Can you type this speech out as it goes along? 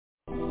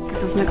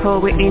is Nicole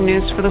Whitney,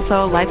 News for the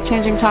Soul,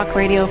 life-changing talk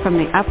radio from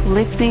the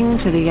uplifting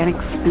to the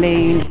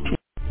unexplained.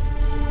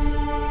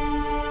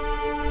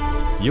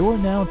 You're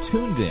now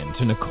tuned in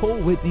to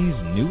Nicole Whitney's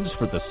News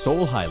for the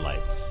Soul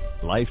highlights.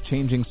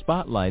 Life-changing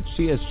spotlights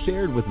she has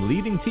shared with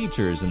leading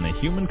teachers in the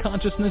human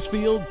consciousness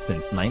field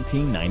since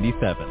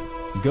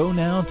 1997. Go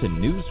now to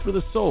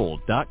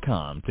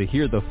newsforthesoul.com to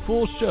hear the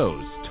full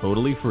shows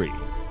totally free.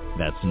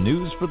 That's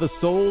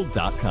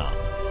newsforthesoul.com.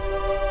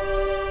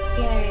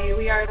 Yay,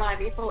 we are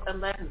live April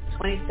 11th,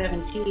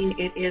 2017.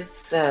 It is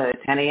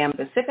 10 a.m.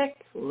 Pacific,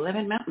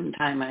 11 Mountain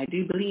Time, I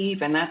do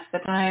believe, and that's the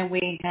time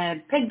we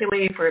had pegged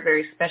away for a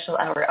very special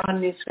hour on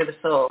News for the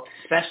Soul,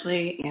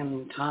 especially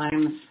in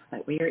times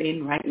that we are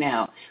in right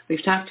now.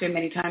 We've talked to him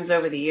many times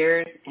over the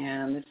years,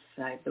 and this,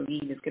 I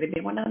believe, is going to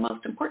be one of the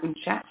most important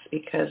chats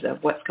because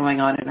of what's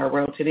going on in our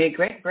world today.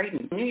 Greg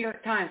Braden, New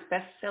York Times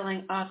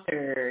best-selling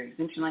author, is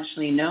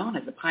internationally known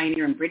as a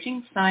pioneer in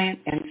bridging science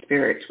and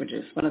spirit, which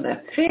is one of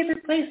the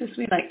favorite places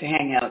we like to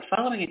hang out.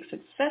 Following a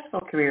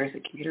successful career as a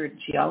computer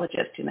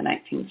geologist in the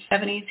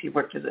 1970s, he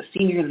worked as a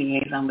senior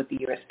liaison with the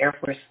U.S. Air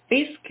Force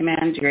Space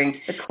Command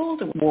during the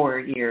Cold War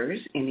years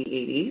in the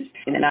 80s.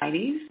 In the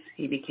 90s,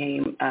 he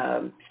became,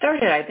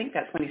 I think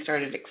that's when he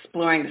started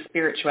exploring the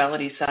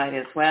spirituality side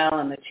as well,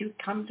 and the two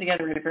come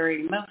together in a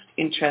very most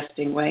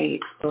interesting way. He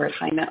explored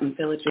high mountain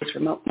villages,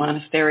 remote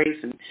monasteries,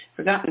 and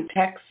forgotten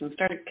texts, and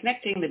started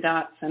connecting the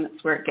dots, and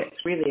that's where it gets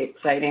really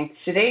exciting.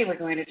 Today we're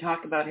going to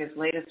talk about his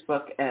latest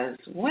book as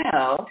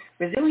well,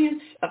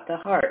 Resilience of the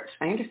Heart.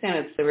 I understand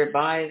it's the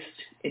revised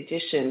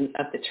edition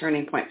of The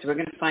Turning Point, so we're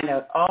going to find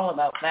out all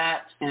about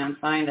that and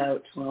find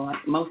out, well, I'm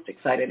most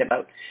excited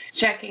about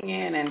checking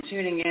in and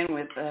tuning in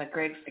with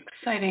Greg's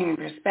exciting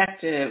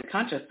perspective,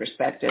 conscious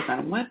perspective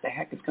on what the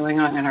heck is going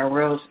on in our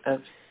world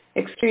of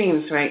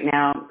extremes right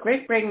now.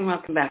 Greg Braden,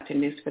 welcome back to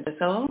News for the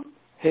Soul.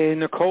 Hey,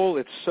 Nicole,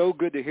 it's so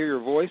good to hear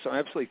your voice. I'm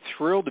absolutely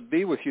thrilled to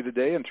be with you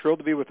today and thrilled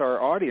to be with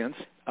our audience.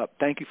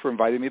 Thank you for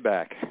inviting me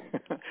back.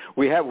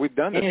 We've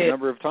done this a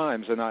number of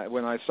times, and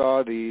when I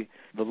saw the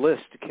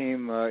list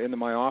came into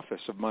my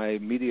office of my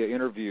media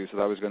interviews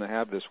that I was going to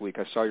have this week,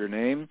 I saw your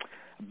name,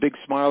 a big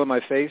smile on my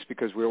face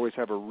because we always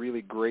have a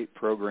really great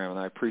program, and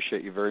I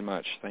appreciate you very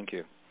much. Thank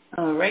you.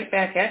 Right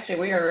back at you.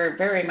 We are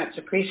very much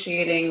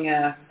appreciating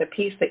the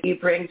piece that you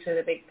bring to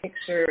the big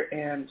picture,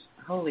 and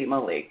holy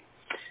moly.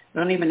 I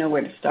don't even know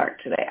where to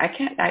start today.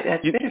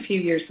 It's been a few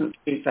years since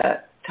we've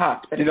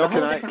talked, but can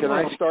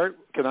I start?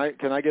 Can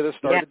I get us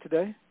started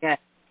today? Yeah.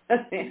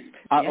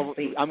 I'm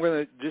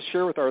going to just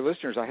share with our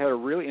listeners. I had a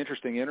really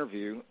interesting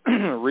interview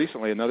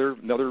recently, another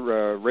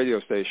radio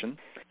station,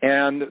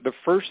 and the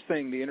first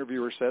thing the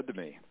interviewer said to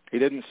me, he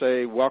didn't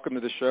say, "Welcome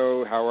to the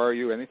show, how are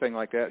you?" anything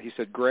like that. He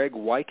said, "Greg,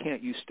 why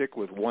can't you stick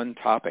with one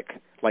topic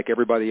like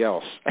everybody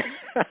else?"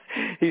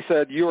 He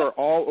said, "You are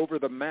all over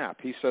the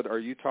map." He said, "Are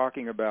you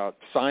talking about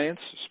science,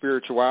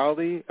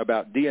 spirituality,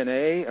 about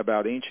DNA,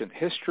 about ancient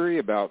history,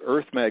 about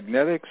earth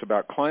magnetics,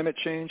 about climate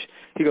change?"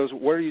 He goes,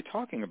 "What are you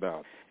talking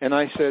about?" And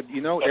I said,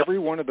 every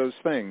one of those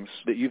things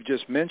that you've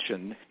just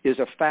mentioned is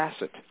a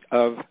facet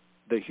of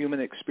the human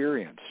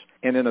experience.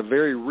 And in a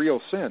very real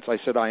sense, I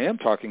said, I am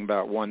talking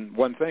about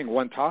one thing,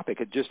 one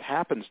topic. It just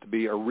happens to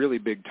be a really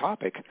big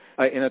topic,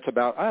 and it's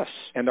about us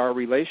and our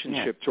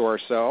relationship to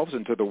ourselves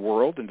and to the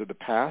world and to the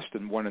past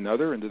and one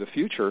another and to the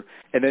future.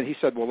 And then he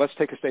said, well, let's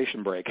take a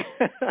station break.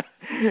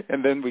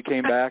 And then we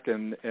came back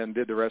and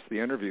did the rest of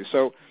the interview.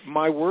 So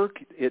my work,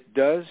 it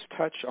does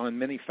touch on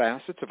many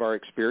facets of our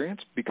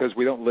experience because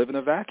we don't live in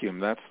a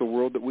vacuum. That's the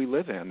world that we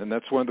live in. And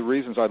that's one of the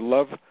reasons I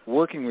love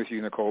working with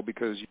you, Nicole,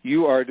 because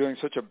you are doing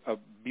such a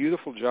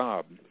beautiful job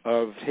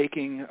of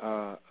taking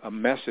a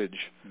message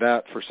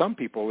that for some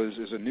people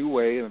is a new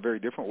way and a very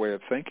different way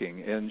of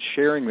thinking and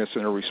sharing this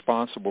in a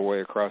responsible way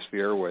across the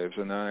airwaves.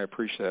 And I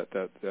appreciate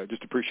that. I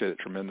just appreciate it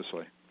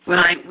tremendously. Well,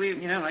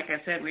 like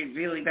I said, we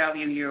really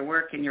value your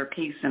work and your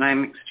piece, and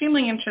I'm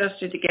extremely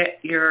interested to get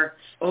your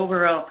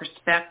overall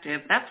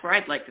perspective. That's where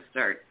I'd like to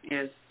start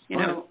is,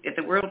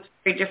 the world's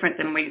very different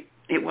than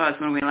it was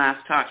when we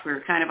last talked. We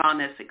were kind of on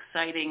this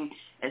exciting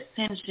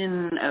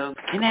ascension of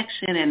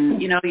connection,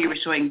 and, you were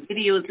showing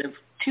videos of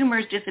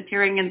tumors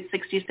disappearing in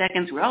 60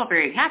 seconds. We're all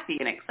very happy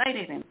and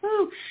excited and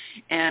woo.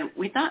 And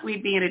we thought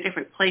we'd be in a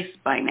different place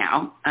by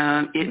now.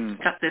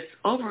 It's got this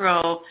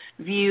overall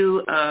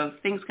view of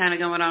things kind of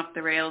going off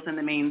the rails in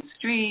the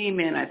mainstream,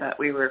 and I thought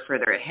we were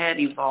further ahead,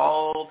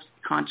 evolved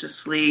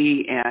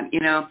consciously, and,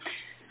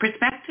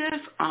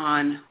 perspective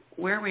on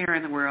where we are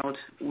in the world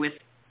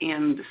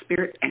within the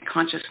spirit and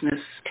consciousness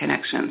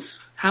connections.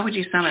 How would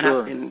you sum it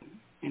up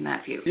in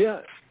that view?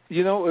 Yeah,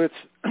 it's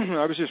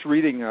I was just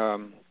reading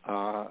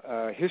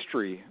a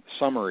history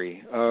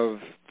summary of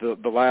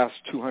the last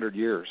 200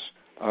 years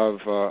of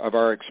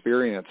our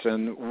experience,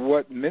 and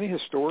what many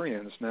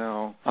historians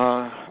now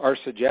are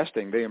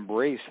suggesting, they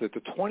embrace that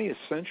the 20th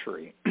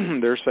century,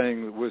 they're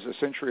saying, was a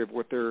century of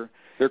what they're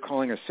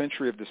calling a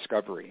century of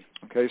discovery.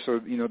 Okay, so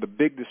the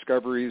big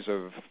discoveries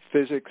of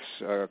physics,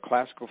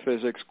 classical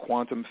physics,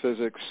 quantum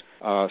physics,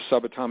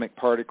 subatomic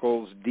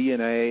particles,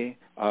 DNA,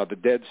 the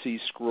Dead Sea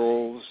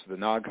Scrolls, the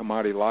Nag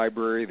Hammadi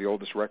Library, the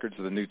oldest records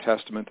of the New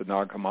Testament, the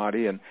Nag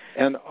Hammadi,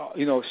 and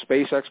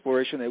space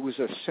exploration. It was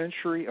a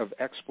century of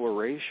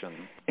exploration,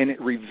 and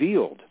it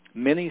revealed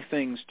many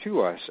things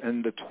to us.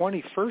 And the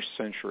 21st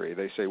century,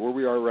 they say, where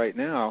we are right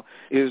now,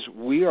 is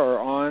we are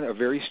on a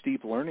very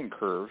steep learning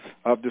curve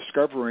of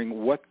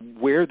discovering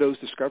where those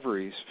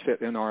discoveries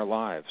fit in our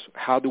lives.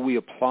 How do we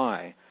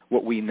apply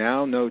what we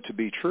now know to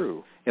be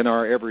true in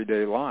our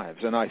everyday lives?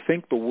 And I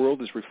think the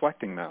world is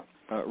reflecting that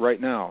right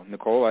now,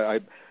 Nicole.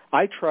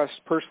 I trust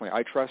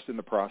in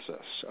the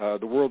process.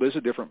 The world is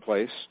a different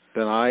place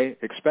than I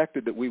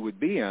expected that we would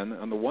be in,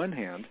 on the one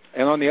hand.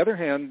 And on the other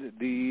hand,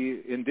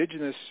 the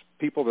indigenous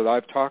people that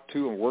I've talked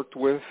to and worked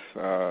with,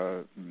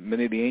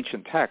 many of the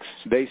ancient texts,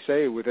 they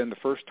say within the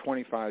first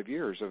 25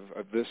 years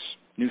of this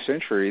new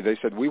century, they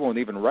said we won't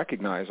even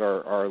recognize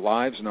our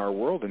lives and our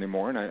world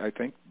anymore. And I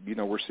think,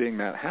 we're seeing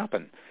that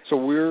happen. So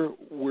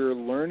we're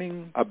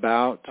learning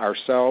about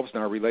ourselves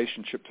and our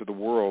relationship to the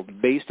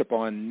world based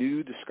upon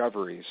new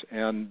discoveries.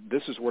 And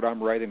this is what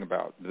I'm writing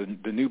about.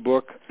 The new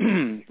book,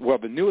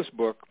 the newest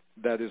book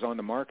that is on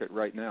the market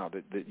right now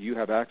that you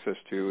have access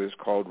to is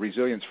called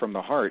Resilience from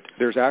the Heart.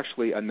 There's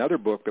actually another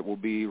book that will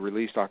be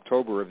released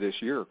October of this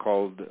year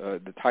called,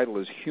 the title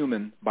is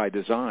Human by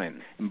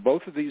Design. And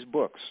both of these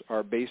books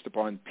are based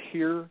upon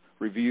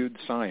peer-reviewed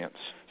science.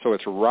 So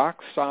it's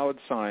rock-solid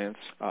science,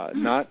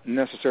 not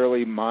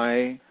necessarily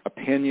my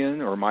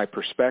opinion or my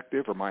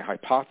perspective or my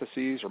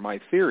hypotheses or my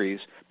theories,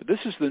 but this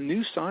is the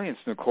new science,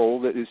 Nicole,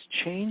 that is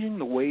changing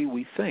the way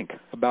we think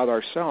about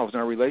ourselves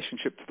and our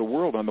relationship to the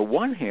world on the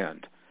one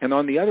hand. And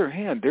on the other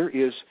hand,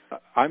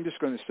 I'm just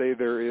going to say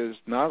there is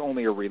not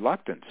only a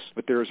reluctance,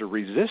 but there is a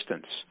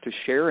resistance to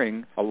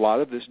sharing a lot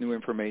of this new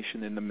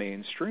information in the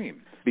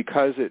mainstream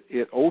because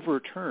it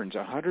overturns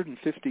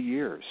 150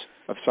 years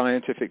of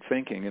scientific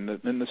thinking and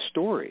the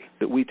story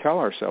that we tell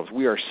ourselves.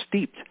 We are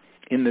steeped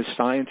in this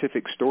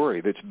scientific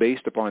story that's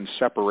based upon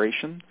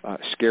separation,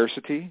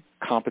 scarcity,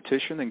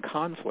 competition, and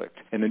conflict.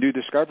 And the new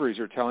discoveries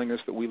are telling us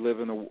that we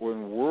live in a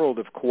world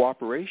of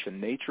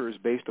cooperation. Nature is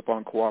based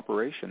upon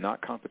cooperation,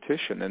 not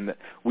competition, and that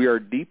we are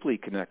deeply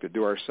connected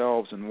to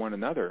ourselves and one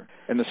another.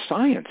 And the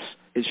science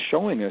is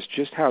showing us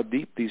just how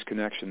deep these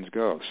connections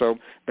go. So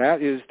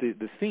that is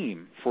the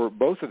theme for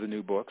both of the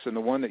new books, and the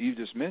one that you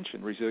just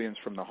mentioned, Resilience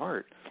from the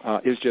Heart,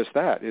 is just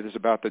that. It is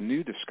about the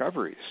new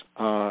discoveries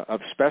of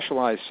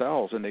specialized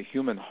cells in the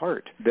human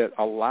heart that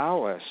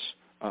allow us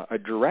a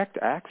direct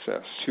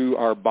access to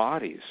our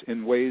bodies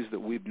in ways that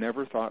we've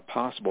never thought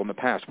possible in the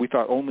past. We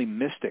thought only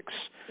mystics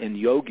and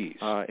yogis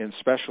and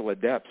special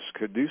adepts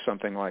could do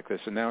something like this,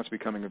 and now it's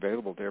becoming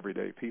available to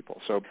everyday people.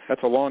 So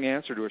that's a long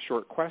answer to a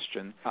short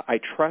question. I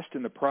trust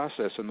in the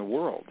process in the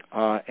world,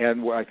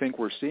 and what I think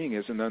we're seeing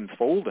is an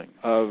unfolding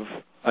of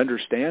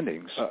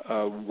understandings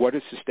what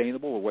is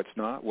sustainable or what's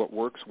not, what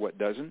works, what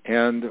doesn't.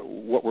 And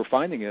what we're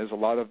finding is a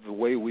lot of the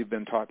way we've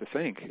been taught to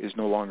think is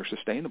no longer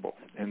sustainable.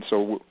 And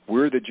so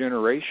we're the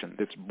generation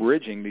that's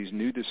bridging these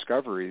new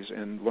discoveries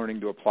and learning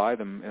to apply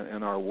them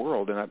in our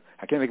world. And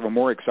I can't think of a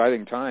more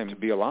exciting time to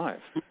be alive.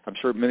 I'm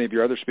sure many of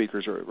your other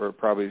speakers are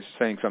probably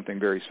saying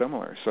something very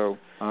similar. So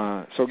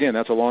again,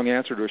 that's a long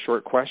answer to a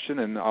short question,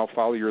 and I'll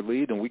follow your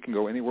lead, and we can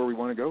go anywhere we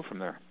want to go from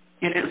there.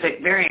 It is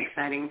a very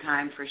exciting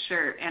time for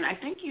sure. And I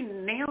think you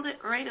nailed it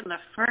right in the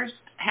first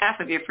half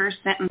of your first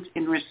sentence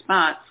in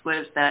response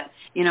was that,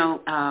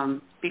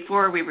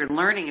 before we were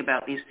learning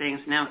about these things,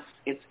 now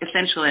it's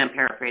essentially, I'm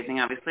paraphrasing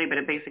obviously, but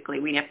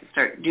basically we have to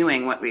start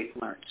doing what we've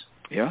learned.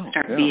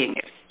 Start being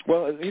it.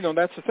 Well,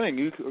 that's the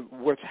thing.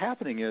 What's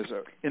happening is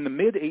in the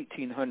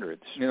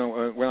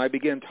mid-1800s, when I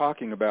began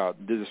talking about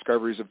the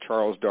discoveries of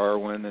Charles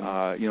Darwin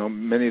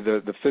and, many of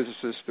the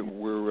physicists that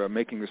were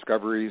making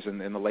discoveries in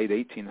the late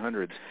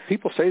 1800s,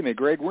 people say to me,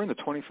 Greg, we're in the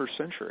 21st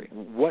century.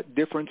 What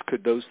difference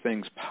could those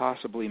things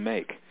possibly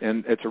make?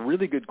 And it's a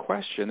really good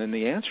question, and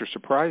the answer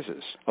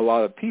surprises a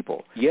lot of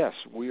people. Yes,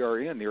 we are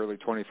in the early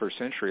 21st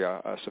century,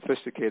 a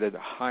sophisticated,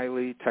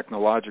 highly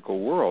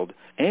technological world,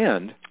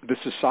 and the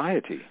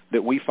society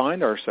that we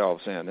find ourselves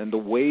in and the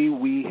way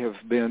we have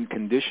been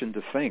conditioned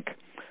to think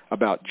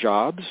about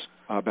jobs,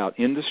 about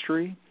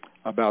industry,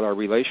 about our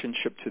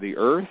relationship to the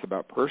earth,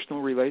 about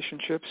personal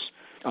relationships,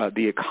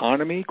 the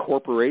economy,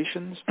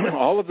 corporations,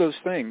 all of those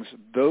things,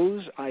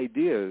 those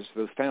ideas,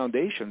 those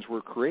foundations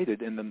were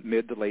created in the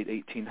mid to late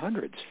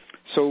 1800s.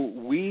 So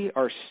we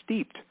are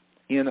steeped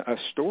in a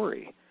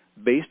story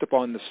based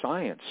upon the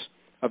science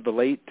of the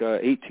late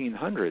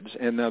 1800s,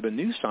 and now the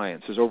new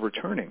science is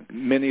overturning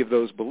many of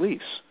those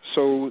beliefs.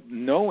 So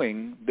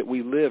knowing that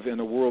we live in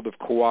a world of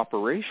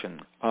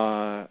cooperation,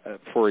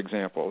 for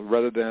example,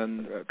 rather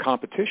than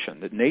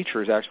competition, that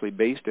nature is actually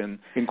based in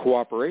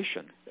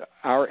cooperation.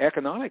 our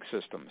economic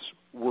systems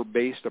were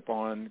based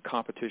upon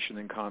competition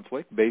and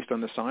conflict, based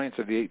on the science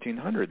of the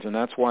 1800s. And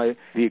that's why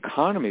the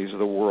economies of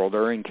the world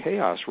are in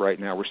chaos right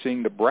now. We're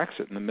seeing the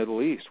Brexit in the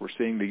Middle East. We're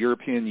seeing the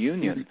European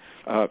Union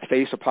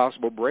face a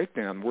possible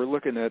breakdown. We're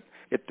looking at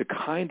the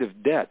kind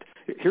of debt.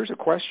 Here's a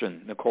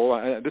question,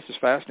 Nicole. This is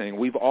fascinating.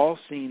 We've all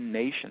seen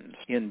nations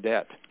in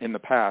debt in the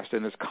past,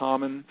 and it's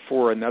common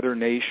for another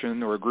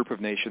nation or a group of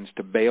nations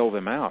to bail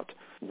them out.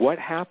 What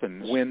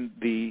happens when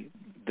the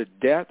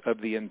debt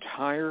of the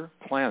entire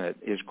planet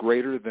is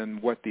greater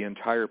than what the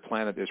entire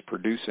planet is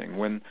producing?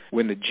 When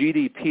the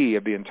GDP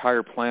of the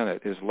entire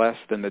planet is less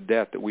than the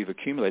debt that we've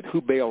accumulated, who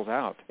bails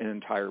out an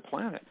entire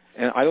planet?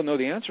 And I don't know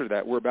the answer to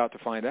that. We're about to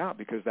find out,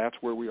 because that's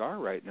where we are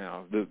right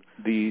now.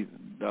 The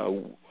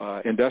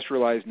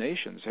industrialized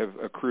nations have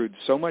accrued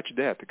so much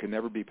debt that can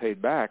never be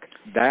paid back.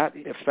 That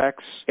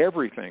affects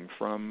everything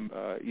from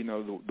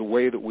the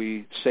way that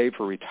we save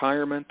for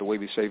retirement, the way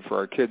we save for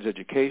our kids'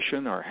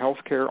 education, our health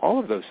care, all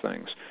of those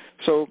things.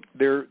 So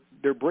they're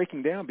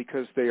breaking down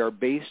because they are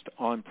based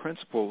on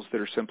principles that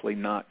are simply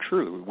not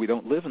true. We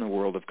don't live in a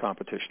world of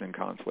competition and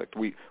conflict.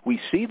 We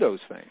see those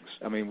things.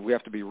 I mean, we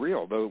have to be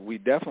real, though we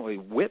definitely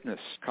witness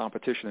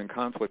competition and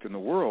conflict in the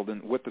world.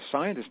 And what the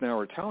scientists now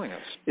are telling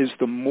us is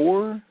the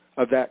more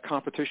of that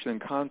competition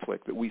and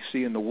conflict that we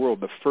see in the world,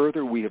 the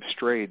further we have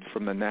strayed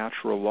from the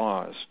natural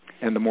laws,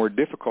 and the more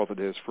difficult it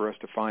is for us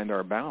to find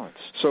our balance.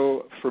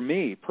 So for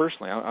me,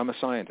 personally, I'm a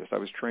scientist. I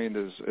was trained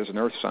as an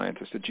earth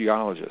scientist, a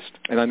geologist.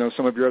 And I know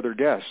some of your other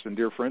guests and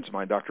dear friends of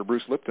mine, Dr.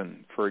 Bruce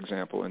Lipton, for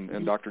example,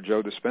 and Dr.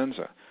 Joe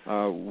Dispenza.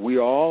 We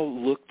all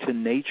look to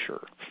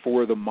nature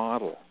for the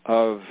model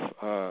of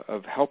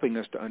helping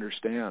us to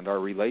understand our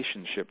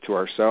relationship to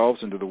ourselves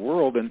and to the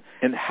world, and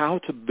how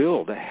to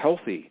build a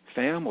healthy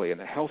family and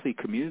a healthy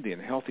community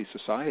and healthy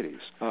societies.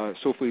 So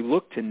if we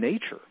look to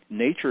nature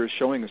is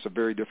showing us a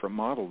very different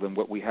model than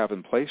what we have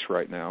in place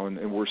right now.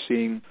 And we're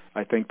seeing,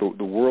 I think,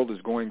 the world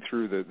is going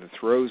through the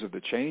throes of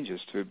the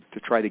changes to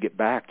try to get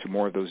back to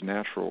more of those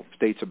natural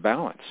states of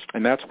balance.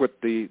 And that's what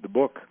the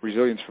book,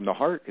 Resilience from the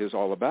Heart, is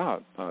all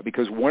about.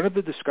 Because one of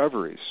the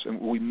discoveries, and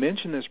we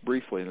mentioned this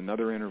briefly in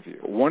another interview,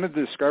 one of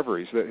the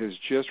discoveries that has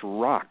just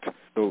rocked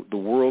the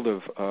world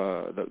of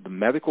the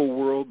medical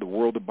world, the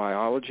world of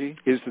biology,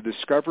 is the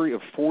discovery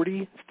of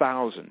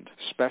 40,000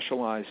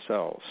 specialized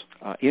cells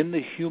in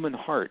the human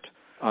heart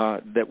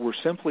that were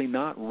simply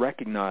not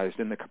recognized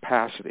in the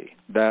capacity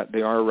that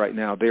they are right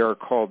now. They are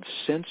called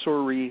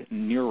sensory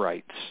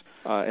neurites.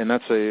 And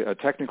that's a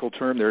technical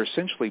term. They're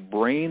essentially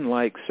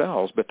brain-like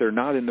cells, but they're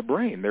not in the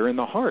brain. They're in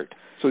the heart.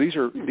 So these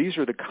are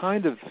the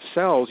kind of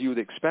cells you would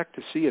expect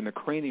to see in the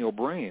cranial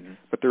brain,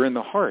 but they're in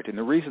the heart. And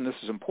the reason this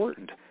is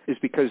important is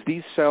because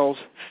these cells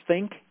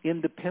think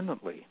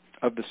independently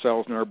of the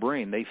cells in our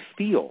brain. They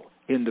feel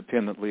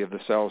independently of the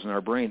cells in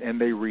our brain,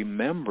 and they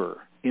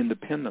remember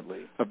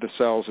independently of the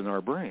cells in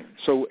our brain.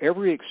 So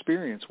every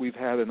experience we've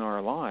had in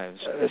our lives,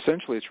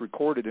 essentially it's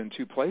recorded in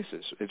two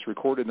places. It's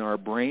recorded in our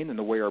brain and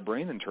the way our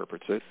brain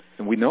interprets it,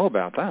 and we know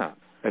about that.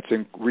 It's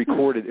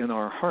recorded in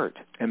our heart,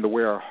 and the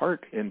way our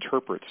heart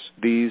interprets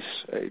these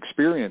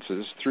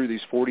experiences through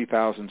these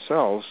 40,000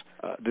 cells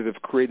that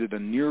have created a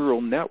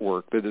neural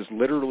network that is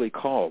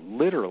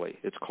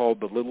it's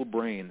called the little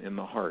brain in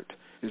the heart,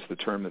 is the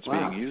term that's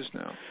being used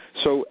now.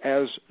 So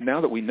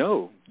now that we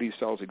know these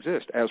cells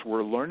exist, as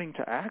we're learning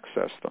to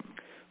access them,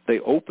 they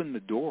open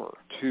the door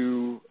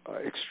to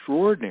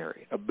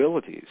extraordinary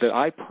abilities that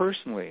I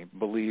personally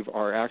believe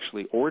are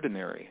actually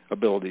ordinary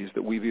abilities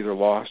that we've either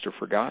lost or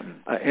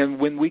forgotten. And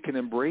when we can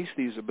embrace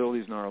these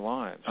abilities in our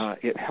lives,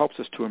 it helps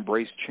us to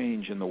embrace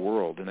change in the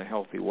world in a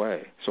healthy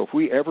way. So if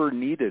we ever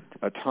needed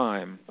a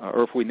time,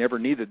 or if we never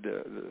needed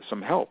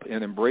some help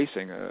in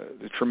embracing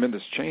the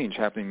tremendous change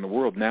happening in the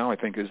world, now I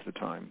think is the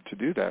time to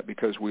do that,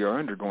 because we are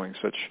undergoing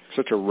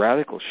such a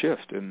radical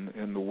shift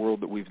in the world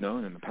that we've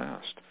known in the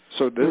past.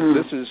 So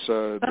this is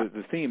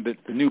the theme.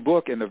 The new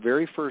book, in the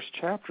very first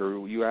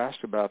chapter, you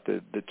asked about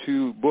the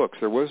two books.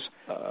 There was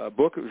a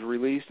book that was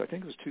released, I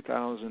think it was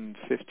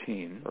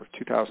 2015 or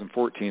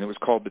 2014. It was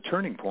called The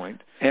Turning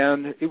Point,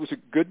 and it was a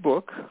good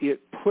book. It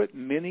put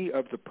many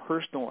of the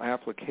personal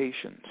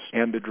applications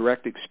and the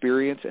direct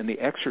experience and the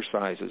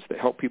exercises that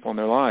help people in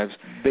their lives,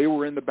 they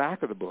were in the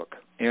back of the book.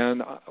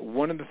 And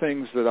one of the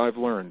things that I've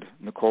learned,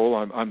 Nicole,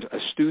 I'm a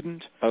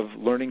student of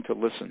learning to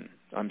listen.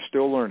 I'm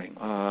still learning,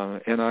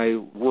 and I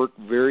work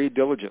very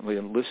diligently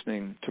in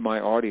listening to my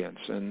audience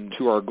and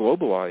to our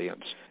global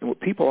audience. And what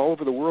people all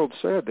over the world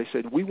said, they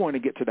said, we want to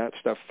get to that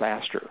stuff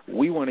faster.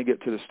 We want to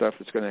get to the stuff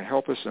that's going to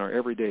help us in our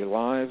everyday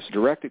lives,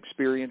 direct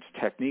experience,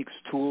 techniques,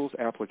 tools,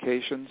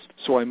 applications.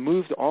 So I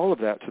moved all of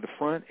that to the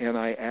front, and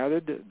I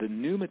added the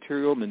new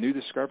material and the new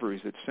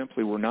discoveries that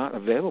simply were not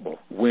available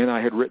when I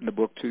had written the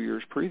book 2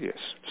 years previous.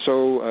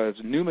 So it's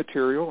new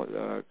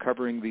material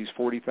covering these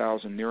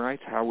 40,000 neurites,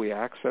 how we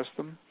access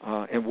them,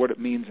 and what it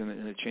means in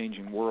a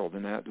changing world.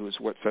 And that was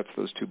what sets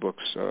those two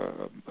books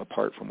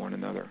apart from one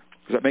another.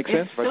 Does that make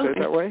sense if I say it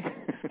that way?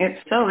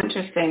 It's so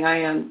interesting.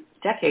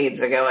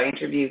 decades ago, I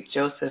interviewed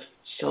Joseph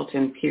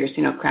Chilton Pierce,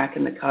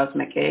 cracking the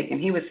cosmic egg,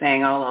 and he was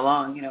saying all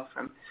along,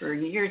 for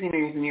years and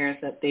years and years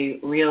that the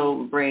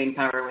real brain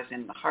power was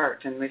in the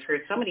heart, and we've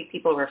heard so many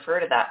people refer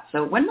to that.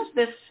 So when was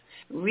this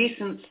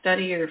recent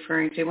study you're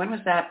referring to? When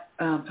was that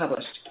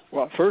published?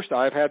 Well, first,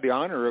 I've had the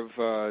honor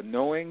of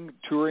knowing,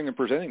 touring, and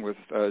presenting with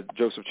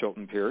Joseph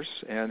Chilton Pierce,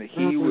 and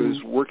he was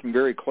working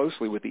very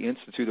closely with the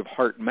Institute of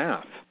Heart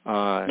Math,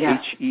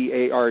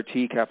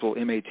 H-E-A-R-T, capital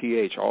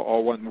M-A-T-H,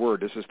 all one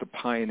word. This is the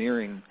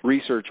pioneering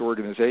research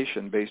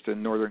organization based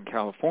in Northern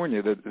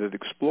California that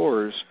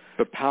explores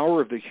the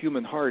power of the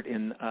human heart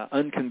in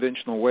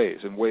unconventional ways,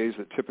 in ways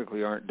that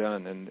typically aren't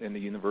done in the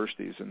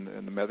universities and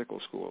the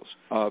medical schools,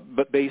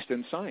 but based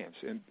in science,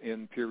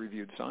 in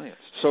peer-reviewed science.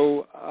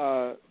 So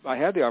I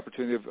had the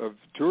opportunity of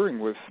touring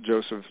with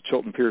Joseph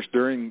Chilton Pierce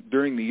during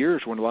the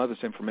years when a lot of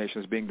this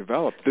information is being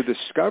developed. The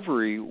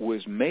discovery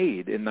was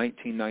made in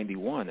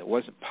 1991. It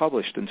wasn't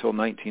published until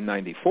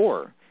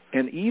 1994.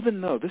 And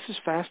even though, this is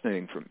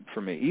fascinating for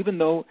me, even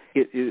though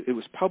it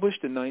was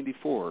published in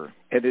 94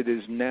 and it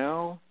is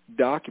now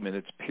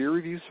documented, it's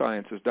peer-reviewed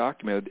science is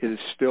documented, it is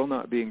still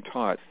not being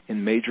taught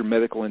in major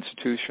medical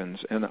institutions.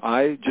 And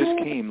I just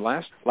came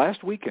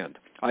last weekend.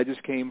 I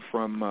just came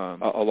from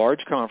a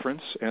large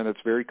conference, and it's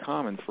very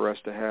common for us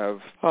to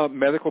have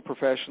medical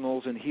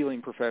professionals and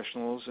healing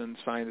professionals and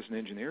scientists and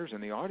engineers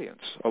in the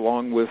audience,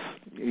 along with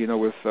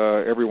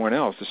everyone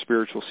else, the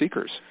spiritual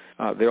seekers.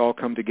 They all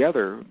come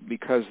together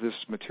because this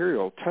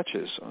material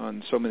touches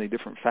on so many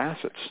different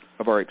facets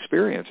of our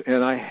experience.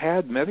 And I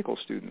had medical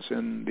students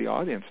in the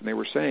audience, and they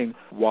were saying,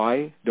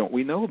 "Why don't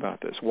we know about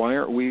this? Why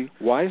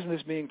isn't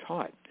this being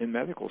taught in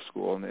medical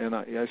school?" And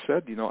I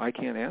said, I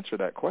can't answer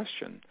that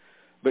question.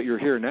 But you're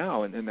here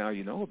now, and now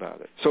you know about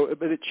it. So,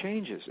 but it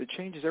changes. It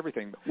changes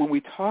everything. When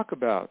we talk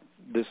about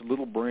this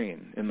little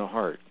brain in the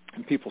heart,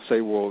 and people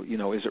say, well,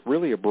 is it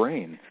really a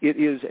brain?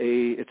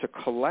 It's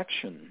a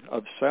collection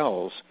of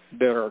cells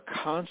that are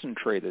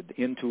concentrated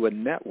into a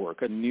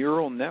network, a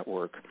neural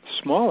network,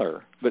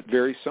 smaller but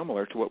very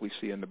similar to what we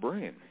see in the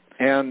brain.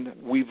 And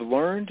we've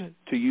learned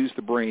to use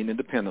the brain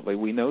independently.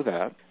 We know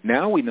that.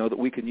 Now we know that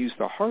we can use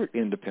the heart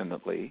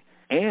independently.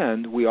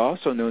 And we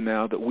also know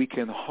now that we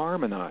can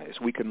harmonize.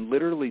 We can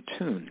literally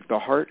tune the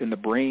heart and the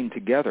brain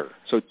together.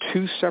 So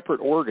two separate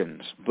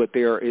organs, but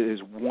it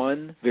is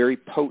one very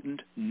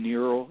potent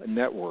neural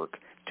network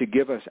to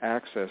give us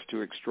access to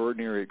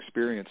extraordinary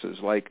experiences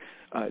like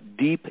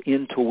deep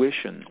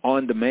intuition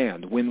on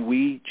demand when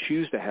we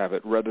choose to have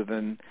it rather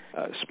than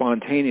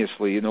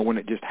spontaneously, when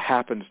it just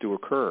happens to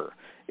occur.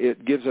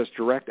 It gives us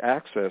direct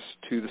access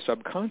to the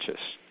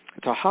subconscious.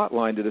 It's a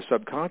hotline to the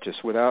subconscious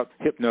without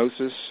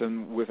hypnosis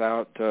and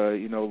without,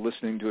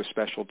 listening to a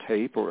special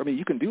tape.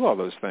 You can do all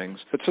those things,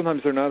 but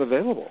sometimes they're not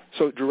available.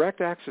 So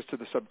direct access to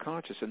the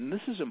subconscious, and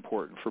this is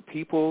important for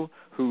people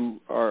who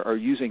are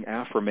using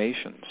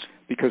affirmations,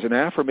 because an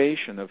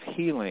affirmation of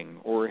healing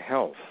or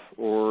health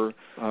or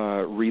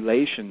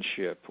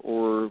relationship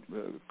or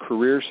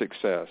career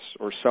success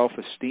or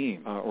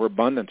self-esteem or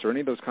abundance or any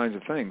of those kinds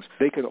of things,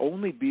 they can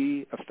only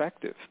be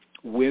effective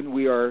when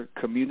we are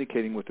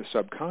communicating with the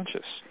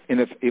subconscious. And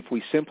if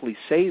we simply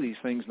say these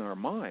things in our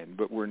mind,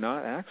 but we're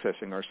not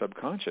accessing our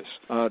subconscious,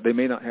 they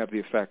may not have the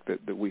effect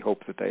that we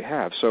hope that they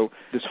have. So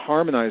this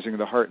harmonizing of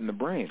the heart and the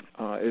brain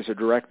is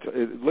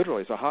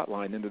literally is a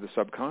hotline into the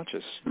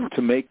subconscious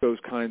to make those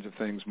kinds of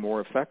things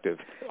more effective.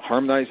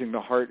 Harmonizing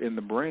the heart and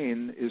the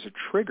brain is a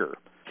trigger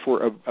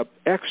for an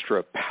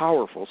extra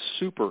powerful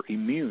super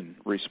immune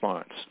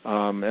response.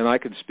 And I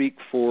can speak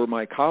for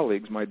my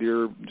colleagues, my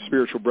dear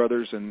spiritual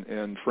brothers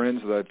and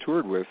friends that I've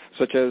toured with,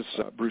 such as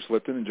Bruce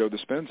Lipton and Joe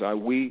Dispenza.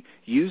 We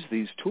use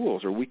these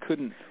tools, or we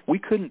couldn't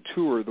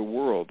tour the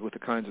world with the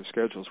kinds of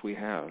schedules we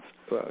have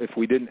if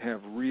we didn't have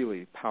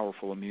really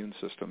powerful immune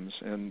systems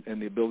and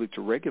the ability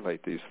to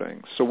regulate these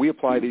things. So we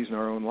apply these in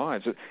our own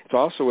lives. It's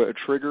also a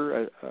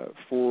trigger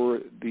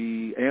for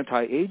the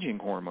anti-aging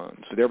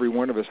hormones that every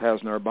one of us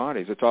has in our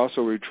bodies. It's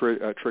also a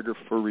trigger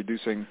for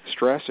reducing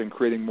stress and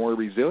creating more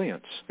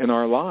resilience in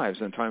our lives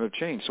in a time of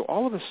change. So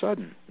all of a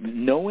sudden,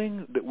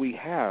 knowing that we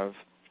have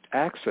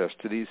access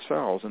to these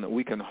cells and that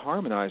we can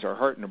harmonize our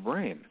heart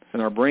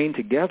and our brain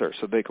together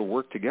so they can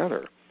work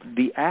together,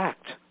 the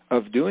act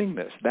of doing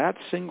this, that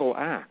single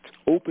act,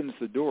 opens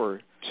the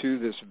door to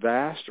this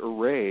vast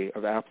array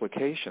of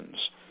applications,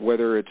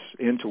 whether it's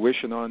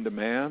intuition on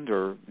demand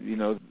or,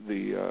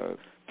 the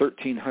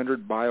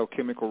 1,300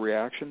 biochemical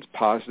reactions,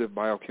 positive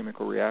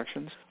biochemical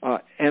reactions.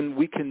 And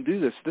we can do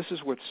this. This is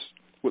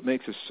what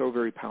makes us so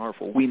very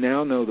powerful. We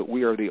now know that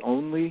we are the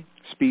only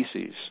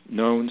species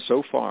known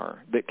so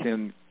far that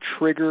can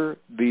trigger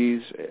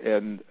these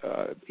and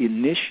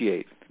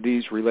initiate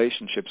these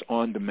relationships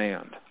on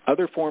demand.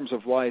 Other forms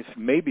of life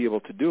may be able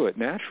to do it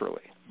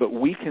naturally, But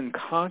we can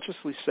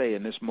consciously say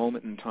in this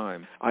moment in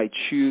time, I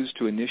choose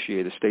to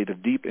initiate a state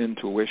of deep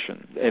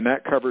intuition. And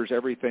that covers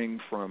everything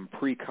from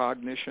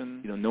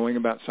precognition, knowing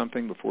about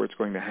something before it's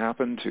going to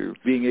happen, to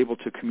being able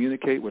to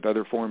communicate with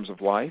other forms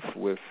of life,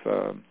 with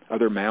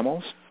other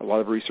mammals. A lot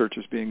of research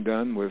is being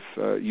done with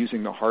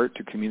using the heart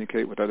to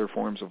communicate with other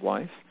forms of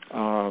life.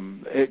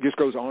 It just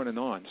goes on and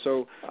on.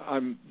 So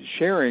I'm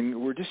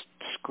sharing, we're just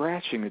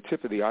scratching the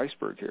tip of the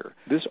iceberg here.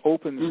 This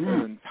opens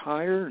an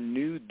entire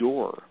new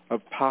door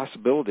of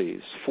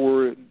possibilities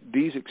for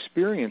these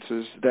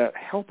experiences that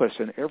help us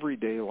in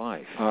everyday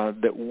life,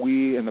 that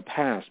we in the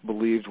past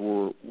believed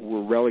were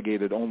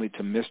relegated only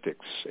to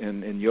mystics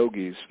and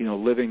yogis,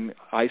 living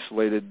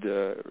isolated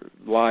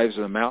lives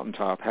on a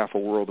mountaintop half a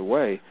world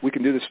away. We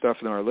can do this stuff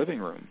in our living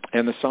room.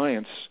 And the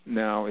science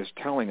now is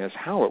telling us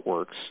how it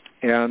works.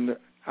 And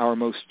our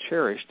most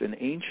cherished and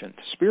ancient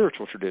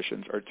spiritual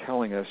traditions are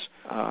telling us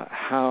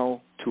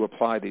how to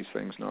apply these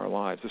things in our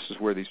lives. This is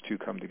where these two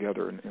come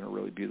together in a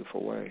really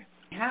beautiful way.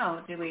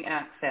 How do we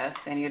access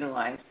and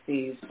utilize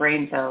these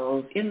brain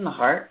cells in the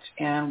heart?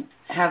 And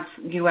have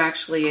you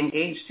actually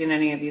engaged in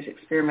any of these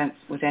experiments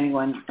with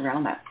anyone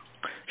around that?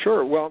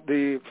 Sure. Well,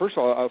 first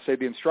of all, I'll say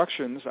the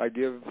instructions I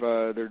give,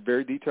 they're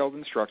very detailed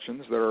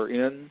instructions that are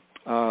in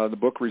the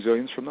book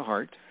Resilience from the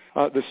Heart.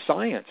 The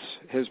science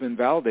has been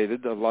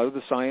validated. A lot of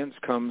the science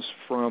comes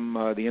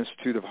from the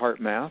Institute of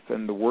Heart Math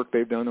and the work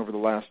they've done over the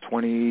last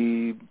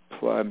 20,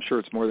 I'm sure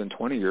it's more than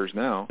 20 years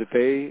now, that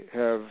they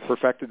have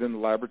perfected in the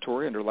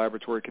laboratory under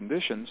laboratory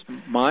conditions.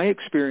 My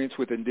experience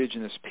with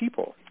indigenous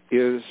people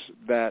is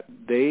that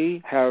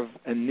they have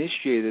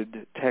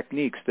initiated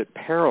techniques that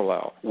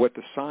parallel what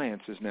the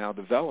science is now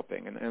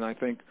developing. And I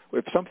think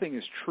if something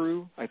is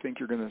true, I think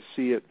you're going to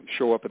see it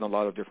show up in a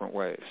lot of different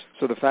ways.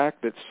 So the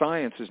fact that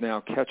science is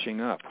now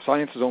catching up.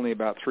 Science is only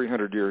about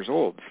 300 years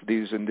old.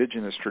 These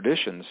indigenous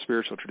traditions,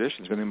 spiritual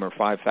traditions, many of them are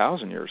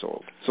 5,000 years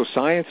old. So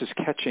science is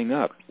catching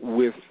up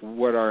with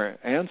what our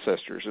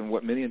ancestors and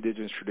what many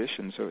indigenous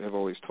traditions have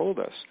always told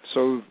us.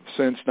 So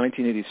since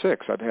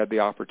 1986, I've had the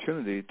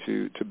opportunity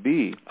to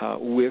be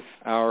with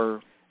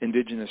our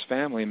indigenous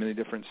family in many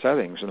different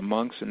settings, and the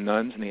monks and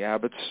nuns and the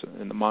abbots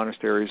and the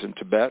monasteries in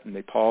Tibet and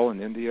Nepal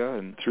and India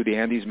and through the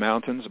Andes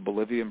Mountains of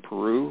Bolivia and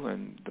Peru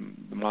and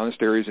the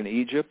monasteries in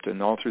Egypt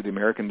and all through the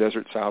American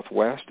Desert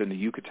Southwest and the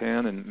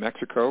Yucatan and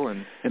Mexico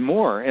and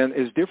more. And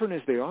as different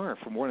as they are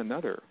from one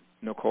another,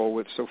 Nicole,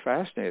 what's so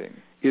fascinating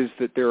is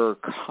that there are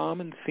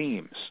common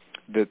themes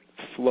that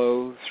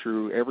flow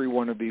through every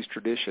one of these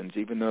traditions,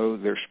 even though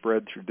they're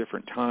spread through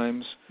different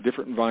times,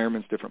 different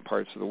environments, different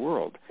parts of the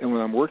world. And when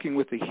I'm working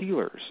with the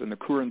healers and the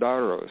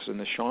curanderos and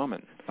the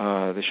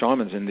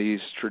shamans in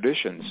these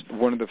traditions,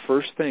 one of the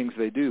first things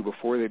they do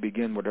before they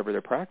begin whatever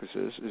their practice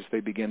is they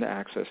begin to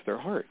access their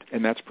heart.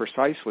 And that's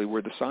precisely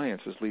where the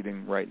science is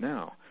leading right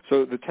now.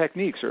 So the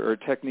techniques are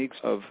techniques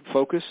of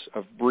focus,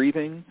 of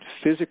breathing,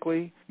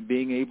 physically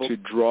being able to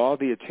draw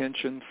the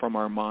attention from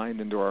our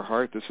mind into our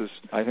heart. This is,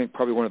 I think,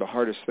 probably one of the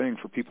hardest things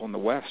for people in the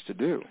West to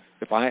do.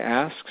 If I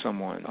ask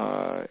someone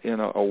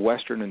in a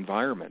Western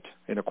environment,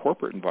 in a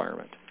corporate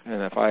environment,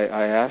 and if I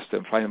ask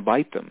them, if I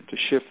invite them to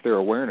shift their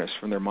awareness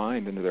from their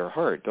mind into their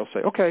heart, they'll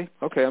say, okay,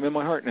 I'm in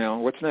my heart now.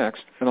 What's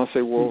next? And I'll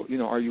say, well,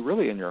 are you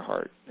really in your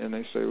heart? And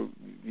they say,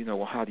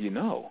 well, how do you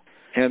know?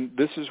 And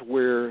this is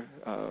where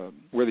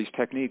these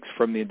techniques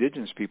from the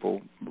indigenous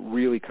people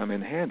really come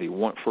in handy.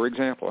 For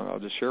example, and I'll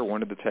just share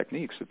one of the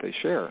techniques that they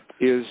share,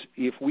 is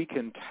if we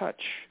can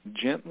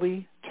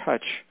gently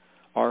touch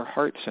our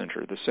heart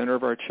center, the center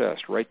of our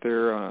chest, right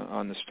there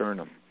on the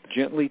sternum,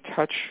 gently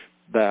touch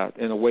that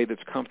in a way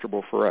that's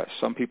comfortable for us.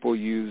 Some people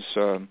use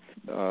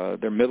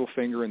their middle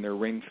finger and their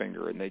ring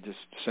finger, and they just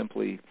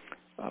simply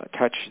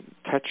touch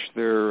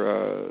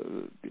their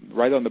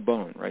right on the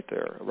bone, right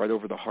there, right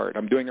over the heart.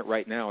 I'm doing it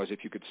right now as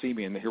if you could see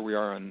me, and here we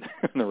are on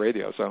the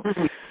radio, so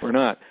we're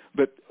not.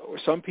 But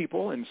some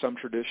people in some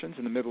traditions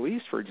in the Middle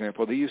East, for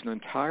example, they use an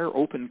entire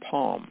open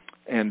palm,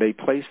 and they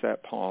place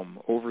that palm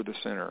over the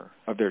center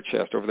of their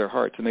chest, over their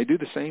hearts. And they do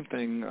the same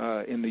thing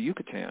in the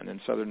Yucatan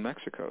in southern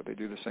Mexico. They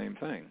do the same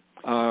thing.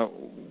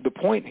 The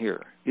point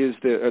here is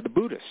that the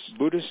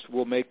Buddhists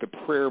will make the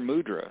prayer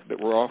mudra that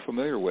we're all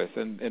familiar with,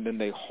 and then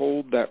they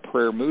hold that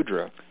prayer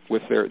mudra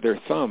with their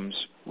thumbs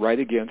right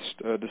against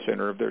the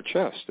center of their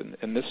chest.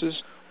 And this is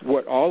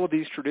what all of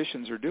these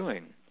traditions are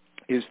doing,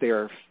 is they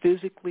are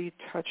physically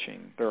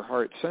touching their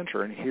heart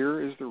center, and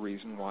here is the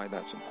reason why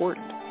that's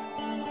important.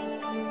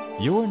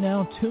 You're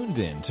now tuned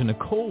in to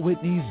Nicole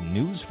Whitney's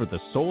News for the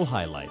Soul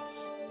highlights.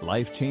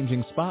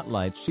 Life-changing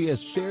spotlights she has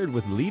shared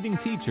with leading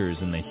teachers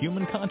in the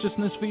human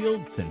consciousness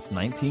field since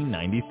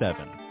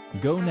 1997.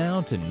 Go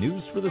now to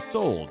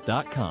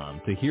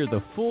newsforthesoul.com to hear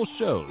the full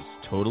shows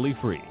totally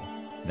free.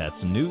 That's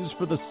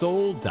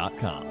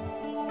newsforthesoul.com.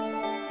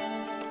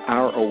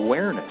 Our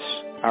awareness,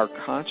 our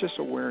conscious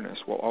awareness,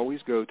 will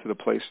always go to the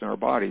place in our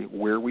body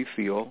where we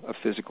feel a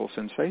physical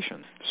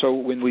sensation. So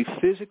when we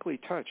physically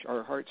touch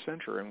our heart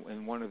center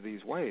in one of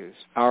these ways,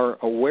 our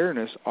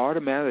awareness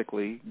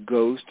automatically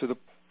goes to the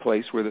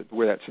place where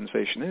that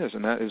sensation is,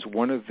 and that is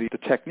one of the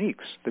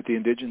techniques that the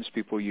indigenous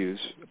people use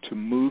to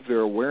move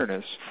their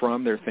awareness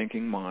from their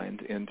thinking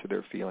mind into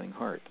their feeling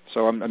heart.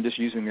 So I'm just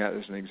using that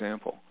as an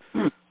example.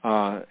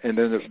 And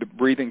then the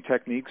breathing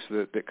techniques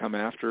that come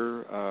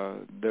after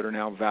that are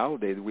now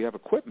validated. We have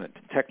equipment,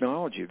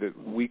 technology that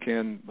we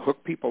can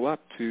hook people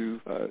up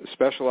to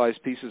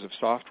specialized pieces of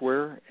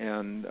software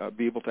and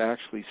be able to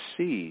actually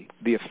see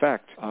the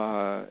effect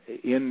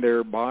in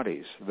their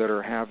bodies that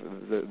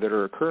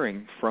are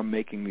occurring from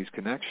making these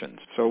connections.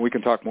 So we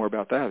can talk more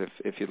about that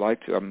if you'd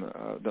like to. I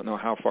don't know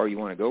how far you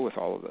want to go with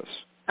all of this.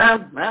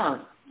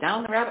 Well,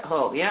 down the rabbit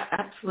hole. Yeah,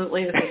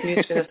 absolutely. This is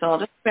news for us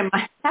all.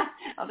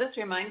 I'll just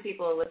remind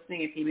people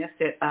listening, if you missed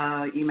it,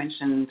 you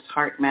mentioned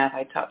HeartMath.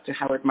 I talked to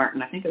Howard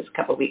Martin, I think it was a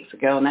couple of weeks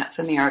ago, and that's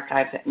in the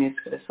archives at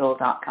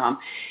newsforthesoul.com.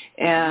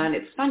 And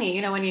it's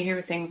funny, when you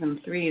hear things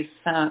in threes,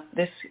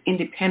 this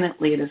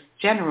independently, this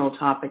general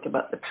topic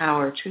about the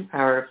true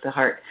power of the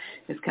heart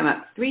has come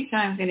up 3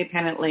 times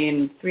independently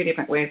in 3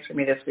 different ways for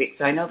me this week.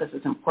 So I know this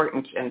is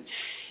important, and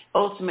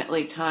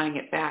ultimately tying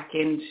it back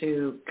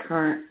into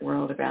current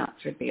world events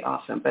would be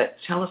awesome. But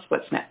tell us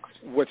what's next.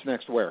 What's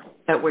next where?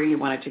 Where you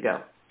wanted to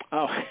go.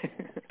 Oh,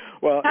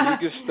 well,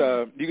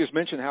 you just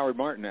mentioned Howard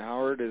Martin.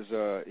 Howard is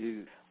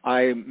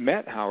I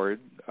met Howard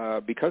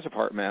because of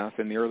HeartMath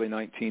in the early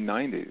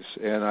 1990s,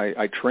 and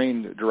I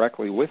trained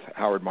directly with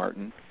Howard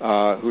Martin,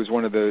 who is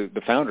one of the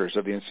founders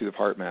of the Institute of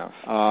HeartMath.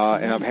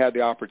 And I've had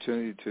the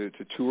opportunity to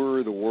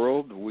tour the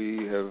world.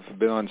 We have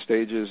been on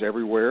stages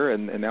everywhere,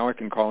 and now I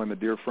can call him a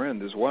dear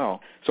friend as well.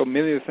 So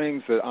many of the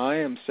things that I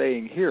am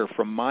saying here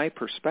from my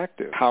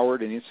perspective,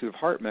 Howard and the Institute of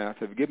HeartMath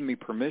have given me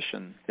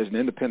permission as an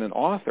independent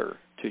author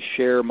to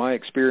share my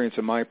experience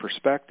and my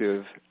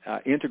perspective,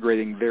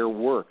 integrating their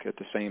work at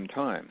the same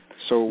time.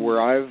 So where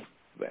I've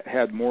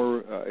had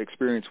more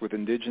experience with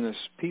indigenous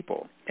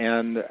people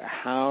and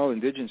how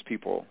indigenous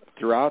people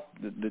throughout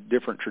the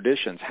different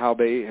traditions, how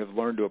they have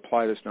learned to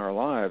apply this in our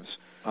lives,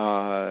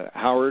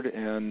 Howard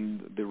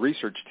and the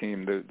research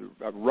team,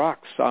 the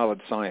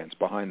rock-solid science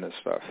behind this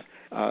stuff,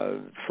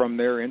 from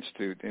their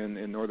institute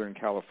in Northern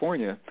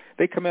California,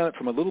 they come at it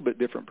from a little bit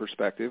different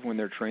perspective when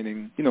they're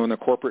training, in a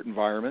corporate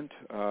environment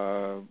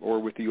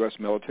or with the U.S.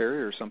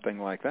 military or something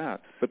like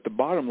that. But the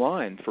bottom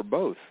line for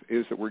both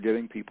is that we're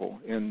getting people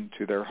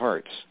into their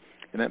hearts.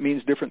 And that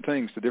means different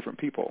things to different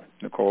people,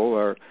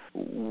 Nicole.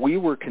 We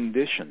were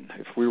conditioned,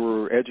 if we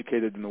were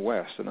educated in the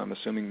West, and I'm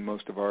assuming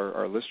most of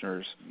our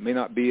listeners may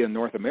not be in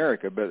North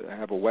America but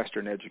have a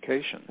Western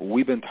education.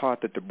 We've been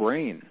taught that the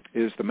brain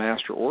is the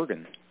master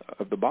organ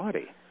of the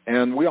body.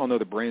 And we all know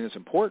the brain is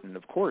important.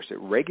 Of course, it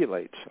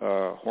regulates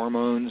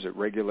hormones. It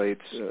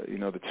regulates,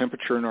 the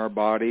temperature in our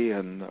body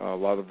and a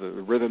lot of the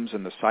rhythms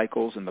and the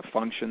cycles and the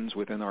functions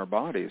within our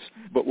bodies.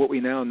 But what we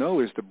now know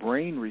is the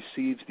brain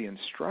receives the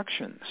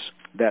instructions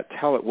that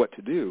tell it what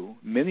to do.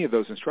 Many of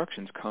those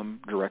instructions come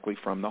directly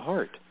from the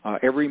heart.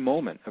 Every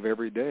moment of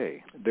every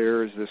day,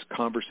 there's this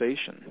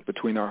conversation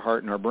between our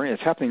heart and our brain.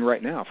 It's happening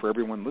right now for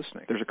everyone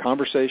listening. There's a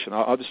conversation.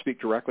 I'll just speak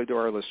directly to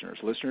our listeners.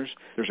 Listeners,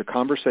 there's a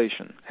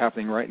conversation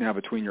happening right now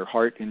between your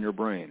heart and your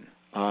brain.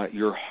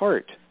 Your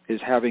heart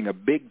is having a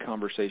big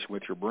conversation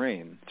with your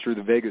brain through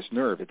the vagus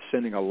nerve. It's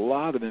sending a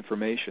lot of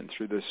information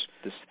through this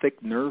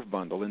thick nerve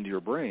bundle into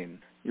your brain.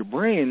 Your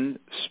brain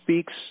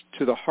speaks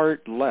to the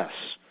heart less.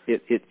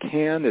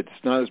 It's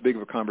not as big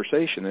of a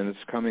conversation, and it's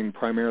coming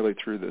primarily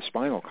through the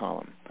spinal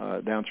column,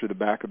 down through the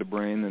back of the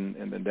brain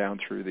and then down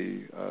through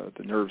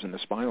the nerves in the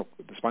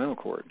spinal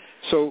cord.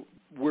 So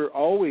we're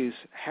always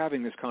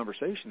having this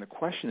conversation. The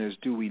question is,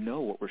 do we know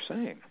what we're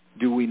saying?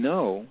 Do we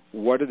know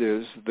what it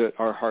is that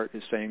our heart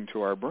is saying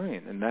to our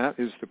brain? And that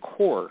is the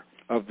core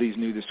of these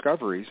new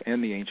discoveries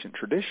and the ancient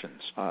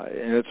traditions.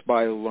 And it's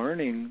by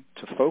learning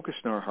to focus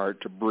in our heart,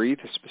 to breathe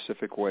in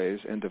specific ways,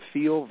 and to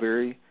feel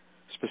very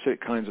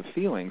specific kinds of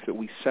feelings that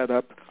we set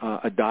up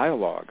a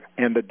dialogue.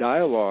 And the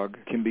dialogue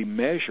can be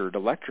measured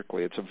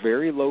electrically. It's a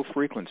very low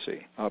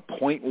frequency,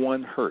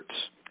 0.1 hertz,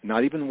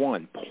 not even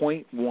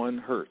 0.1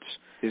 hertz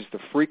is the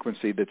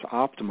frequency that's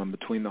optimum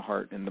between the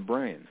heart and the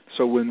brain.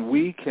 So when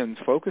we can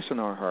focus on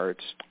our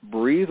hearts,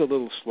 breathe a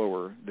little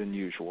slower than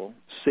usual,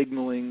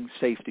 signaling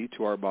safety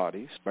to our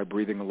bodies by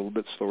breathing a little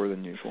bit slower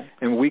than usual,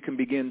 and we can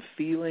begin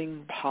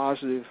feeling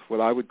positive,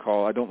 what I would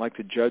call, I don't like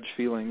to judge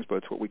feelings, but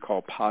it's what we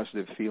call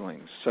positive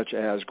feelings, such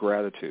as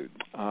gratitude,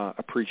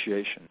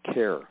 appreciation,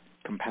 care,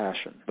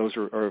 compassion. Those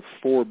are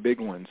 4 big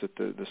ones that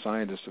the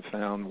scientists have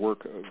found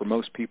work for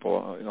most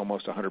people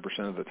almost 100%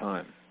 of the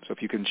time. So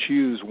if you can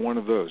choose one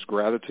of those,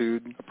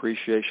 gratitude,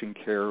 appreciation,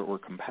 care, or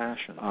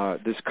compassion,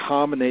 this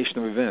combination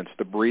of events,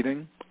 the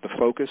breathing, the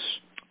focus,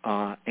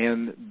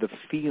 and the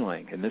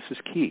feeling, and this is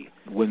key.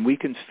 When we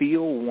can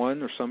feel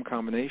one or some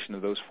combination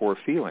of those 4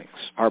 feelings,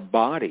 our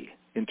body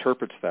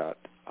interprets that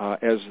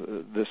as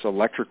this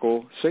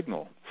electrical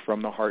signal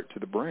from the heart to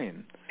the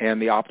brain.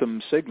 And the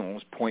optimum signal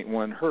is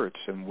 0.1 hertz.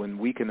 And when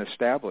we can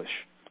establish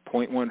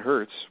 0.1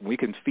 hertz, we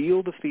can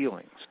feel the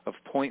feelings of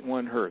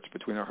 0.1 hertz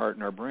between our heart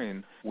and our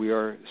brain, we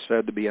are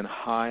said to be in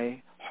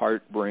high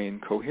heart-brain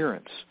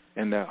coherence.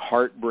 And that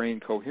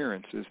heart-brain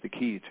coherence is the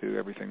key to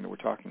everything that we're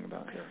talking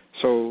about here.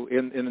 So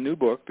in the new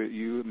book that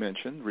you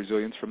mentioned,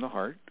 Resilience from the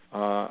Heart,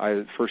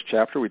 first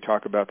chapter we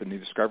talk about the new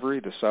discovery,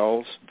 the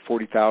cells,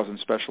 40,000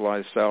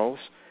 specialized cells,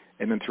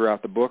 and then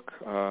throughout the book,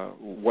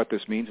 what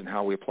this means and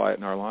how we apply it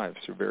in our lives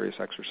through various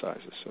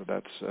exercises. So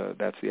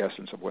that's the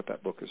essence of what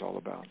that book is all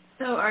about.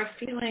 So are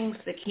feelings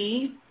the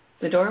key,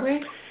 the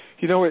doorway?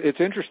 You know, it's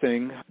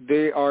interesting.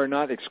 They are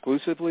not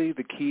exclusively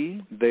the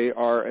key. They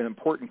are an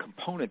important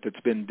component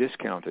that's been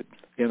discounted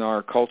in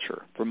our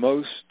culture. For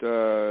most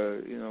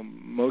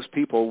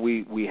people,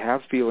 we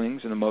have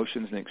feelings and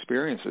emotions and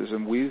experiences,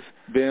 and we've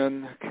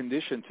been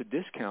conditioned to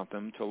discount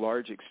them to a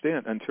large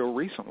extent until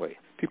recently.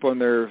 People in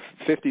their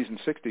 50s and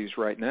 60s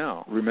right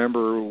now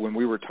remember when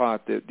we were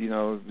taught that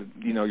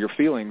your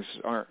feelings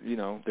aren't,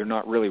 they're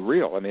not really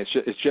real. I mean,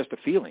 it's just a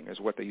feeling is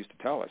what they used to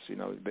tell us.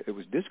 It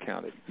was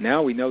discounted.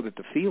 Now we know that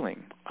the feeling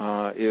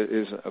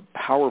is a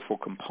powerful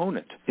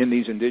component in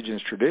these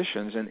indigenous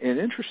traditions, and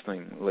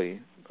interestingly,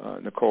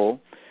 Nicole,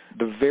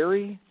 the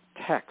very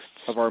texts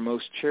of our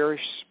most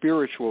cherished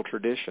spiritual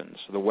traditions,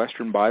 the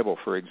Western Bible,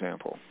 for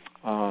example,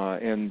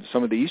 and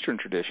some of the Eastern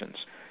traditions,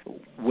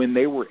 when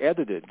they were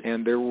edited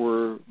and there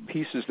were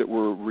pieces that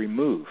were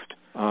removed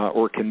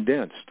or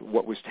condensed,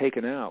 what was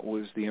taken out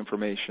was the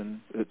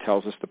information that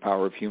tells us the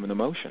power of human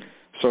emotion.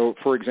 So,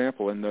 for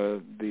example, in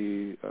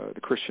the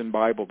Christian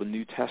Bible, the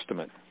New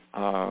Testament,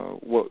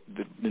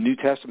 the New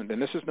Testament,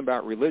 and this isn't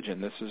about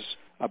religion, this is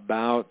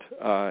about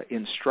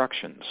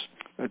instructions.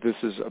 This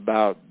is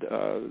about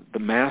the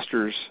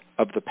masters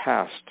of the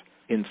past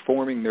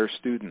informing their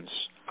students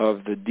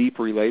of the deep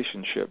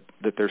relationship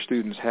that their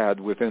students had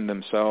within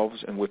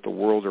themselves and with the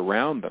world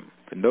around them.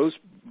 And those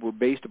were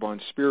based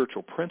upon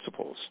spiritual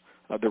principles.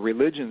 The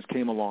religions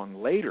came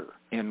along later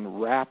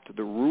and wrapped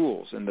the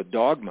rules and the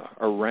dogma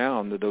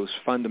around those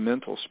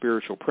fundamental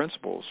spiritual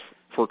principles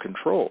for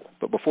control.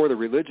 But before the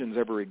religions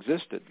ever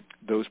existed,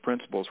 those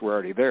principles were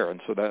already there,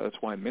 and so that's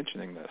why I'm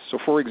mentioning this. So,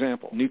 for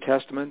example, New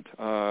Testament,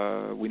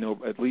 we know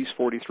at least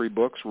 43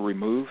 books were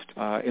removed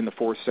in the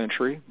 4th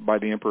century by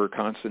the Emperor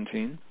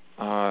Constantine.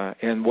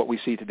 And what we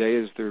see today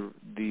is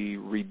the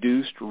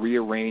reduced,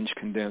 rearranged,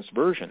 condensed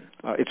version.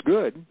 It's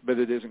good, but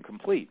it isn't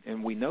complete.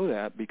 And we know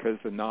that because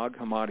the Nag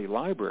Hammadi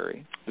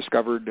Library,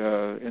 discovered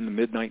in the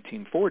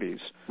mid-1940s,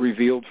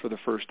 revealed for the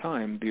first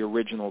time the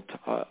original,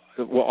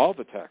 all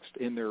the text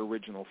in their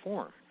original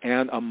form.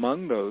 And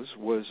among those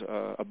was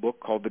a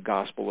book called the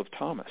Gospel of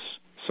Thomas.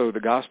 So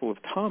the Gospel of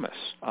Thomas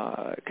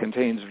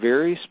contains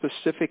very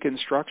specific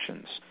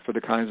instructions for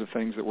the kinds of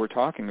things that we're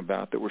talking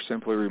about that were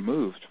simply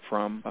removed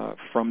from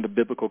the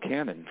biblical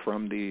canon,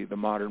 from the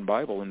modern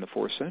Bible in the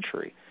 4th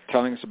century,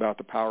 telling us about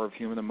the power of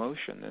human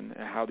emotion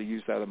and how to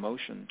use that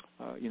emotion,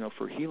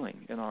 for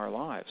healing in our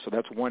lives. So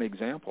that's one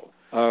example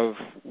of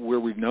where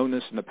we've known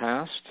this in the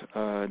past,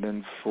 and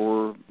then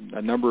for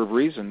a number of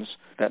reasons,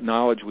 that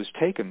knowledge was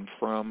taken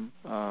from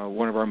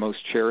one of our most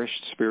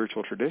cherished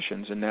spiritual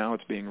traditions, and now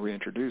it's being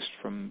reintroduced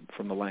from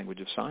the language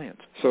of science.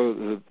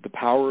 So the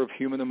power of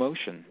human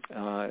emotion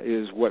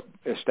is what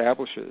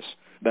establishes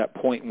that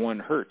 0.1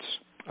 hertz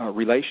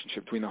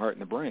relationship between the heart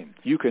and the brain.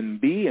 You can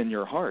be in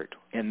your heart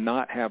and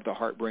not have the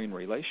heart-brain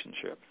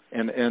relationship.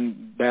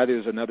 And that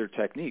is another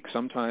technique.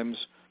 Sometimes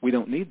we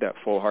don't need that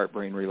full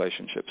heart-brain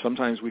relationship.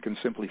 Sometimes we can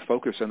simply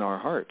focus in our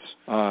hearts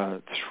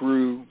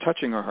through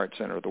touching our heart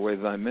center, the way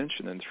that I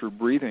mentioned, and through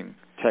breathing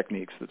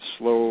techniques that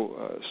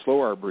slow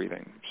our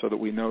breathing so that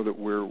we know that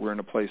we're in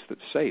a place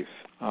that's safe.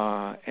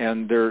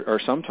 And there are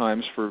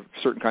sometimes, for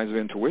certain kinds of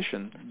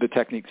intuition, the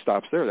technique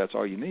stops there. That's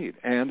all you need.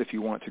 And if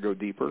you want to go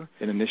deeper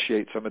and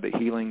initiate some of the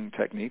healing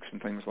techniques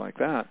and things like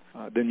that,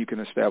 then you can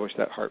establish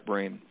that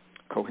heart-brain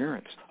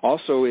coherence.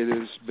 Also, it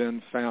has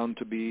been found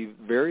to be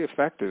very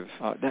effective.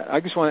 I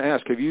just want to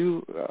ask,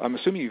 I'm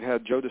assuming you've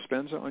had Joe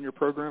Dispenza on your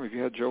program. Have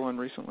you had Joe on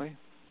recently?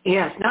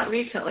 Yes, not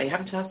recently. I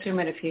haven't talked to him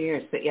in a few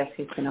years, but yes,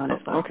 he's been on as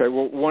well. Okay,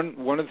 well,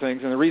 one of the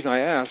things, and the reason I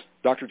asked,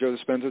 Dr. Joe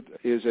Dispenza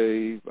is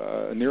a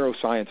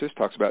neuroscientist,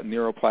 talks about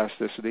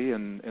neuroplasticity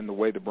and the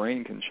way the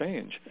brain can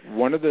change.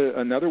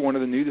 Another one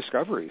of the new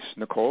discoveries,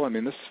 Nicole, I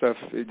mean, this stuff,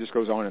 it just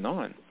goes on and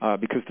on,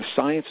 because the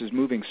science is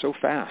moving so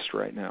fast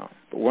right now.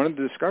 But one of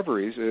the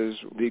discoveries is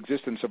the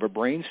existence of a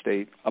brain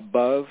state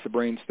above the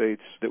brain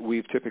states that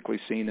we've typically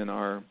seen in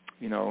our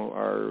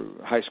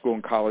high school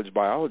and college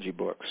biology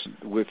books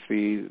with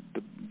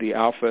the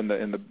alpha and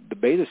the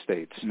beta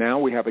states. Now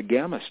we have a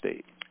gamma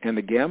state. And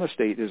the gamma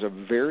state is a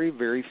very,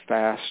 very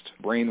fast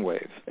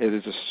brainwave. It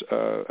is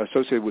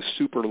associated with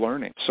super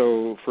learning.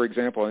 So, for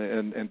example,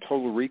 and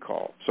total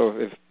recall. So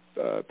if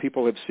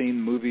people have seen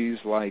movies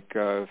like,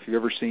 if you've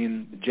ever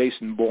seen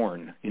Jason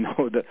Bourne,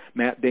 the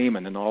Matt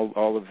Damon and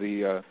all of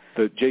the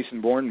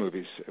Jason Bourne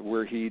movies,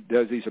 where he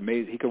does these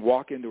amazing, he can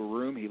walk into a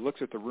room, he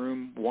looks at the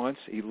room once,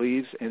 he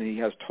leaves, and he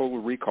has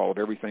total recall of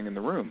everything in the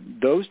room.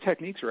 Those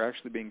techniques are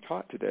actually being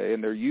taught today,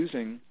 and they're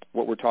using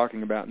what we're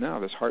talking about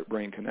now, this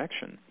heart-brain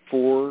connection,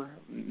 for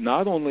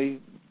not only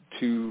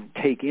to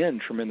take in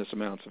tremendous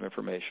amounts of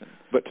information,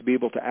 but to be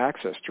able to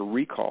access, to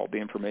recall the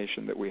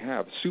information that we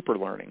have. Super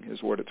learning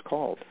is what it's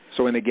called.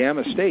 So in a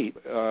gamma state,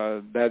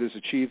 that is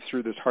achieved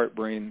through this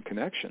heart-brain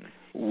connection.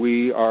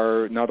 We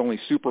are not only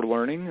super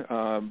learning,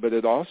 but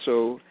it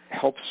also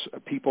helps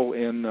people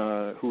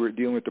who are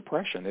dealing with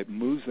depression. It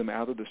moves them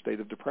out of the state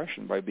of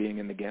depression by being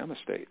in the gamma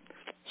state.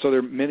 So there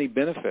are many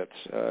benefits,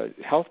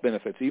 health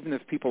benefits, even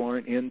if people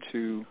aren't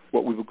into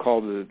what we would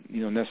call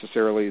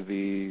necessarily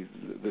the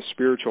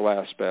spiritual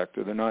aspect,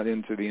 or they're not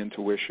into the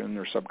intuition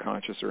or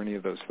subconscious or any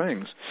of those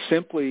things.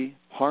 Simply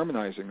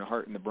harmonizing the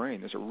heart and the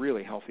brain is a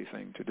really healthy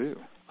thing to do.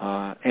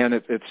 And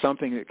it's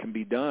something that can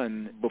be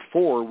done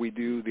before we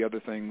do the other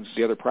things,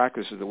 the other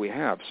practices that we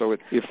have. So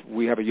if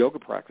we have a yoga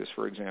practice,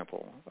 for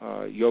example,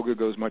 yoga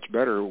goes much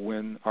better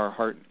when our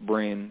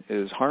heart-brain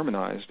is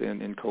harmonized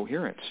and in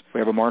coherence. We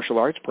have a martial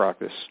arts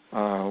practice.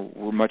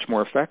 We're much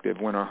more effective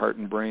when our heart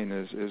and brain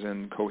is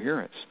in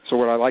coherence. So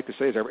what I like to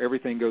say is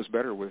everything goes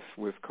better with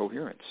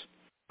coherence.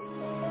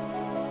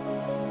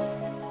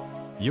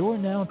 You're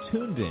now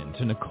tuned in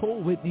to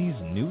Nicole Whitney's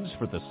News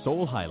for the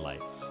Soul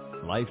highlights.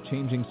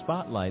 Life-changing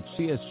spotlights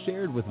she has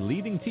shared with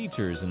leading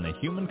teachers in the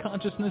human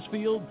consciousness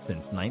field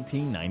since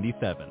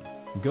 1997.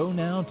 Go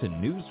now to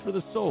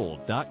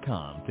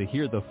newsforthesoul.com to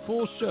hear the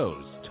full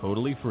shows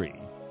totally free.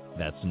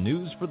 That's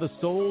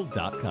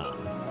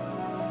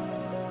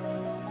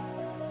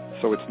newsforthesoul.com.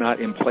 So it's not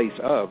in place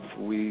of.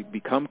 We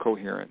become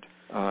coherent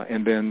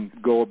and then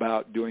go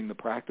about doing the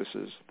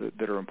practices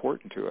that are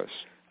important to us.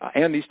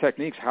 And these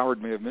techniques,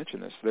 Howard may have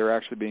mentioned this, they're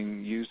actually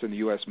being used in the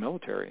U.S.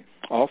 military,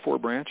 all 4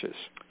 branches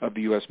of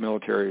the U.S.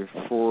 military,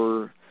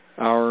 for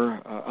our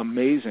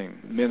amazing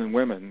men and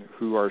women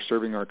who are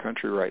serving our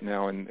country right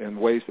now in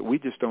ways that we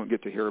just don't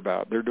get to hear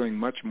about. They're doing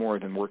much more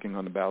than working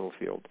on the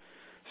battlefield.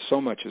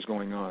 So much is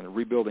going on,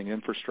 rebuilding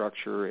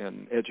infrastructure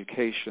and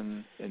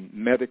education and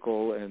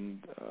medical and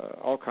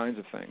all kinds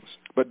of things.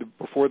 But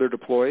before they're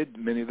deployed,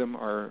 many of them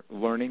are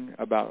learning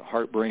about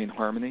heart-brain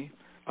harmony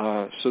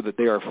so that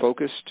they are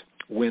focused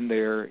when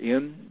they're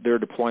in their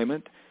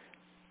deployment.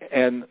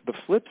 And the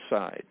flip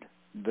side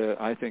that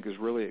I think is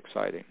really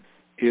exciting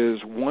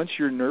is once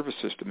your nervous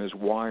system is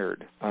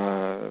wired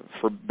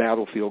for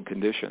battlefield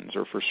conditions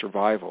or for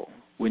survival,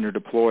 when you're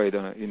deployed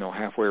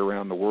halfway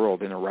around the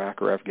world in Iraq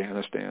or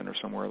Afghanistan or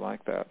somewhere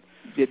like that,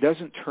 it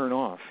doesn't turn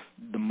off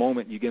the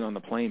moment you get on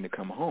the plane to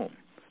come home.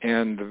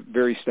 And the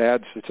very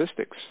sad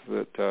statistics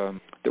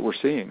that we're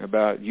seeing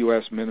about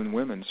U.S. men and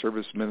women,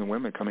 service men and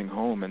women coming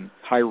home, and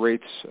high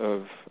rates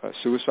of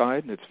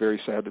suicide. It's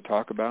very sad to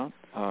talk about.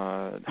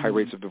 High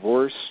rates of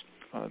divorce,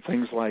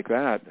 things like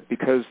that,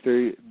 because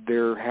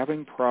they're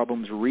having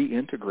problems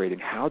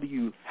reintegrating. How do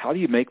you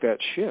make that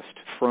shift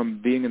from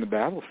being in the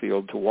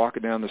battlefield to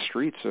walking down the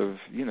streets of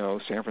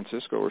San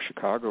Francisco or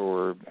Chicago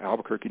or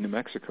Albuquerque, New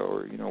Mexico,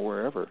 or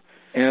wherever?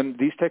 And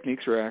these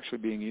techniques are actually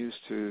being used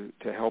to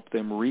help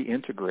them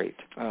reintegrate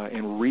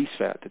and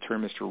reset. The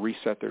term is to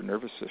reset their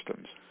nervous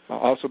systems.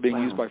 Also being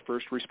used by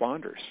first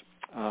responders.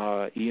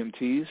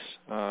 EMTs,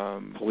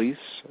 police,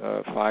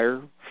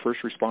 fire,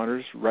 first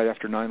responders. Right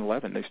after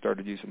 9/11, they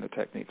started using the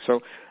technique.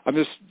 So I'm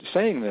just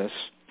saying this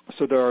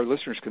so that our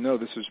listeners can know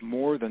this is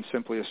more than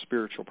simply a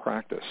spiritual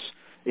practice.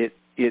 It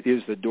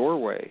is the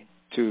doorway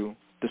to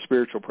the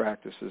spiritual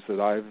practices that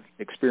I've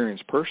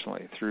experienced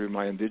personally through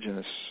my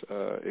indigenous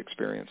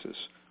experiences,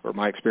 or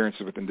my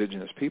experiences with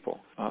indigenous people.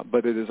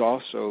 But it is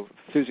also,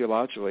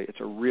 physiologically, it's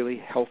a really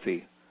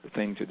healthy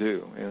thing to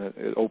do, and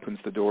it opens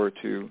the door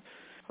to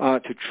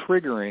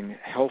triggering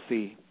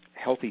healthy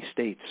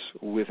states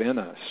within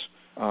us.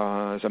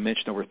 As I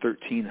mentioned, over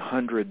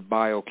 1,300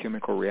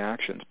 biochemical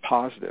reactions,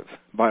 positive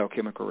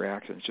biochemical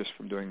reactions, just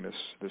from doing this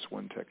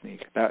one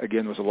technique. That,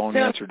 again, was a long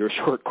answer to a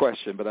short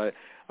question, but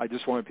I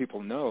just wanted people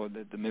to know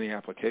that the many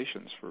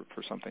applications for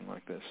something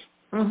like this.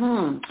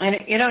 Mm-hmm. And,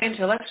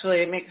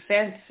 intellectually it makes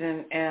sense,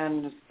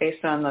 and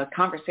based on the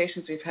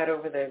conversations we've had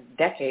over the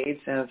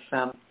decades of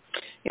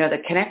the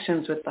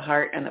connections with the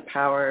heart and the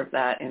power of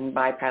that in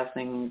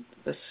bypassing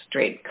the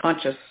straight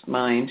conscious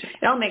mind.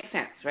 It all makes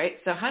sense, right?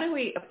 So how do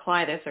we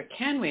apply this, or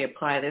can we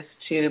apply this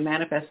to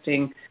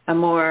manifesting a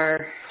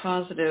more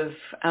positive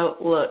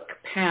outlook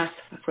path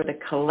for the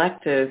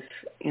collective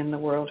in the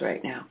world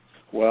right now?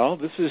 Well,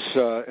 this is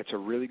it's a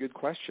really good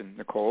question,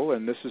 Nicole,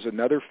 and this is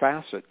another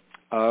facet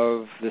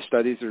of the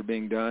studies that are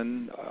being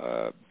done,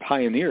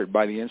 pioneered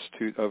by the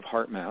Institute of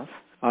HeartMath.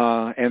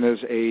 And as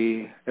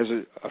a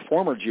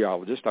former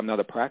geologist, I'm not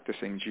a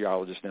practicing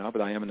geologist now,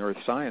 but I am an earth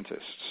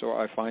scientist. So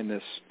I find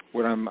this,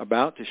 what I'm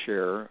about to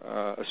share,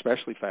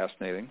 especially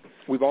fascinating.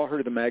 We've all heard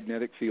of the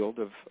magnetic field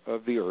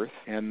of the earth,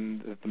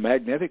 and the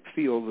magnetic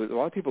field, that a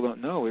lot of people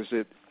don't know, is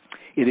that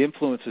it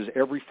influences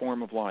every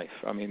form of life.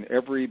 I mean,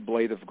 every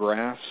blade of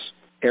grass,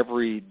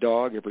 every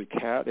dog, every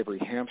cat, every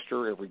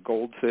hamster, every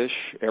goldfish,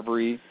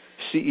 every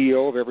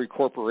CEO of every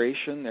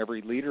corporation,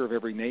 every leader of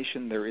every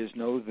nation. There is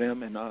no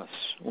them and us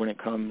when it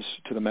comes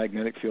to the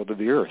magnetic field of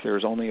the earth. There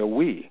is only a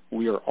we.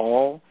 We are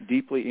all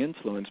deeply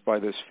influenced by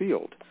this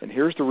field. And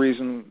here's the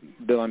reason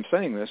that I'm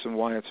saying this and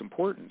why it's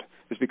important.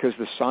 is because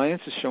the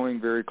science is showing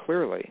very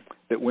clearly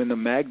that when the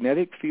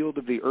magnetic field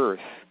of the Earth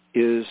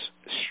is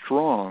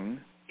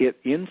strong, it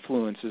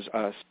influences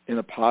us in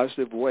a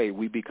positive way.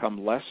 We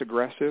become less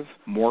aggressive,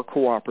 more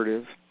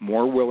cooperative,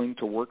 more willing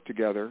to work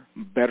together,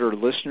 better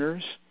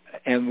listeners.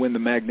 And when the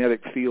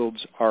magnetic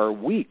fields are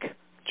weak,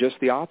 just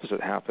the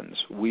opposite happens.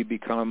 We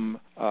become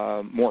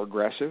more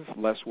aggressive,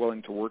 less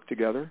willing to work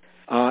together.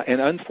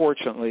 And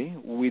unfortunately,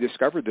 we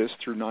discovered this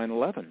through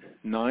 9/11.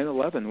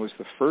 9/11 was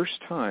the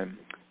first time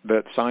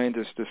that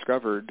scientists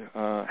discovered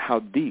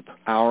how deep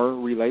our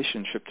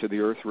relationship to the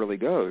Earth really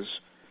goes.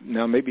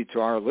 Now, maybe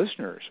to our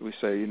listeners, we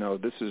say,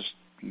 this is,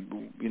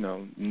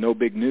 no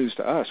big news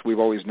to us. We've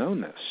always known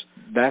this.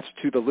 That's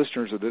to the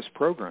listeners of this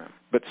program.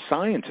 But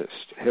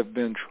scientists have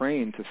been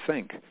trained to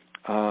think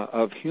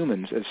of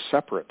humans as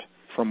separate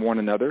from one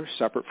another,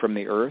 separate from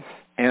the Earth,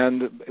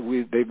 and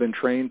they've been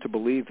trained to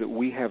believe that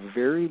we have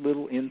very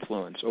little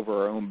influence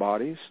over our own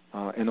bodies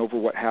and over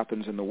what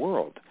happens in the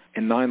world.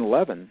 And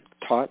 9/11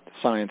 taught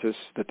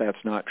scientists that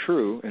that's not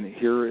true, and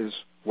here is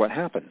what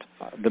happened.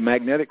 The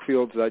magnetic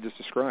fields that I just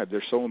described,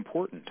 they're so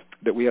important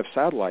that we have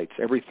satellites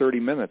every 30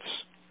 minutes,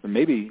 or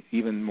maybe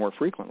even more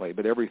frequently,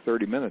 but every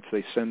 30 minutes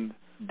they send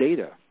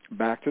data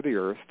back to the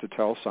Earth to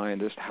tell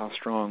scientists how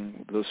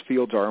strong those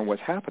fields are and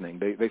what's happening.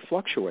 They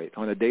fluctuate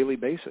on a daily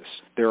basis.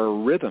 There are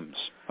rhythms.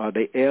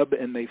 They ebb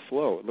and they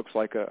flow. It looks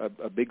like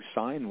a big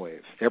sine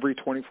wave. Every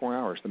 24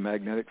 hours, the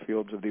magnetic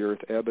fields of the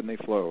Earth ebb and they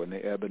flow, and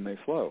they ebb and they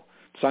flow.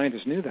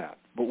 Scientists knew that.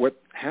 But what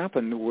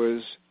happened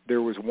was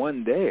there was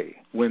one day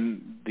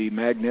when the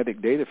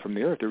magnetic data from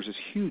the Earth, there was this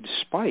huge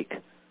spike.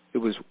 It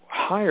was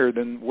higher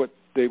than what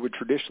they would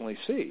traditionally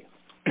see.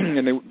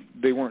 And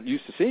they weren't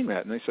used to seeing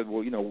that. And they said,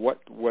 well,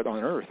 what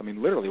on earth? I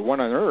mean, literally,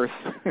 what on earth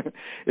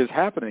is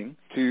happening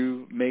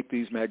to make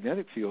these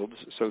magnetic fields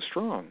so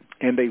strong?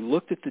 And they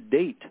looked at the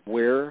date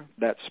where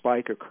that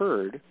spike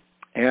occurred,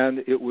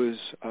 and it was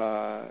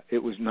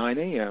 9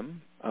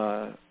 a.m.,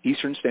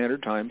 Eastern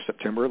Standard Time,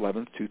 September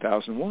 11th,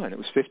 2001. It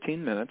was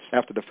 15 minutes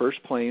after the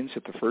first planes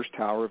hit the first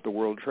tower of the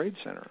World Trade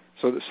Center.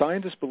 So the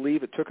scientists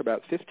believe it took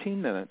about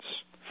 15 minutes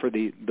for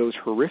those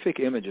horrific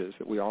images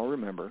that we all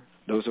remember,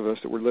 those of us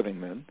that were living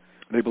then.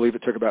 They believe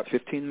it took about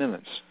 15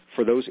 minutes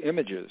for those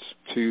images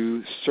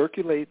to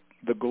circulate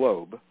the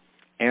globe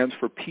and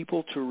for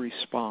people to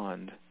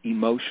respond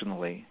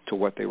emotionally to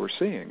what they were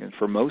seeing. And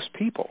for most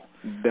people,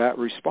 that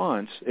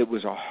response, it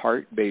was a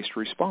heart-based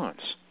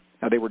response.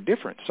 Now, they were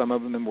different. Some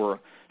of it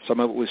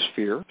was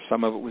fear,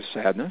 some of it was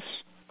sadness,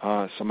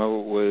 some of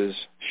it was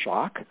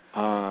shock,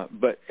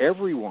 but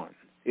everyone,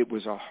 it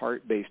was a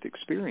heart-based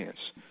experience.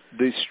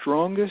 The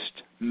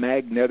strongest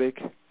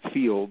magnetic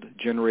field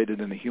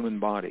generated in the human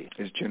body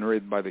is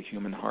generated by the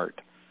human heart.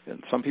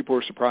 And some people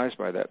are surprised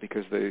by that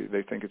because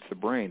they think it's the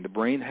brain. The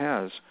brain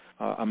has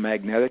a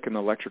magnetic and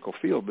electrical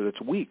field, but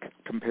it's weak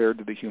compared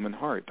to the human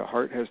heart. The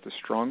heart has the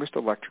strongest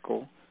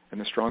electrical and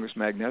the strongest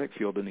magnetic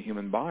field in the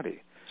human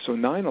body. So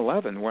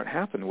 9/11, what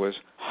happened was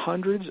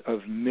hundreds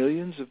of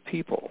millions of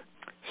people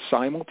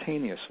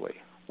simultaneously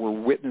were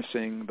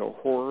witnessing the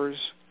horrors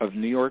of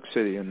New York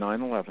City in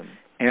 9/11,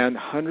 and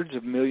hundreds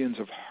of millions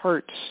of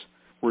hearts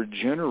were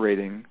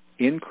generating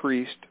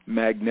increased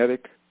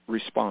magnetic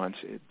response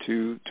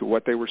to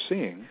what they were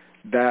seeing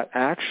that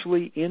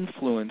actually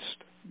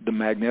influenced the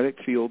magnetic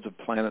fields of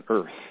planet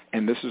Earth.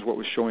 And this is what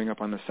was showing up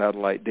on the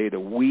satellite data.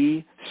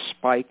 We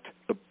spiked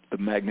the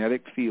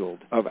magnetic field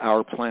of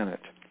our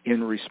planet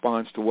in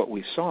response to what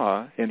we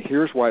saw, and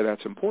here's why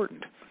that's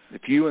important.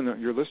 If you and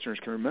your listeners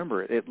can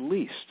remember it, at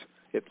least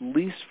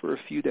for a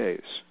few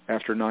days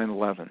after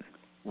 9/11,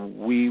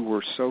 we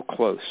were so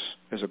close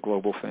as a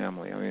global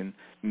family. I mean,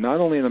 not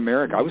only in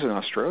America, I was in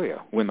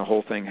Australia when the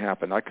whole thing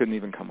happened. I couldn't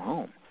even come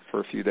home for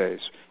a few days.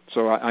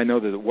 So I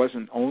know that it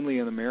wasn't only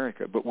in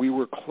America, but we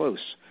were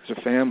close as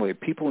a family.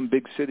 People in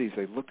big cities,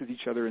 they looked at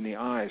each other in the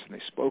eyes and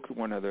they spoke to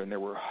one another, and there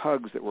were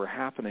hugs that were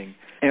happening.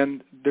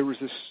 And there was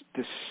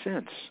this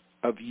sense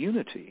of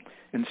unity.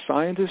 And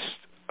scientists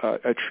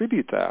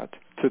attribute that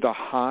to the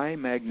high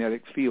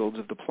magnetic fields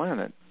of the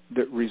planet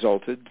that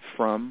resulted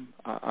from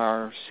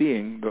our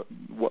seeing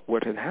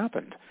what had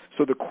happened.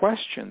 So the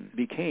question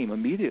became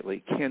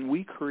immediately, can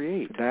we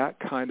create that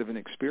kind of an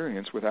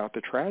experience without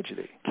the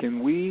tragedy?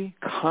 Can we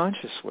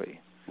consciously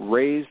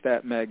raise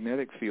that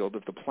magnetic field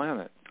of the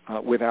planet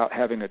without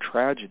having a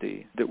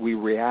tragedy that we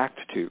react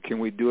to? Can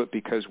we do it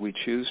because we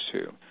choose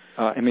to?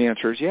 And the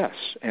answer is yes.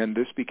 And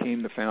this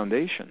became the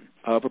foundation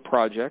of a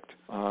project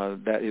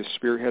that is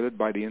spearheaded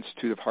by the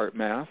Institute of Heart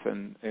Math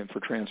and for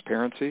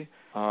Transparency.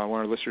 I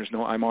want our listeners to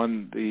know I'm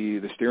on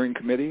the steering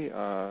committee and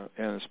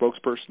a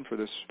spokesperson for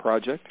this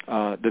project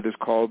that is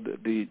called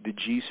the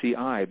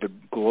GCI, the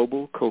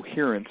Global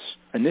Coherence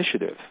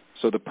Initiative.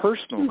 So the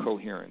personal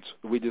coherence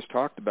we just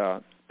talked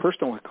about,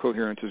 personal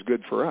coherence is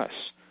good for us.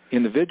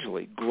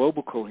 Individually,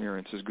 global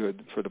coherence is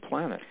good for the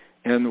planet.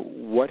 And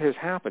what has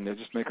happened, to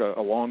just make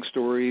a long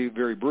story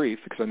very brief,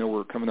 because I know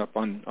we're coming up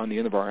on the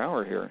end of our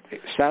hour here,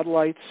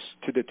 satellites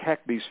to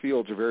detect these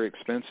fields are very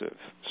expensive.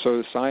 So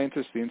the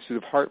scientists, the Institute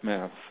of Heart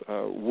Math,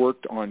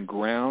 worked on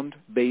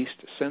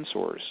ground-based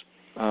sensors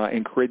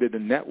and created a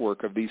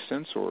network of these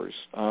sensors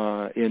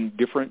in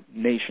different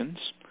nations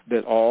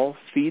that all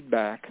feed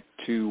back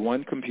to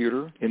one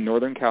computer in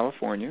Northern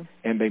California,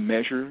 and they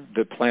measure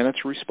the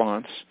planet's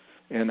response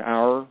and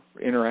our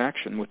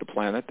interaction with the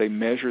planet. They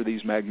measure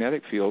these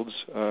magnetic fields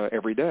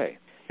every day.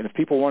 And if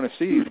people want to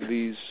see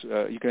these,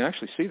 you can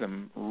actually see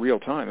them real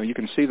time. And you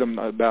can see them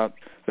I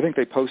think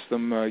they post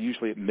them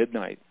usually at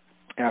midnight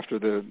after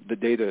the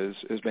data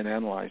has been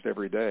analyzed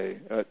every day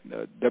at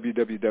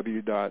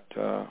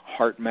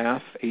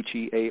www.heartmath,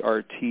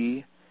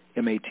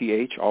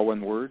 HEARTMATH, all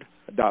one word,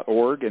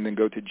 .org, and then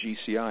go to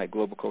GCI,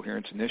 Global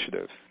Coherence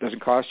Initiative. It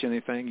doesn't cost you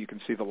anything. You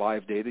can see the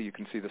live data. You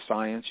can see the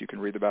science. You can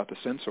read about the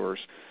sensors.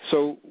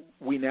 So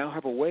we now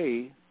have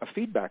a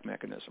feedback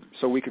mechanism.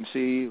 So we can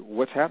see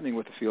what's happening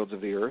with the fields of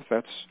the Earth.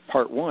 That's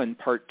part one.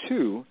 Part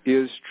two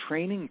is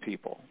training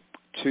people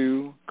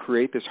to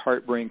create this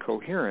heart-brain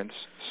coherence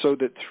so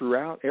that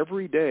throughout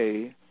every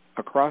day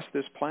across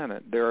this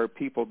planet, there are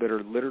people that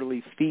are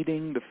literally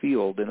feeding the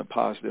field in a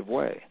positive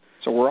way.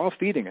 So we're all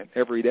feeding it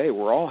every day.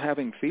 We're all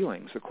having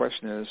feelings. The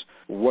question is,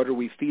 what are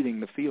we feeding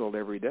the field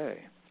every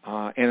day?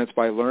 And it's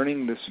by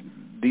learning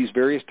these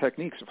various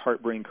techniques of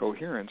heart-brain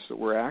coherence that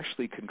we're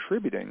actually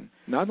contributing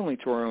not only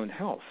to our own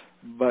health,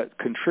 but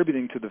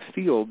contributing to the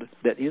field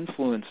that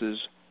influences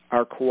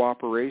our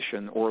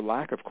cooperation or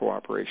lack of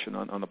cooperation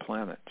on the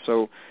planet.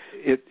 So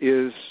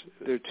there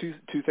are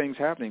two things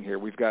happening here.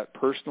 We've got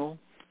personal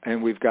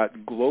and we've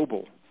got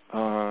global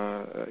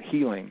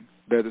healing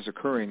that is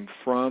occurring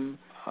from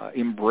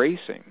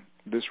embracing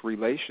this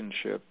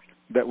relationship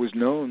that was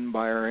known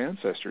by our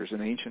ancestors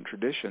in ancient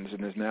traditions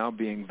and is now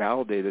being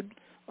validated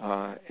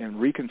and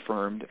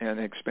reconfirmed and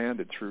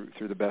expanded through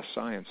the best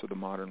science of the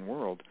modern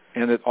world.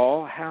 And it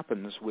all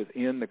happens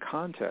within the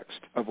context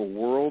of a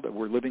world that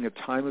we're living a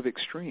time of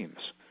extremes.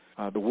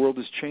 The world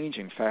is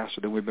changing faster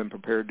than we've been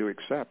prepared to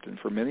accept, and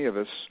for many of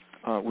us,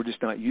 we're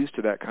just not used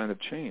to that kind of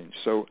change.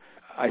 So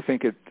I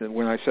think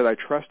when I said I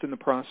trust in the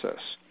process,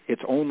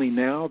 it's only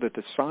now that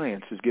the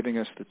science is giving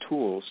us the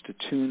tools to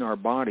tune our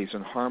bodies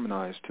and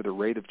harmonize to the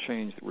rate of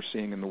change that we're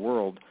seeing in the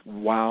world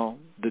while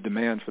the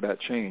demand for that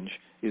change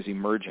is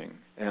emerging.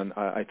 And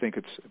I think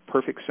it's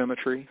perfect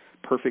symmetry,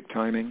 perfect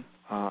timing.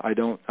 I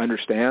don't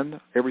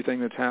understand everything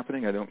that's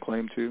happening. I don't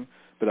claim to,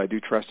 but I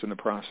do trust in the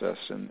process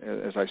and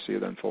as I see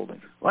it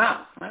unfolding.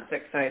 Wow, that's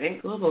exciting.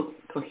 Global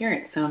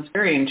coherence sounds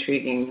very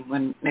intriguing.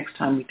 When next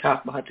time we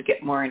talk, we'll have to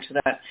get more into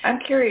that. I'm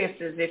curious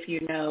as if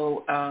you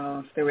know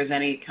if there was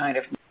any kind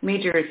of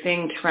major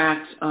thing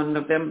tracked on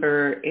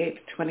November 8th,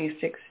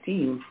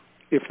 2016.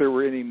 If there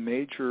were any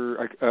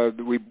major,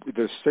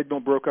 the signal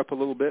broke up a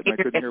little bit, and I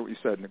couldn't hear what you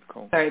said,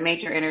 Nicole. Sorry,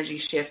 major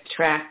energy shift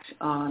tracked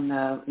on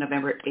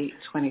November 8th,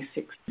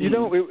 2016. You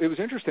know, it was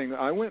interesting.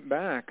 I went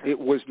back. It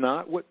was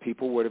not what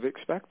people would have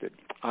expected.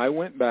 I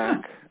went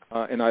back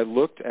and I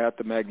looked at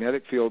the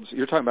magnetic fields.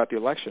 You're talking about the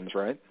elections,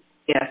 right?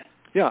 Yes.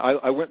 Yeah,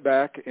 I went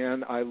back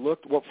and I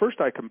looked. Well,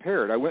 first I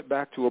compared. I went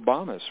back to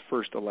Obama's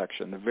first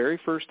election, the very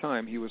first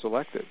time he was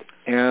elected.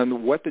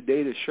 And what the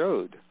data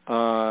showed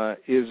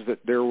is that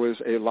there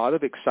was a lot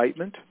of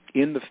excitement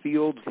in the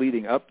field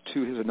leading up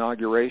to his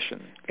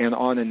inauguration. And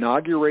on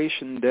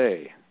Inauguration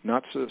Day,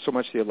 not so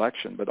much the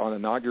election, but on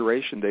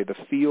Inauguration Day, the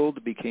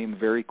field became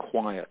very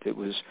quiet. It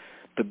was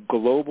the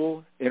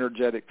global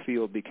energetic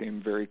field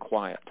became very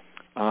quiet.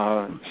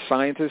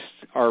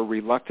 Scientists are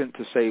reluctant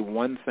to say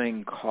one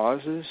thing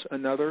causes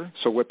another,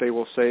 so what they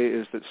will say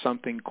is that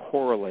something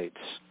correlates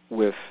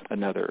with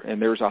another,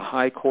 and there's a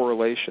high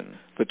correlation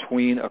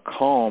between a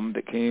calm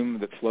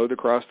that flowed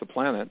across the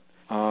planet,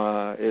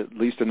 at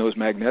least in those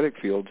magnetic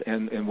fields,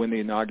 and when the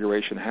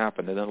inauguration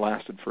happened, and it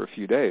lasted for a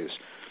few days.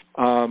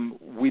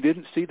 We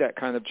didn't see that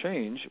kind of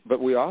change,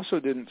 but we also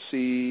didn't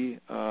see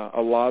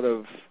a lot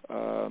of,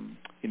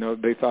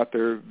 they thought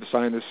the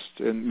scientists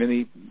and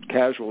many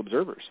casual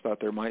observers thought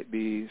there might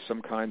be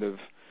some kind of,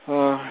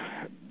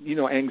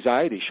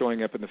 anxiety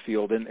showing up in the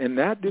field, and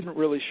that didn't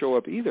really show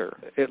up either,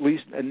 at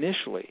least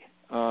initially.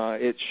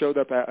 It showed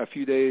up a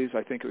few days,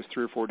 I think it was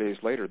 3 or 4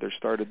 days later, there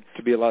started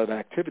to be a lot of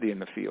activity in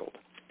the field.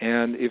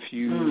 And if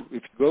you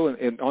go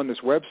on this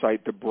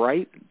website, the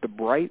bright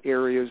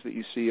areas that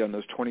you see on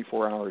those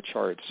 24-hour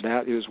charts,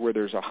 that is where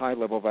there's a high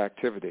level of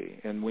activity.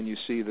 And when you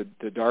see the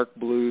dark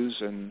blues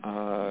and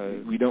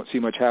we don't see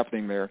much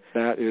happening there,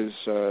 that is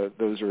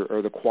those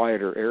are the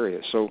quieter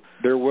areas. So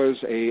there was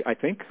I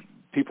think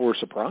people were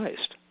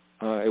surprised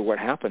at what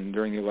happened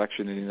during the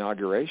election and the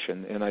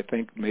inauguration. And I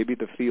think maybe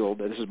the field,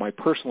 this is my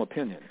personal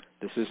opinion,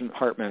 this isn't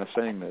HeartMath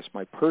saying this,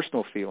 my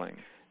personal feeling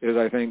is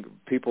I think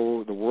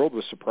the world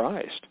was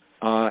surprised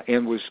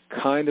and was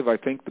kind of, I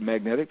think the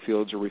magnetic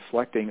fields are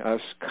reflecting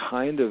us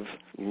kind of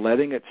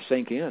letting it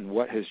sink in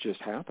what has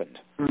just happened.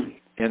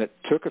 And it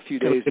took a few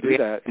days to do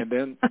that, and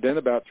then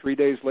about 3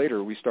 days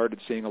later we started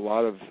seeing a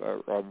lot of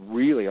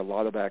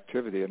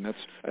activity, and that's,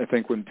 I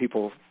think, when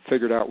people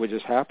figured out what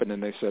just happened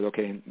and they said,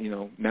 okay,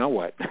 now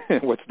what?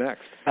 What's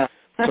next?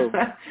 So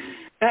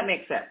that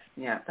makes sense.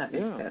 Yeah, that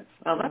makes sense.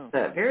 Well,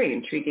 that's a very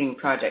intriguing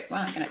project.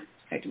 Wow, I'm going to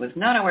I was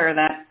not aware of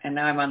that, and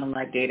now I'm on the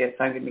live data,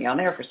 so I'm going to be on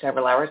there for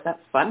several hours.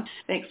 That's fun.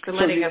 Thanks for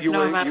letting us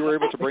know. You were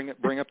able to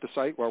bring up the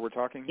site while we're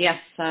talking? Yes.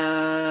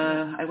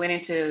 I went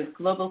into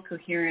Global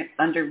Coherent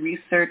under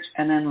research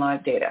and then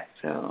live data.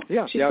 So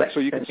so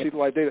you can see the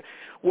live data.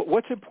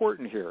 What's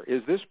important here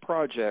is this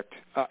project,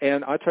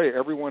 and I'll tell you,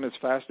 everyone is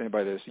fascinated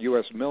by this,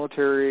 U.S.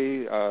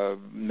 military,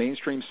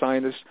 mainstream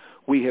scientists.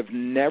 We've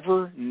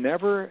never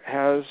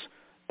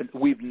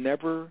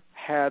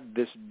had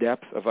this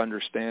depth of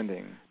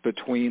understanding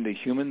between the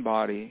human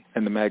body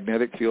and the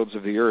magnetic fields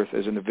of the earth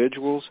as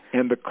individuals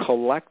and the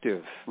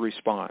collective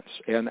response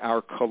and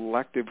our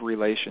collective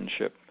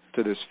relationship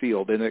to this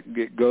field. And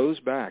it goes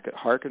back, it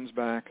harkens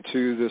back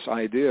to this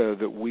idea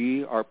that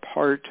we are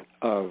part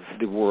of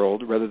the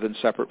world rather than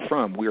separate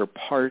from. We are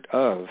part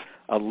of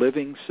a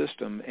living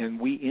system, and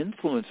we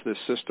influence this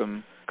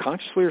system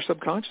consciously or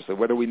subconsciously,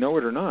 whether we know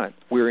it or not.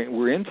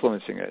 We're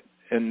influencing it.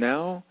 And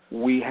now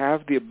we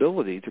have the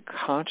ability to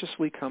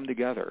consciously come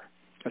together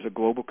as a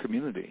global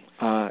community.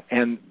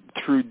 And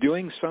through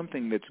doing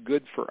something that's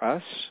good for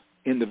us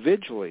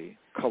individually,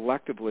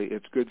 collectively,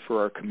 it's good for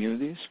our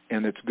communities,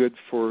 and it's good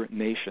for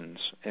nations.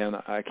 And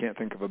I can't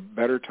think of a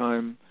better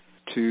time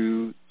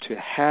to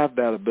have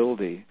that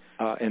ability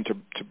and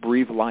to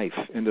breathe life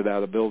into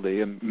that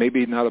ability. And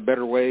maybe not a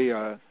better way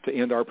to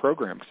end our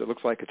program, because it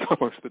looks like it's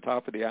almost the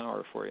top of the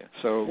hour for you.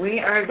 So we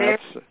are there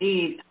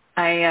indeed.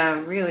 I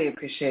really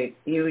appreciate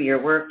you,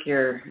 your work,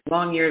 your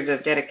long years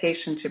of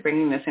dedication to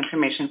bringing this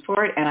information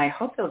forward, and I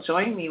hope you'll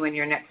join me when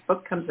your next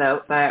book comes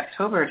out by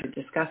October to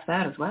discuss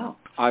that as well.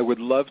 I would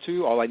love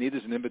to. All I need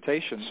is an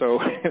invitation, so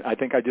I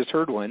think I just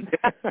heard one.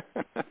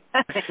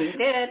 You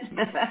did.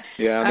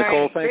 Yeah,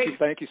 Nicole,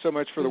 thank you so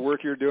much for the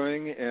work you're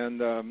doing,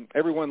 and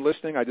everyone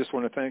listening, I just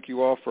want to thank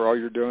you all for all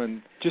you're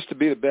doing just to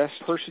be the best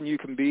person you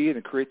can be and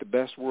to create the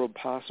best world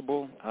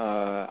possible.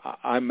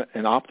 I'm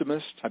an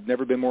optimist. I've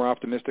never been more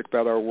optimistic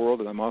about our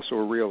world, and I'm also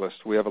a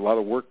realist. We have a lot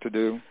of work to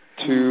do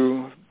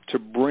to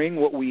bring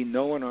what we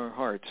know in our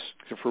hearts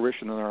to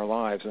fruition in our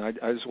lives. And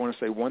I just want to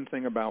say one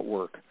thing about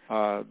work.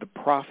 The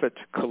prophet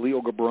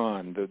Khalil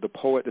Gibran, the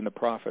poet and the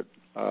prophet,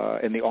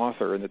 and the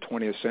author in the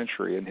 20th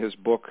century, in his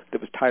book that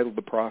was titled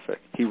The Prophet,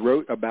 he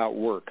wrote about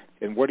work.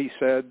 And what he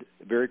said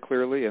very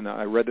clearly, and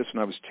I read this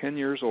when I was 10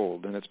 years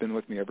old, and it's been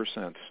with me ever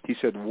since. He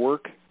said,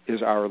 work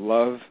is our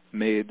love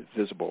made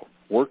visible.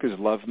 Work is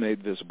love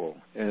made visible.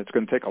 And it's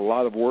going to take a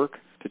lot of work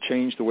to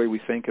change the way we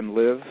think and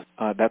live.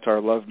 That's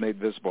our love made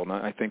visible. And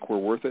I think we're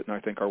worth it, and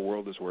I think our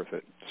world is worth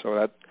it.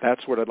 So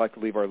that's what I'd like to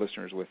leave our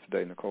listeners with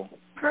today, Nicole.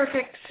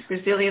 Perfect.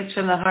 Resilience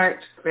from the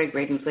Heart, Greg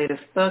Braden's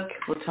latest book.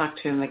 We'll talk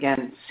to him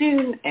again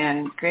soon.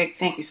 And Greg,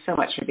 thank you so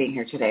much for being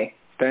here today.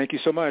 Thank you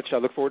so much. I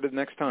look forward to the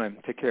next time.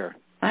 Take care.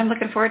 I'm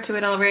looking forward to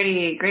it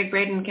already. Greg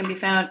Braden can be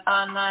found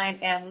online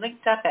and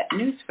linked up at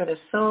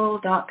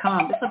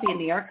newsforthesoul.com. This will be in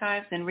the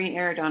archives and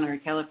re-aired on our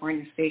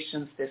California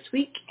stations this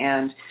week,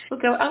 and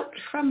we'll go out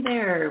from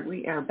there.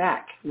 We are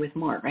back with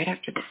more right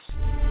after this.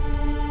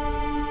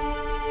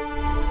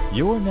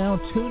 You're now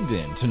tuned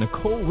in to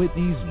Nicole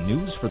Whitney's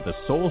News for the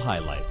Soul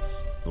highlights.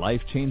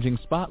 Life-changing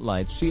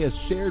spotlights she has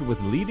shared with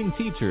leading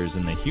teachers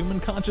in the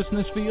human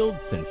consciousness field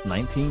since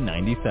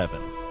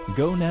 1997.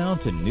 Go now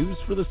to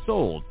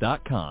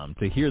newsforthesoul.com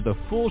to hear the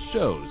full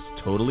shows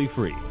totally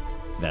free.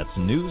 That's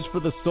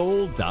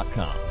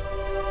newsforthesoul.com.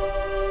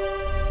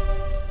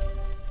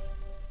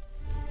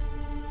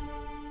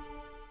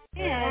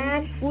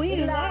 And we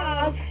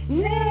love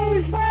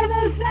News for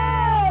the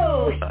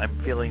Soul!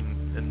 I'm feeling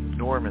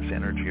enormous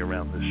energy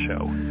around this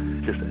show.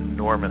 Just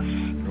enormous.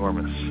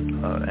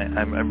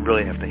 I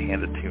really have to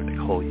hand it to you,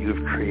 Nicole.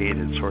 You've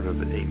created sort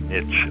of a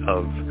niche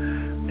of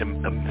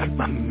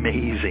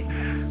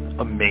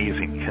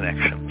amazing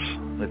connections.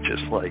 That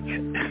just like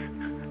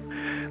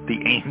the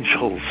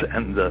angels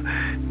and the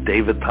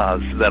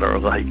devatas that are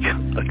like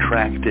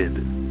attracted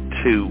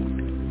to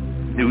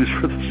News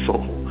for the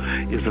Soul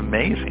is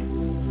amazing.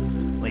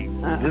 Like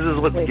this is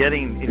what's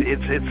getting.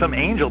 It's some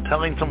angel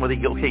telling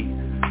somebody, okay,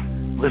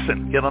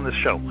 listen, get on this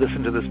show.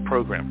 Listen to this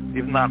program.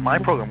 Even not my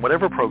program,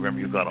 whatever program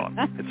you've got on.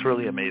 It's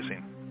really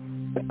amazing.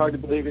 It's hard to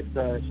believe it's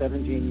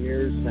 17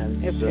 years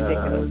since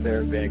I was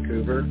there in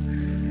Vancouver.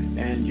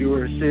 And you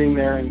were sitting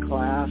there in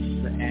class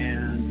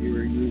and you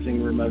were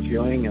using remote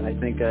viewing, and I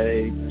think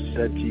I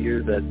said to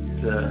you that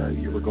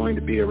you were going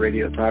to be a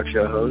radio talk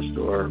show host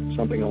or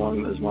something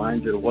along those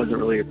lines. It wasn't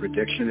really a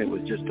prediction. It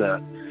was just a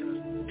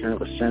kind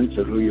of a sense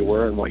of who you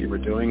were and what you were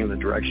doing and the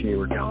direction you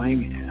were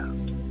going.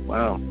 And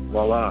wow,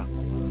 voila.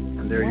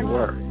 And there you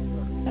were.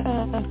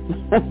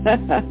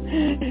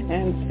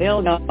 And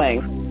still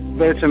going.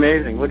 But it's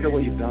amazing. Look at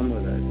what you've done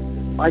with it.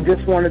 I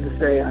just wanted to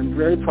say I'm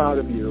very proud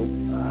of you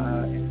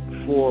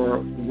for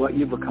what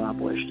you've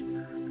accomplished,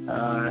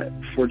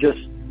 for just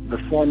the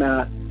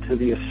format to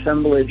the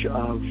assemblage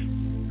of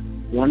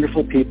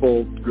wonderful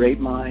people, great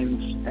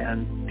minds,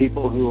 and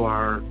people who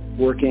are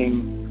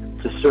working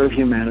to serve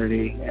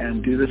humanity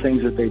and do the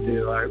things that they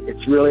do.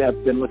 It's really,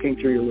 I've been looking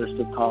through your list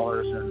of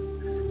callers and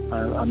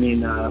of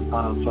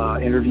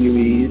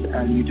interviewees,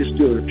 and you just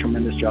do a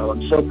tremendous job.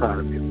 I'm so proud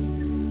of you.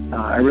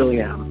 I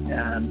really am.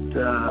 And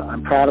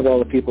I'm proud of all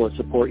the people that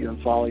support you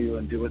and follow you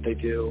and do what they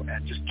do,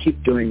 and just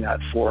keep doing that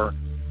for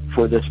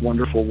this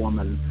wonderful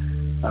woman.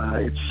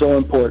 It's so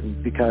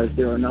important because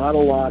there are not a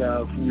lot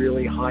of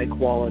really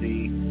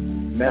high-quality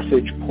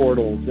message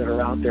portals that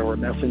are out there where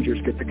messengers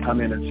get to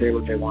come in and say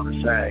what they want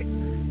to say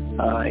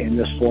in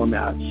this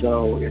format.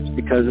 So it's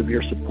because of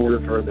your support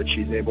of her that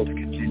she's able to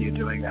continue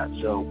doing that.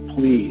 So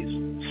please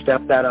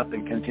step that up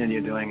and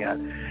continue doing it.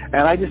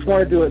 And I just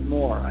want to do it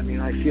more. I mean,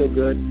 I feel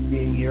good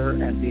being here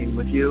and being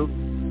with you.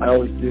 I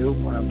always do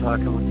when I'm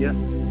talking with you.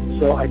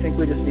 So I think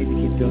we just need to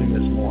keep doing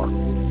this more.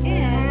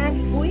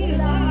 And we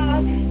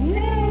love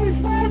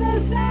News for the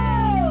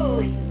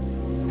Soul.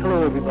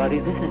 Hello, everybody.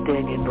 This is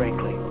Daniel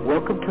Brinkley.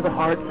 Welcome to the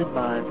Hearts and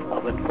Minds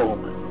of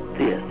Enfoldment.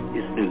 This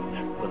is News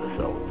for the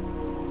Soul.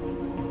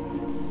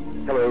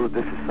 Hello,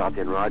 this is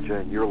Satyan Raja,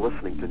 and you're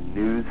listening to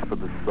News for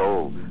the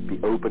Soul. Be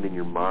open in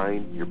your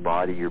mind, your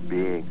body, your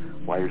being.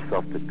 Allow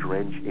yourself to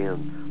drench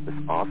in this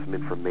awesome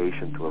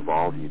information to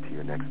evolve you to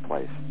your next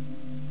place.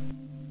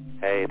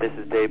 Hey, this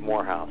is Dave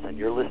Morehouse, and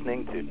you're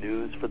listening to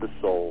News for the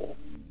Soul.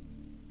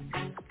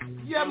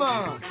 Yeah,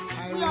 man.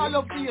 We all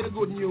love to hear the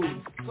good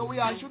news, so we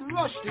all should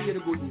rush to hear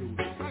the good news.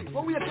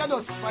 But we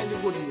cannot find the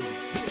good news.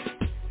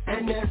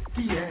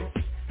 NSTS,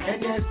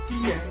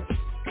 NSTS.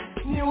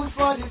 News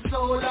for the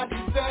soul at the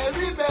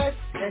very best.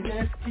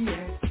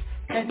 NSTS,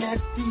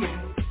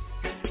 NSTS.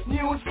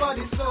 News for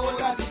the soul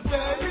at the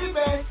very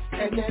best.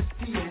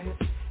 NSTS,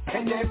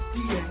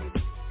 NSTS.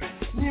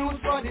 News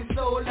for the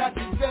soul at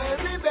the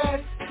very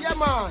best. Yeah,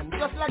 man,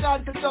 just log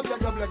on to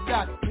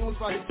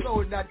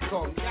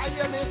www.newsforthesoul.com. You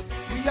hear me?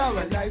 We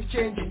are a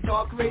life-changing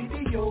talk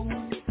radio.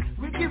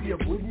 We give you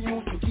good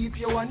news to keep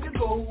you on the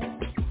go.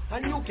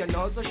 And you can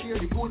also share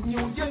the good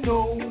news you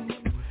know.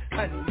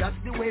 And that's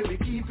the way we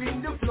keep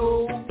in the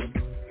flow.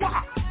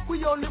 Wow.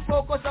 We only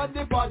focus on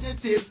the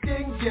positive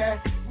things, yeah.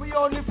 We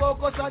only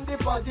focus on the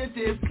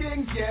positive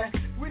things, yeah.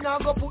 We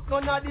not go put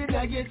none of the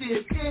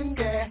negative in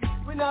there.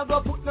 We not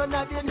go put none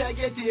of the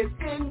negative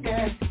in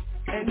there.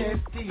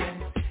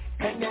 NSTS,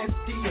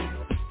 NSTS.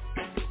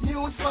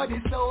 News for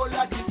the soul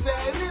at the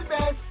very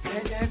best.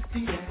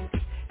 NSTS,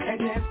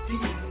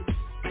 NSTS.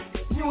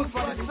 News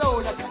for the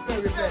soul at the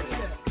very best.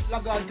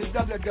 Log on to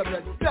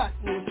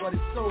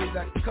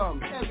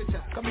www.newsforthesoul.com. Every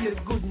time, come hear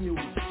the good news,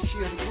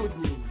 share the good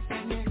news.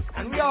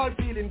 And we all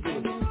feeling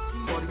good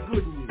for the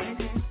good news.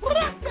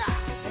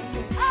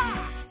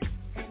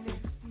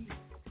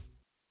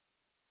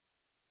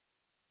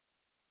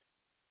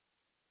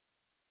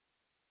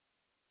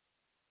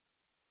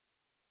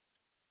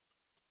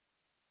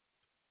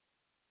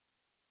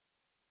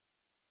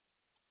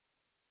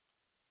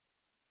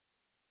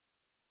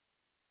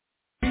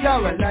 We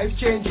are a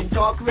life-changing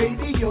talk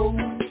radio.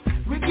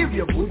 We give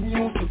you good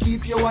news to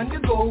keep you on the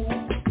go.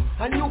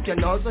 And you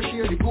can also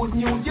share the good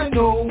news you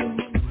know.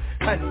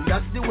 And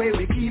that's the way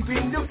we keep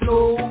in the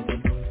flow.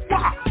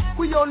 Wow.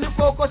 We only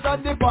focus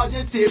on the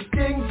positive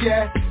things,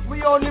 yeah.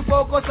 We only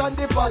focus on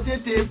the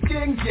positive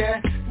things, yeah.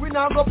 We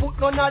not go put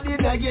none of the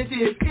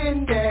negative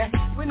in there.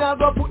 We not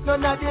go put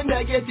none of the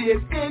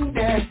negative in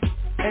there.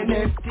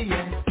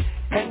 NSTS,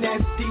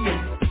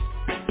 NSTS.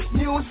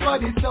 News for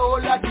the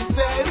soul at the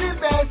very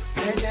best.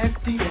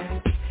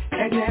 NSTS,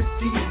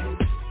 NSTS.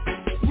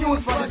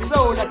 News for the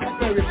soul at the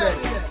very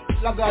best.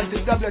 Log on to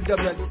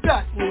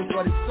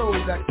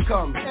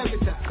www.newsforthesoul.com. Every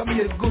time, come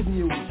hear the good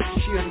news,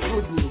 share the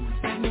good news.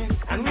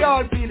 And we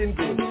all feeling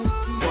good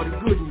for the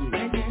good news.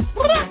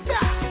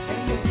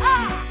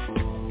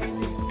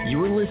 You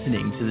are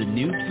listening to the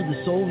News for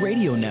the Soul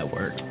Radio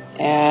Network.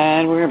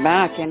 And we're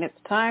back, and it's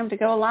time to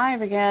go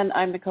live again.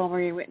 I'm Nicole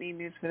Marie Whitney,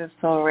 News for the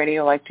Soul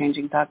Radio,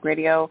 life-changing talk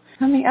radio,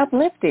 from the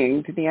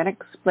uplifting to the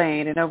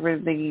unexplained. And over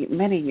the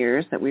many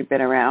years that we've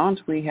been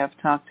around, we have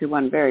talked to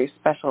one very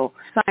special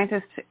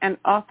scientist and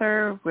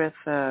author with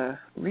a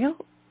real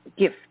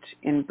gift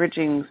in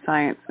bridging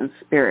science and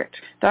spirit.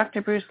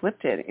 Dr. Bruce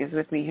Lipton is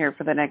with me here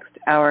for the next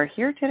hour,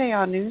 here today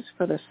on News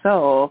for the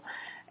Soul.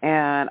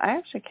 And I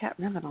actually can't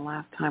remember the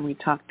last time we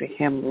talked to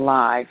him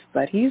live,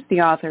 but he's the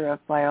author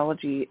of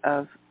Biology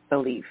of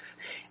Belief.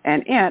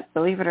 And it,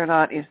 believe it or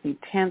not, is the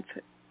 10th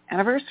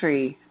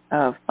anniversary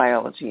of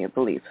Biology of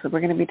Belief. So we're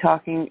going to be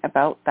talking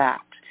about that.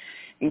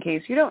 In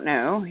case you don't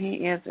know, he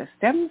is a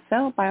stem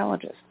cell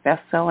biologist,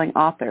 best-selling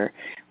author,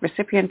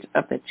 recipient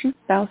of the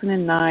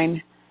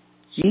 2009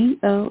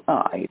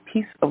 GOI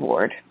Peace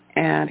Award,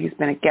 and he's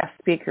been a guest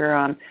speaker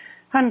on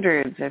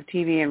hundreds of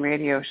TV and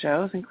radio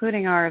shows,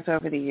 including ours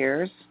over the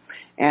years.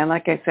 And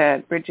like I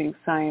said, bridging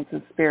science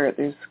and spirit,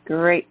 there's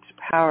great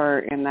power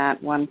in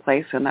that one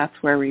place, and that's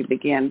where we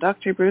begin.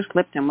 Dr. Bruce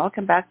Lipton,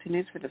 welcome back to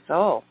News for the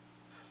Soul.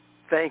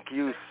 Thank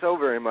you so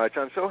very much.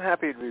 I'm so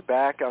happy to be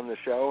back on the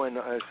show, and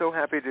I'm so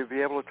happy to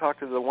be able to talk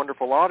to the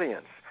wonderful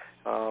audience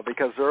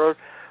because they're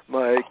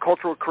my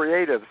cultural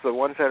creatives, the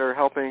ones that are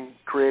helping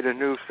create a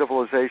new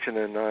civilization,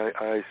 and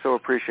I so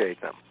appreciate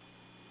them.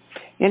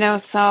 You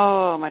know,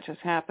 so much has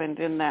happened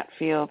in that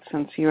field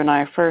since you and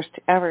I first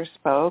ever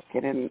spoke,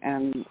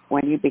 and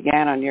when you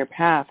began on your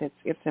path.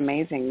 It's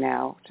amazing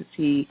now to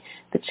see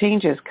the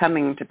changes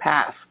coming to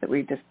pass that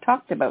we just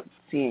talked about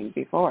seeing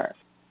before.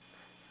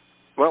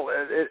 Well,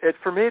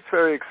 for me, it's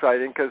very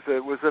exciting because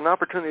it was an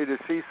opportunity to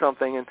see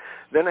something, and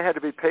then I had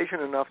to be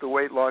patient enough to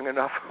wait long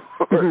enough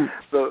for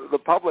the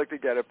public to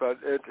get it. But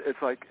it's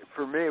like,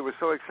 for me, it was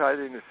so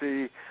exciting to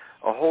see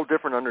a whole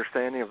different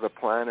understanding of the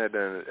planet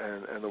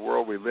and the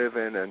world we live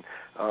in, and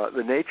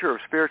the nature of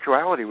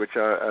spirituality, which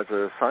as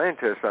a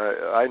scientist,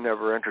 I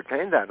never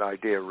entertained that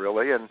idea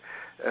really, and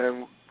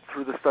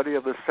through the study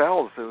of the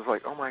cells, it was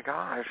like, oh my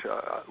gosh,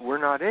 we're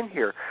not in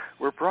here,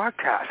 we're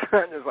broadcast.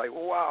 And it's like,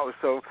 wow.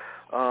 So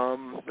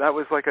that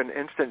was like an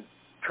instant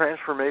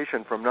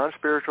transformation from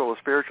non-spiritual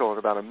to spiritual in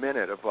about a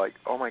minute of like,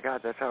 oh my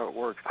God, that's how it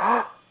works.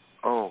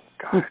 Oh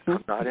God,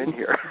 I'm not in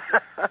here.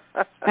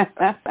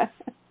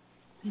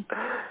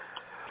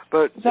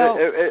 But so,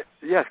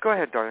 yes, go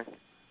ahead, darling.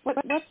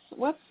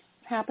 What's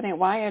happening?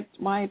 Why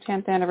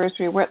 10th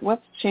anniversary?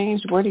 What's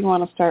changed? Where do you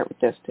want to start with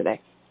this today?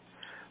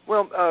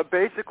 Well,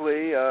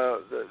 basically,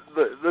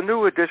 the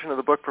new edition of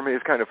the book for me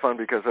is kind of fun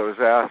because I was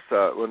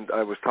asked when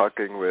I was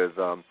talking with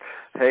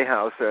Hay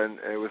House, and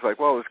it was like,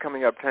 well, it's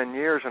coming up 10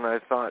 years, and I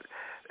thought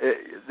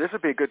this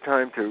would be a good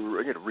time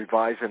to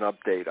revise and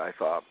update, I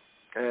thought.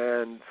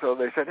 And so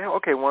they said, hey,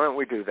 okay, why don't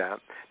we do that?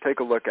 Take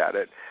a look at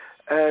it.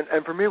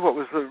 And for me, what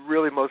was the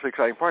really most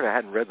exciting part, I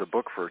hadn't read the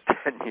book for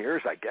 10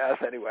 years, I guess,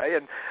 anyway,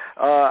 and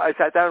I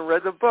sat down and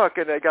read the book,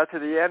 and I got to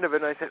the end of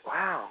it, and I said,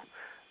 wow,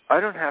 I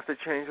don't have to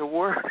change a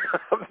word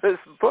of this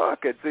book.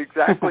 It's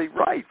exactly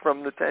right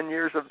from the 10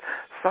 years of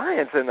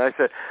science. And I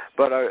said,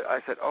 but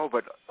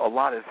a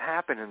lot has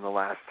happened in the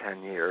last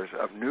 10 years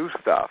of new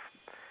stuff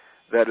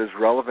that is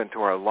relevant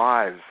to our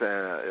lives,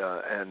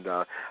 and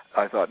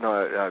I thought, no,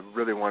 I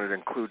really wanted to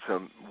include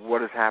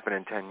what has happened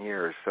in 10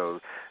 years. So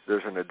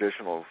there's an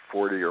additional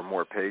 40 or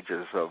more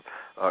pages of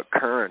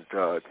current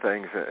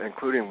things,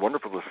 including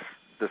wonderful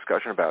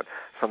discussion about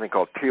something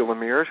called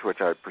telomeres,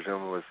 which I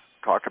presume was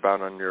talked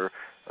about on your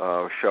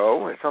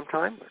show at some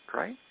time,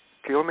 right?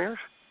 Telomeres?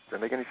 Does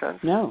that make any sense?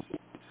 No.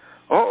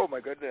 Oh, my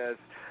goodness.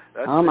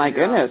 That's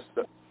goodness.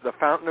 The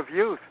fountain of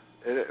youth.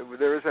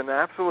 There is an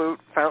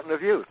absolute fountain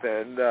of youth,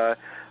 and that's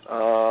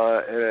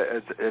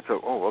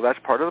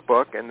part of the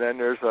book. And then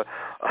there's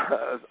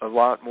a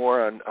lot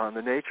more on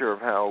the nature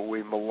of how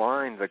we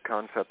malign the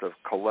concept of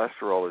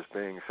cholesterol as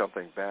being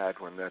something bad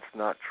when that's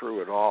not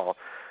true at all.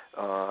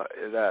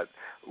 That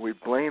we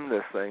blame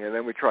this thing, and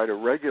then we try to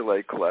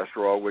regulate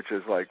cholesterol, which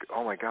is like,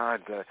 oh my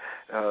God, the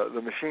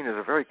machine is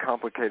a very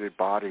complicated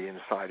body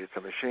inside. It's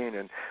a machine,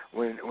 and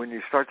when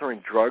you start throwing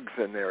drugs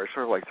in there, it's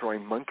sort of like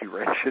throwing monkey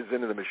wrenches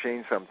into the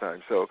machine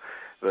sometimes. So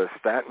the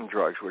statin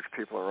drugs, which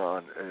people are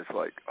on, is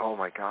like, oh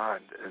my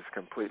God, it's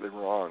completely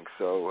wrong.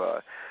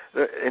 So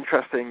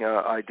interesting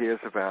ideas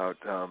about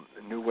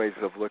new ways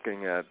of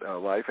looking at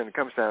life, and it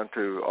comes down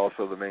to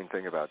also the main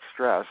thing about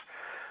stress.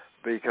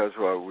 Because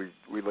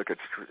we look at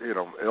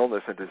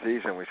illness and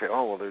disease and we say,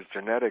 oh, well, there's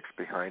genetics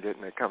behind it,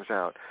 and it comes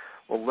out,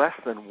 well, less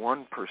than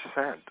 1%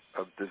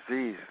 of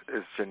disease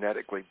is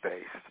genetically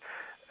based,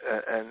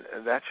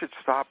 and that should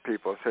stop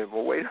people and say,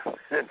 well, wait a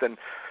minute, then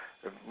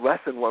if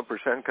less than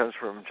 1% comes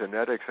from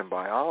genetics and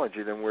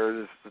biology, then where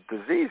does the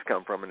disease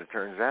come from? And it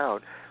turns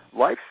out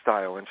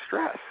lifestyle and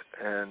stress,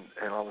 and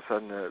all of a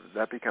sudden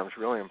that becomes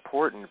really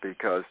important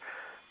because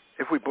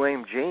if we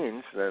blame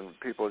genes, then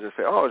people just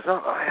say, "Oh, it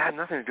had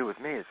nothing to do with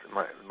me. It's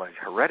my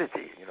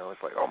heredity."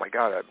 It's like, "Oh my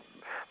God,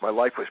 my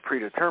life was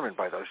predetermined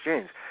by those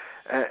genes,"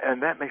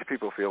 and that makes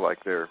people feel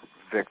like they're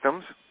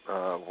victims.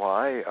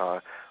 Why?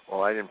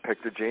 Well, I didn't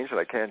pick the genes, and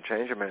I can't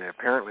change them, and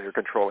apparently they're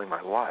controlling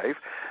my life.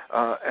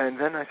 And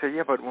then I say,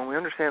 yeah, but when we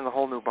understand the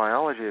whole new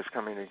biology is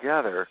coming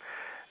together,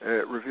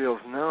 it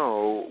reveals,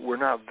 no, we're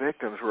not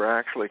victims. We're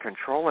actually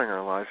controlling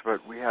our lives,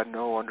 but we had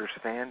no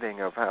understanding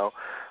of how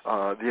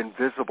the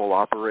invisible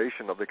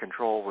operation of the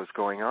control was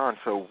going on.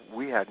 So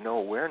we had no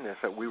awareness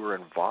that we were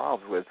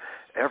involved with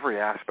every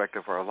aspect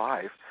of our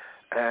life.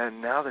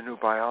 And now the new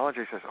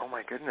biology says, oh,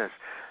 my goodness,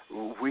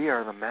 we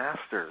are the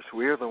masters.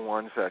 We are the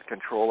ones that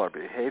control our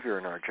behavior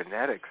and our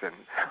genetics and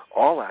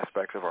all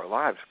aspects of our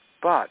lives.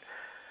 But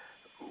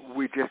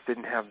we just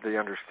didn't have the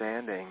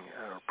understanding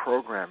or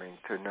programming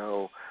to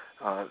know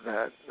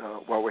that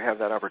while we have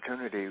that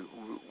opportunity,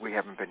 we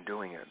haven't been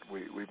doing it.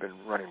 We've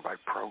been running by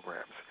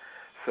programs.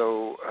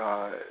 So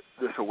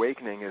this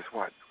awakening is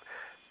what?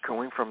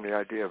 Going from the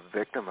idea of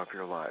victim of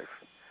your life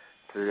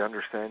to the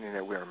understanding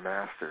that we are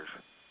masters,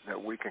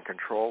 that we can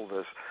control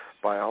this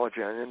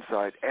biology on the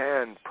inside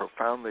and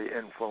profoundly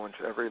influence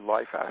every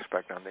life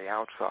aspect on the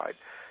outside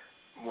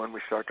when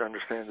we start to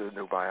understand the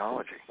new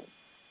biology.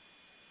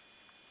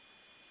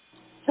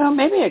 So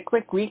maybe a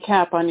quick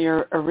recap on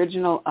your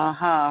original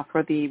aha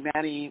for the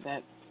many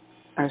that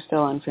are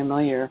still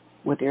unfamiliar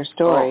with your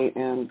story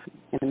and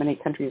in many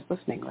countries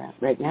listening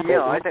right now.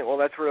 Yeah, I think, well,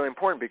 that's really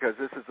important because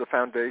this is the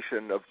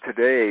foundation of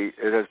today.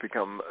 It has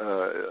become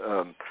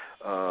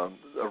a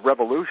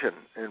revolution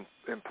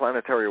in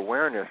planetary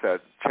awareness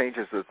that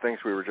changes the things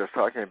we were just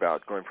talking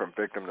about, going from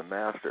victim to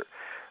master.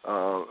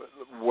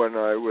 When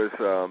I was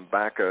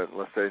back,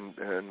 let's say in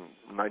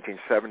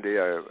 1970,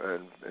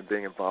 and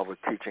being involved with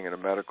teaching in a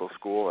medical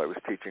school, I was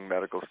teaching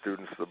medical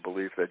students the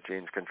belief that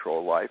genes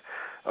control life,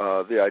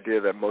 the idea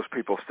that most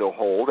people still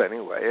hold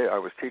anyway. I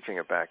was teaching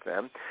it back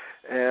then.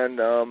 And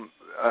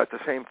at the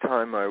same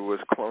time, I was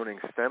cloning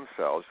stem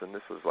cells, and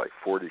this was like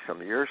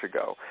 40-some years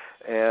ago.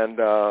 And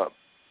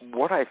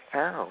what I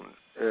found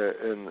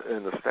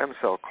in the stem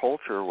cell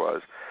culture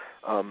was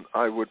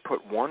I would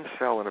put one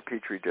cell in a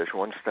petri dish,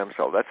 one stem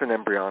cell. That's an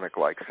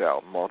embryonic-like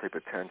cell,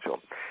 multipotential.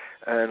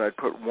 And I'd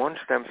put one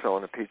stem cell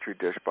in a petri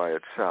dish by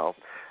itself,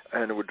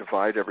 and it would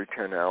divide every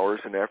 10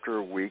 hours. And after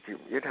a week,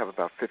 you'd have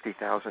about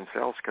 50,000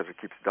 cells because it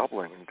keeps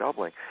doubling and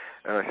doubling.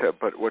 And I said,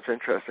 but what's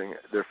interesting,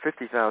 there are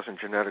 50,000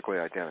 genetically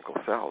identical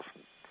cells.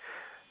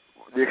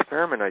 The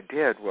experiment I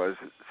did was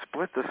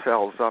split the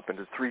cells up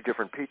into 3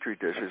 different petri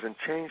dishes and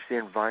change the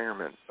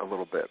environment a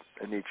little bit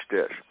in each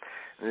dish.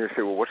 And you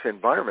say, well, what's the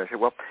environment? I say,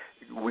 well,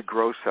 we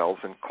grow cells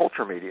in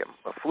culture medium,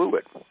 a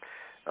fluid.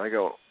 And I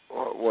go,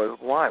 well,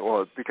 why?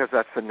 Well, because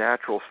that's the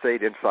natural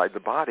state inside the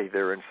body.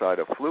 They're inside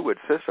a fluid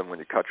system. When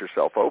you cut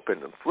yourself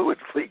open, the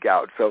fluids leak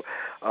out. So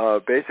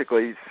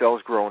basically,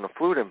 cells grow in a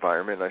fluid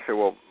environment. And I say,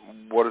 well,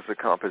 what is the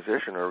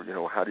composition,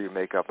 or how do you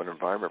make up an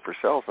environment for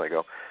cells? And I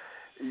go,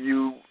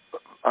 you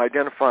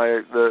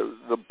identify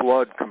the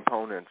blood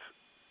components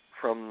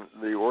from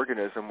the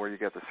organism where you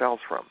get the cells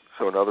from.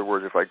 So in other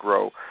words, if I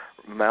grow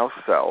mouse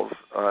cells,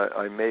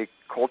 I make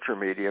culture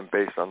medium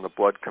based on the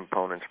blood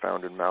components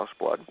found in mouse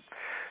blood.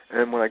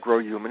 And when I grow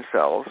human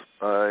cells,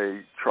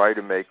 I try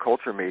to make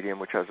culture medium,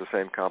 which has the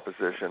same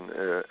composition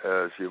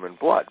as human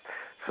blood.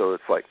 So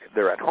it's like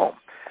they're at home.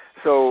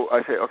 So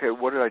I say, okay,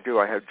 what did I do?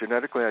 I have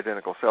genetically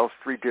identical cells,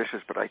 3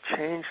 dishes, but I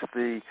changed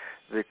the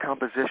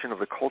composition of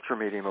the culture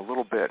medium a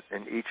little bit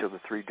in each of the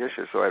 3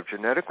 dishes. So I have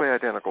genetically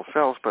identical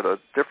cells, but a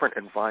different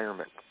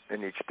environment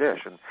in each dish.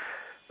 And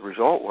the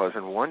result was,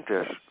 in one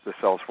dish, the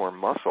cells form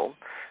muscle.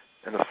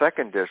 In the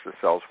second dish, the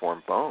cells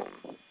form bone.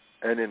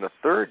 And in the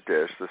third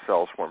dish, the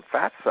cells form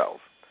fat cells.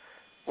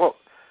 Well,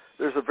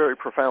 there's a very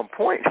profound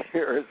point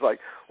here. It's like,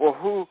 well,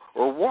 who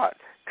or what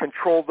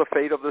controlled the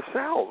fate of the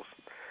cells?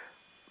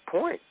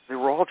 Point. They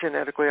were all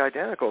genetically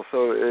identical,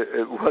 so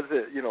it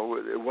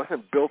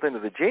wasn't built into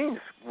the genes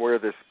where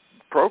this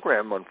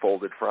program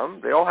unfolded from.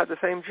 They all had the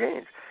same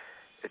genes.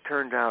 It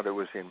turned out it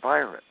was the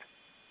environment.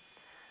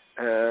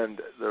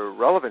 And the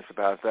relevance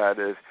about that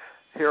is,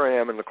 here I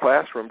am in the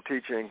classroom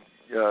teaching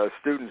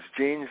students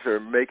genes are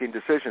making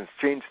decisions.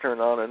 Genes turn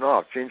on and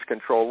off. Genes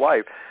control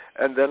life.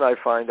 And then I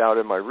find out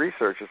in my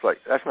research, it's like,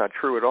 that's not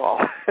true at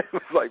all. It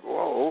was like,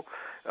 whoa.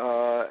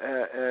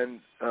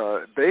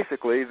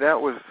 Basically,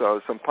 that was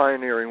some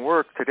pioneering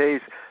work.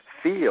 Today's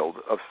field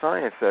of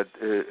science that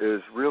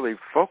is really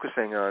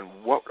focusing on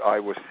what I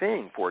was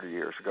seeing 40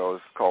 years ago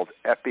is called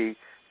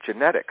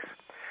epigenetics.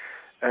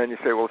 And you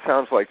say, well, it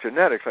sounds like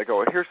genetics. I go,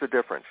 well, here's the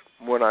difference.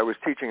 When I was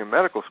teaching in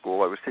medical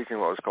school, I was teaching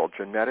what was called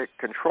genetic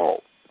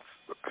control,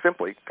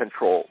 simply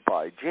control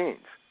by genes.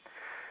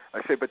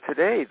 I say, but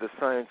today the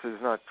science is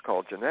not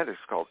called genetics,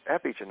 it's called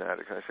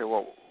epigenetics. And I say,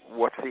 well,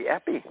 what's the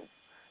epi?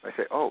 I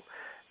say, oh,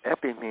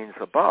 epi means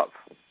above.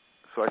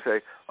 So I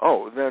say,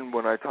 oh, then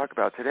when I talk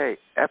about today,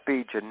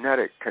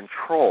 epigenetic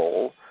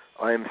control,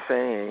 I'm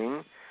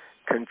saying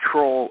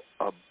control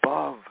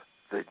above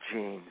the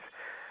genes.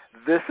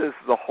 This is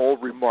the whole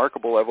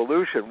remarkable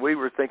evolution. We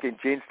were thinking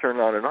genes turn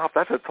on and off.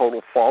 That's a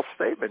total false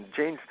statement.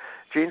 Genes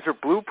are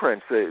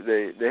blueprints.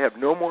 They have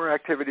no more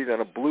activity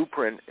than a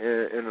blueprint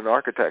in an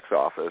architect's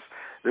office.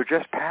 They're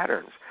just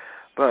patterns.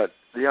 But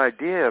the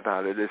idea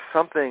about it is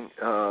something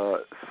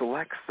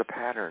selects the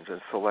patterns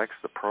and selects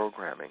the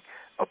programming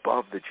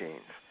above the genes.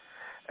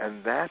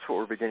 And that's what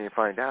we're beginning to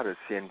find out. It's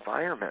the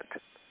environment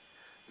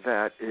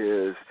that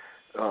is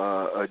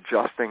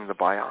adjusting the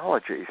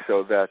biology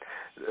so that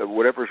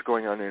whatever's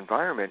going on in the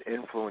environment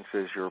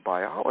influences your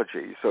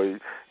biology. So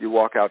you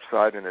walk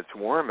outside and it's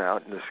warm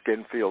out and the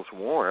skin feels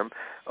warm.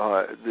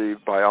 The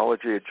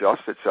biology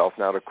adjusts itself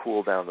now to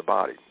cool down the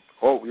body.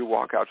 Oh, you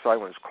walk outside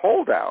when it's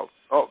cold out.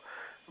 Oh,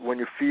 when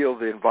you feel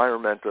the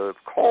environment of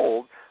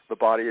cold, the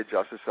body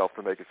adjusts itself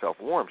to make itself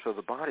warm. So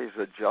the body is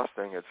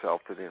adjusting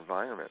itself to the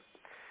environment.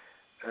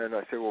 And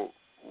I say, well,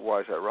 why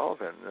is that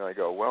relevant? And I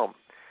go, well,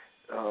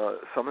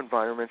 some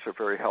environments are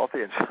very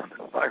healthy and some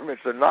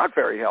environments are not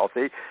very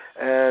healthy.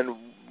 And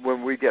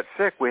when we get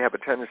sick, we have a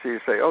tendency to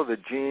say, oh, the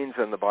genes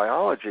and the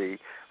biology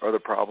are the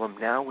problem.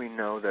 Now we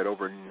know that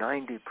over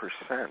 90%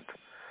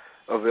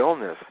 of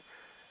illness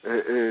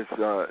is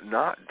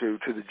not due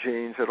to the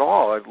genes at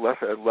all. Less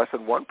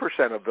than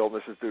 1% of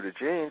illness is due to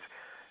genes.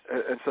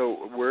 And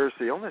so where's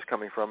the illness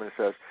coming from? And it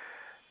says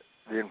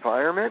the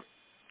environment,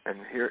 and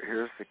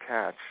here's the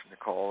catch,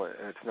 Nicole,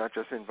 it's not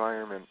just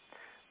environment,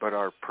 but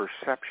our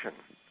perception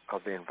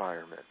of the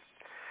environment.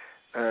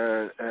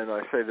 And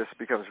I say this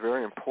becomes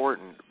very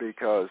important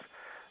because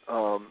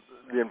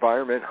The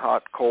environment,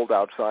 hot, cold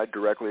outside,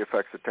 directly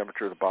affects the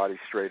temperature of the body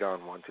straight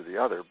on one to the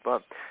other.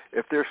 But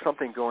if there's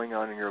something going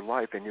on in your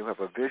life and you have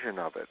a vision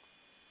of it,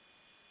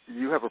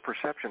 you have a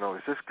perception,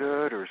 is this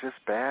good or is this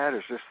bad?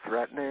 Is this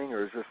threatening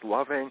or is this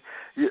loving?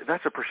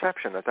 That's a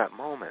perception at that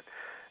moment.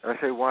 And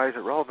I say, why is it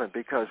relevant?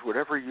 Because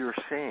whatever you're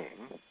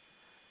seeing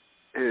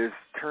is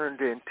turned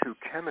into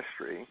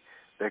chemistry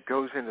that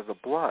goes into the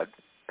blood,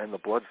 and the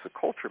blood's the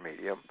culture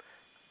medium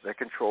that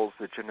controls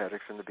the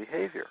genetics and the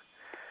behavior.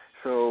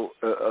 So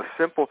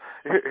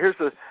here's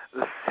the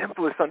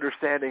simplest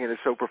understanding, and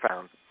it's so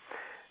profound.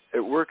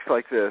 It works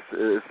like this,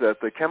 is that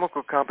the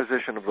chemical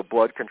composition of the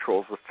blood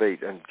controls the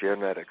fate and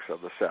genetics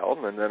of the cell.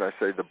 And then I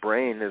say the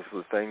brain is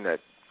the thing that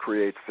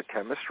creates the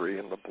chemistry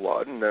in the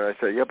blood. And then I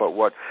say, but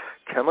what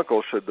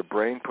chemical should the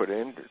brain put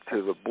into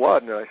the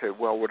blood? And I say,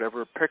 well,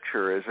 whatever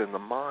picture is in the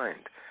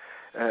mind.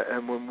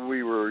 And when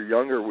we were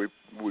younger, we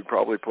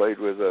probably played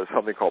with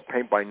something called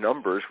paint by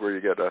numbers, where you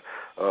get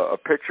a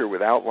picture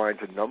with outlines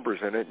and numbers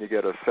in it, and you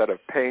get a set of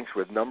paints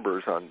with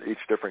numbers on each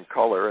different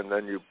color, and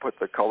then you put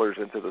the colors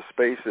into the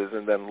spaces,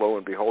 and then lo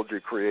and behold,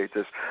 you create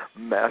this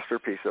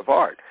masterpiece of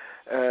art.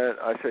 And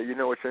I say,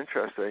 what's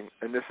interesting,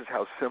 and this is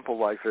how simple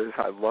life is.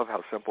 I love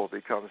how simple it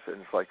becomes,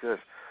 and it's like this.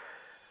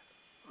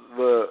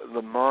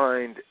 The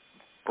mind,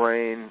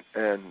 brain,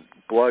 and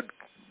blood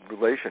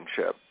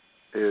relationship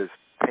is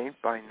paint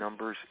by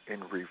numbers in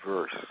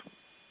reverse,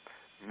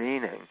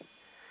 meaning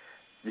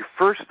you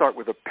first start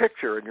with a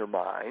picture in your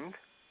mind,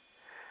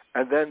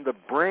 and then the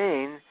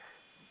brain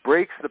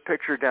breaks the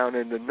picture down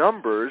into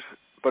numbers,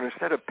 but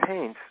instead of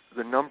paints,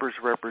 the numbers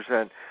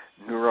represent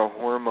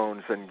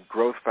neurohormones and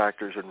growth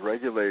factors and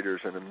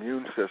regulators and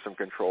immune system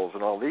controls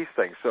and all these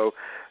things. So,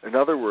 in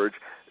other words,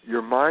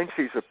 your mind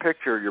sees a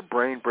picture, your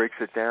brain breaks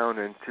it down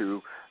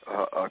into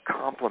a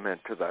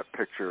complement to that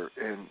picture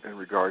in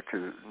regard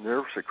to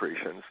nerve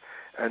secretions,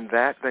 and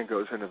that then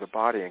goes into the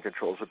body and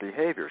controls the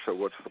behavior. So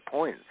what's the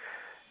point?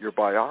 Your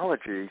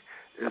biology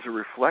is a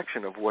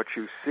reflection of what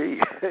you see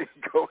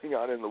going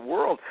on in the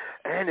world.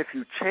 And if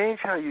you change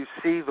how you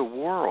see the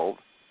world,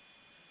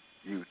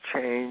 you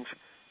change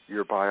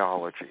your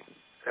biology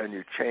and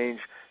you change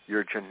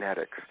your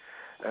genetics.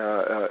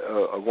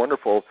 A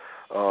wonderful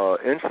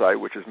insight,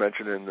 which is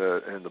mentioned in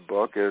the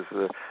book, is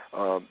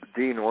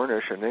Dean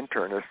Ornish, an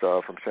internist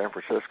from San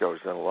Francisco,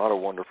 has done a lot of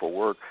wonderful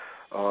work.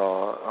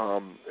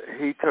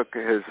 He took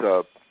his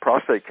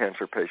prostate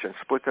cancer patients,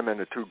 split them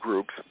into two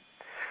groups.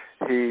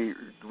 He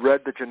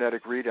read the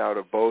genetic readout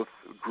of both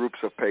groups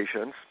of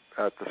patients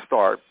at the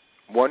start.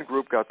 One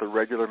group got the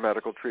regular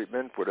medical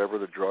treatment, whatever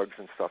the drugs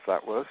and stuff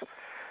that was,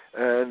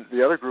 and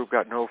the other group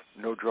got no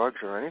drugs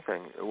or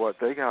anything. What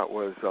they got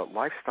was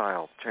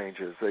lifestyle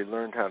changes. They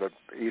learned how to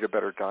eat a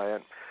better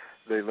diet.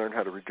 They learned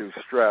how to reduce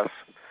stress.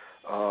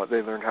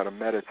 They learned how to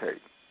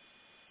meditate.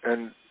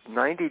 And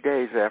 90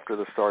 days after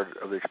the start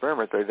of the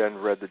experiment, they then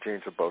read the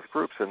genes of both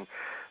groups. And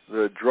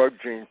the drug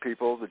gene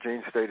people, the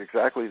genes stayed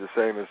exactly the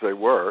same as they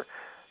were.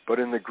 But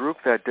in the group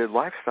that did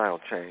lifestyle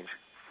change,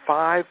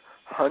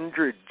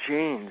 500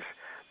 genes,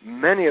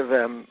 many of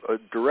them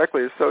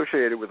directly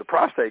associated with the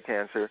prostate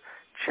cancer,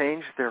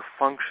 changed their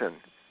function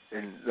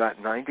in that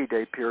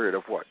 90-day period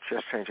of what?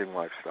 Just changing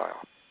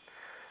lifestyle.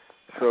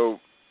 So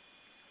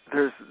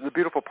there's the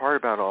beautiful part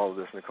about all of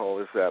this, Nicole,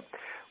 is that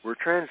we're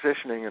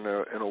transitioning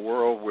in a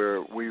world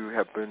where we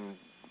have been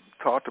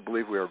taught to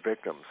believe we are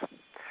victims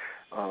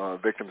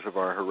of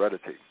our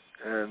heredity.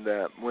 And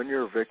that when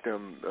you're a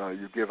victim,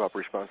 you give up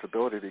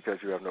responsibility because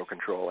you have no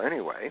control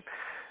anyway.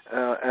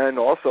 And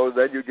also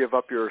then you give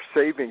up your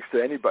savings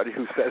to anybody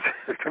who says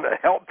they're going to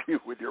help you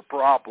with your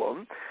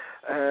problem.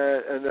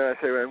 And then I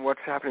say, and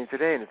what's happening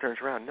today? And it turns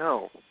around,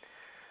 no.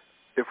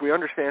 If we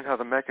understand how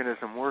the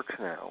mechanism works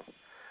now,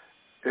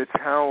 it's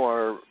how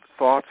our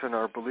thoughts and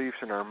our beliefs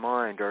in our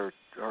mind are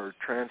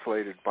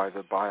translated by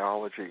the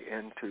biology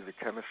into the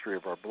chemistry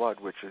of our blood,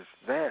 which is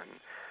then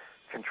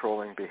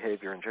controlling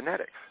behavior and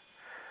genetics.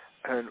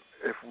 And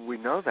if we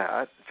know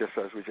that, just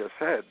as we just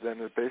said,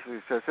 then it basically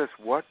says this: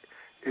 what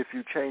if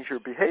you change your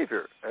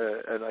behavior?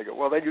 And I go,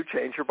 well, then you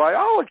change your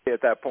biology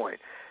at that point.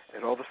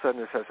 And all of a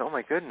sudden it says, oh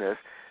my goodness,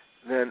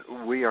 then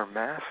we are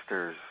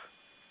masters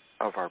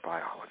of our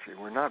biology.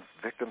 We're not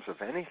victims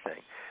of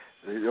anything.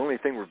 The only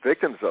thing we're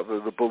victims of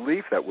is the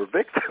belief that we're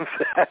victims,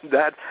 and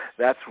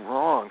that's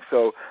wrong.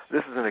 So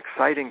this is an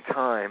exciting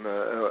time,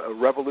 a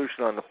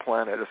revolution on the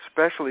planet,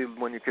 especially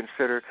when you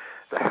consider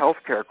the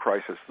healthcare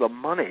crisis,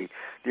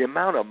 the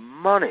amount of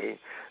money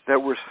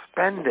that we're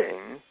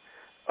spending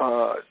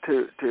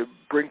to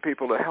bring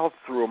people to health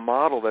through a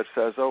model that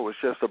says, oh, it's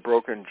just a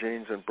broken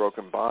genes and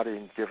broken body,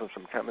 and give them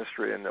some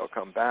chemistry and they'll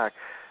come back.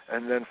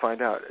 And then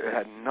find out it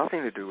had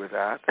nothing to do with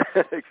that,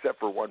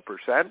 except for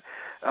 1%,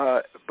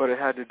 but it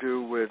had to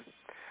do with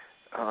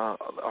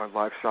our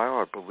lifestyle,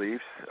 our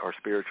beliefs, our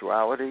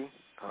spirituality,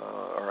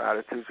 our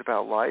attitudes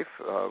about life,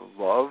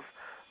 love,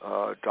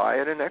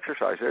 diet, and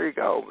exercise. There you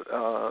go.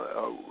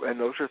 And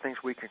those are things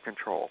we can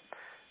control.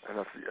 And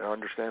if you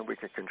understand we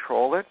can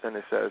control it, then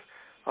it says,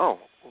 oh,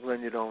 well,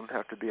 then you don't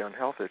have to be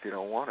unhealthy if you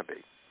don't want to be.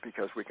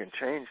 because we can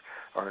change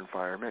our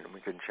environment and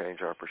we can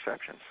change our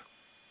perceptions.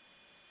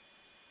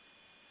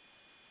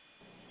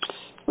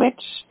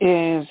 Which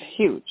is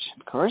huge,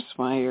 of course,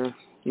 why you're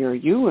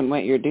you and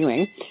what you're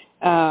doing.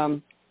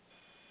 The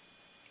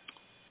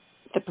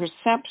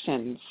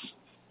perceptions,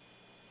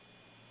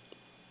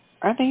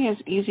 are they as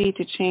easy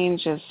to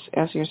change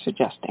as you're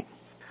suggesting?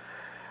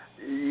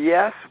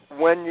 Yes,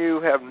 when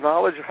you have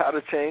knowledge of how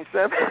to change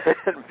them.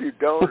 If you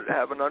don't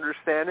have an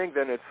understanding,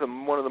 then it's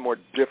one of the more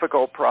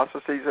difficult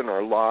processes in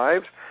our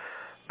lives,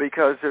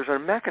 because there's a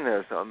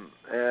mechanism,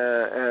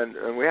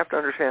 and we have to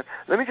understand.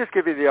 Let me just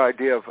give you the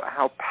idea of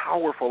how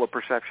powerful a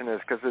perception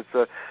is, because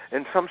it's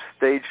in some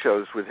stage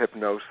shows with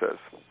hypnosis,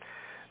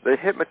 they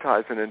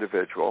hypnotize an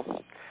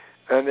individual,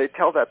 and they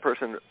tell that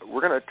person,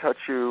 we're going to touch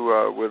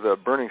you with a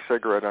burning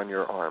cigarette on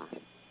your arm.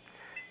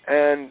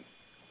 And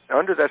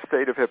under that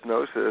state of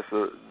hypnosis,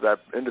 that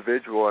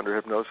individual under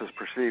hypnosis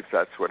perceives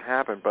that's what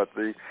happened, but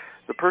the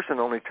person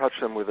only touched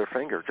them with their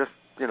finger, just,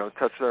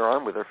 touched their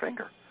arm with their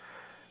finger.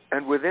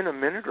 And within a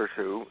minute or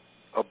two,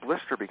 a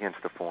blister begins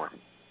to form.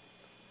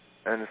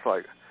 And it's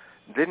like,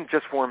 didn't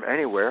just form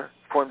anywhere,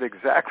 formed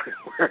exactly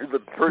where the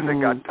person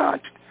got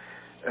touched.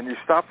 And you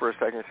stop for a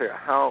second and say,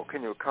 how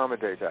can you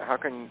accommodate that? How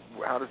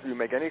does you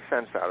make any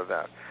sense out of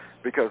that?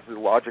 Because the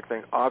logic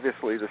thing,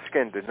 obviously the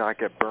skin did not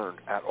get burned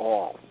at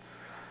all.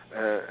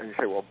 And you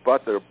say, well,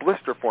 but the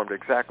blister formed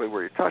exactly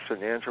where you touched it.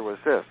 And the answer was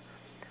this.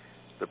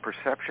 The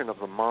perception of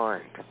the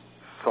mind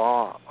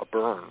saw a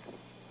burn,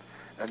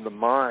 and the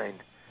mind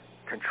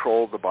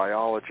controlled the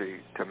biology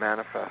to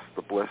manifest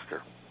the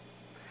blister.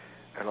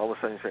 And all of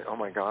a sudden you say, oh,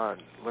 my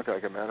God, look,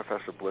 I can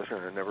manifest a blister,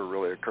 and it never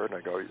really occurred.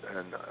 And I go,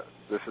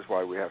 this is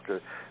why we have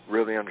to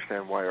really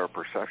understand why our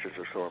perceptions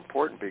are so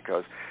important,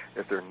 because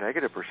if they're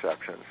negative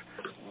perceptions,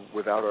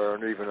 without our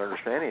even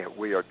understanding it,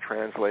 we are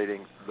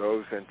translating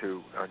those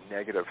into a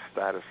negative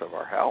status of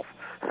our health.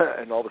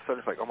 And all of a sudden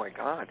it's like, oh, my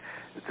God,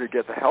 to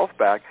get the health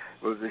back,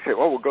 they say,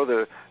 well, we'll go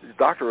to the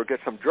doctor, we'll get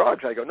some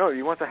drugs. I go, no,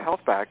 you want the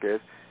health back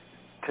is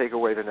take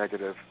away the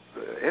negative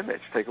image,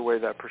 take away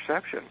that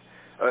perception.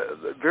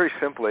 Very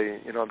simply,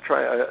 I'm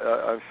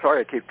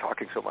sorry I keep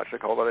talking so much,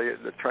 Nicole, but I'm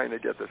trying to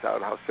get this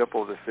out, how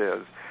simple this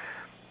is.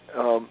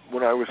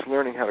 When I was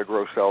learning how to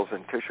grow cells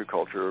in tissue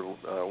culture,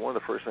 one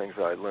of the first things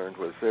I learned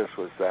was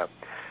that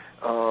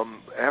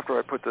after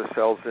I put the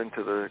cells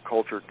into the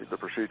culture, the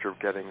procedure of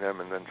getting them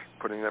and then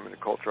putting them in the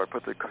culture, I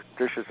put the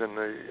dishes in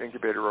the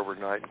incubator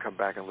overnight and come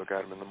back and look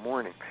at them in the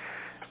morning.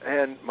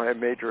 And my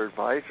major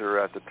advisor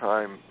at the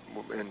time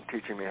in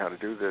teaching me how to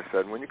do this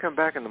said, when you come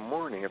back in the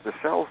morning, if the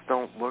cells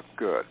don't look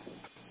good,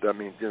 that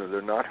means they're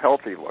not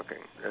healthy looking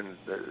and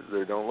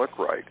they don't look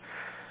right,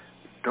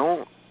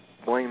 don't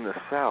blame the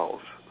cells.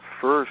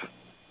 First,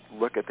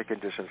 look at the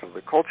conditions of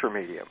the culture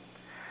medium.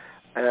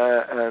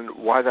 And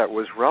why that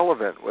was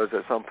relevant was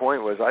at some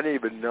point was, I didn't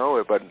even know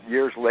it, but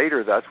years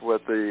later, that's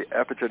what the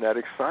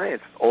epigenetic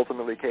science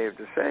ultimately came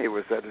to say,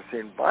 was that it's the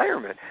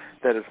environment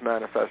that is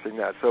manifesting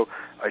that. So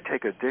I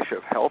take a dish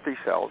of healthy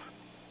cells,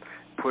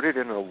 put it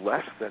in a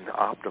less than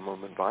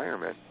optimum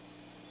environment,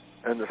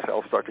 and the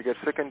cells start to get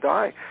sick and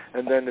die.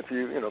 And then if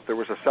if there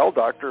was a cell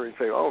doctor, he'd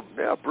say, oh,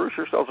 yeah, Bruce,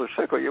 your cells are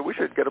sick. Well, yeah, we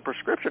should get a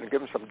prescription and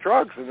give them some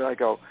drugs. And then I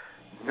go,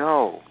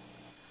 no.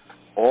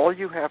 All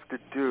you have to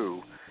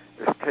do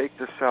is take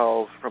the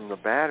cells from the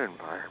bad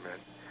environment,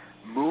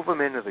 move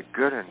them into the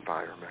good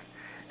environment,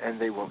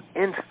 and they will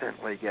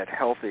instantly get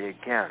healthy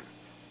again.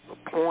 The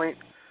point,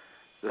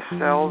 the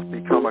cells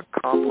become a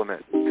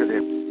complement to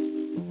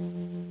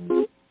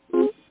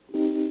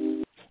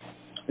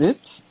the...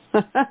 Oops.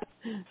 That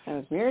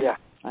was weird. Yeah.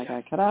 I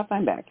got cut off.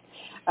 I'm back.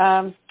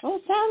 Well,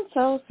 it sounds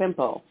so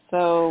simple.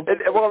 So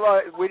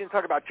we didn't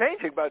talk about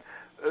changing, but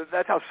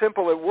that's how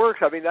simple it works.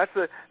 I mean, that's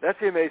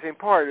the amazing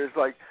part. Is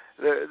like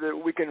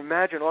we can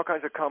imagine all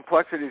kinds of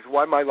complexities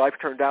why my life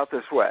turned out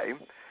this way,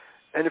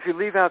 and if you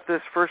leave out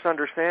this first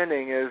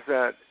understanding is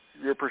that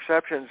your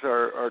perceptions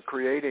are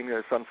creating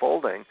this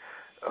unfolding,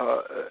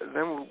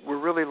 then we're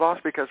really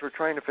lost, because we're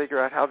trying to figure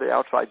out how the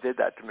outside did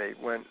that to me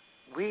when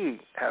we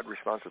had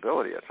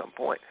responsibility at some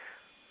point.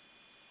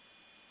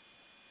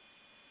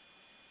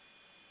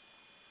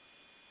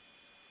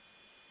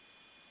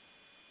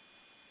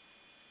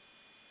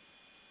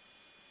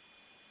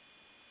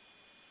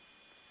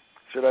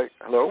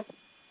 Hello?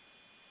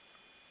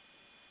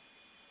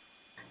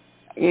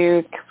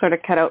 You sort of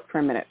cut out for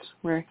a minute.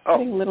 We're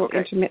getting little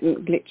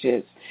intermittent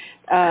glitches.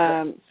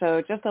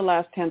 So just the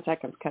last 10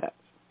 seconds cut out.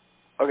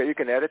 Okay, you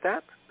can edit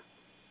that?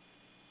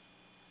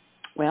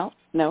 Well,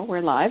 no,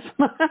 we're live.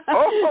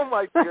 Oh,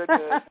 my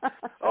goodness.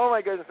 Oh,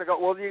 my goodness.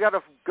 Well, you got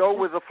to go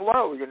with the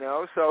flow,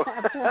 so.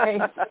 That's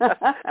right.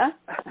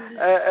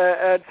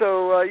 And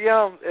so,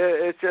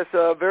 it's just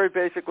very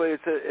basically,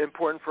 it's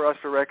important for us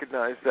to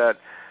recognize that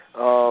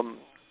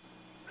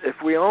if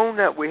we own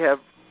that we have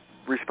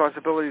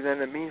responsibility,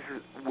 then it means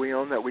we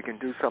own that we can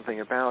do something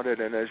about it.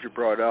 And as you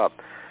brought up,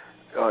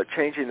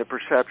 changing the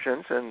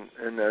perceptions,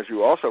 and as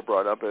you also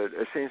brought up,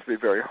 it seems to be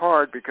very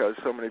hard because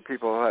so many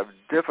people have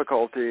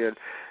difficulty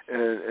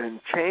in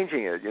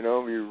changing it. You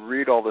know, you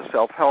read all the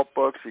self-help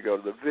books, you go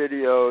to the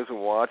videos and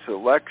watch the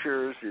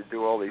lectures, you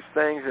do all these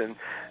things, and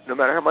no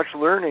matter how much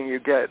learning you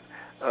get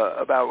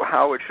about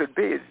how it should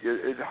be,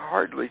 it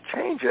hardly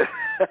changes.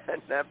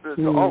 And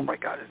oh my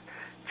God,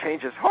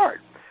 change is hard.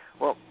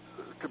 Well,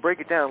 to break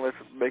it down, let's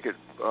make it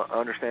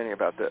understanding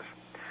about this.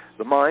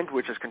 The mind,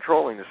 which is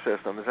controlling the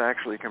system, is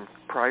actually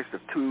comprised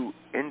of two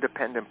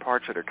independent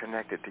parts that are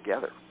connected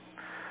together.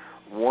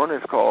 One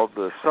is called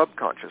the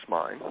subconscious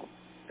mind,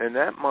 and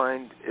that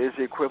mind is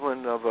the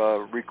equivalent of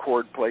a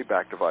record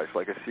playback device,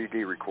 like a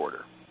CD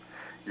recorder.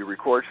 You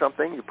record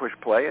something, you push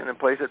play, and it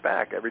plays it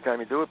back. Every time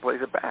you do it, it plays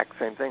it back.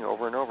 Same thing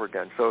over and over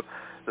again. So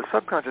the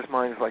subconscious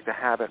mind is like the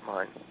habit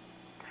mind.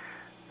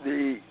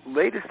 The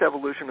latest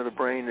evolution of the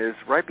brain is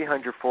right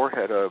behind your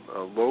forehead, a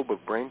lobe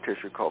of brain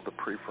tissue called the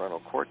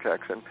prefrontal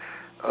cortex, and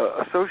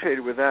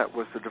associated with that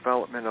was the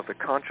development of the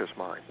conscious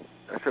mind.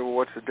 I said, well,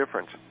 what's the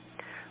difference?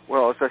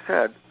 Well, as I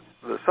said,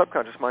 the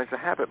subconscious mind is a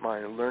habit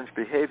mind. It learns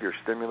behavior,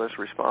 stimulus,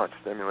 response,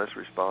 and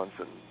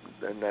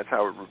that's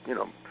how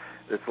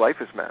its life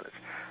is managed.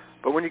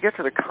 But when you get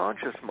to the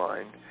conscious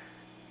mind,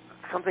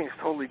 something's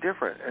totally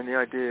different, and the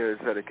idea is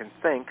that it can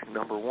think,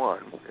 number one.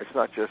 It's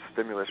not just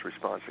stimulus,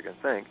 response, it can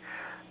think.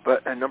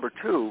 And number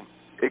two,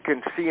 it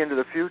can see into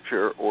the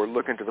future or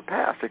look into the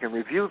past. It can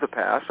review the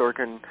past or it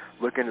can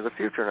look into the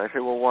future. And I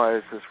say, well, why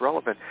is this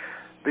relevant?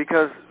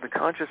 Because the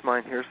conscious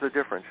mind, here's the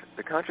difference.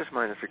 The conscious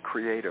mind is a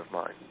creative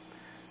mind.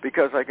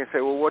 Because I can say,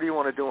 well, what do you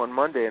want to do on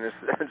Monday? And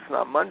it's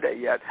not Monday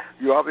yet.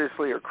 You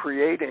obviously are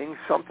creating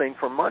something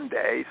for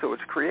Monday, so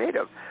it's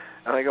creative.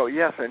 And I go,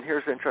 yes, and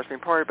here's the interesting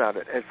part about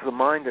it. It's the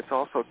mind that's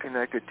also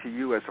connected to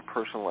you as a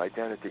personal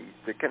identity,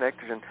 the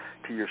connection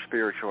to your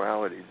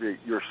spirituality,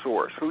 your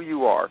source, who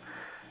you are,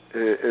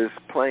 is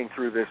playing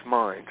through this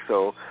mind.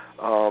 So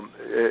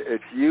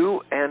it's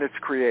you and it's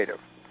creative.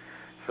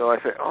 So I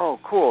say, oh,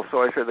 cool.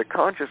 So I say the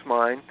conscious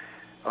mind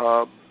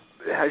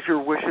has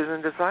your wishes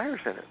and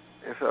desires in it.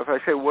 So if I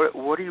say,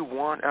 what do you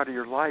want out of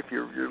your life?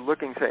 You're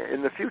looking, say,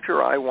 in the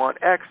future I want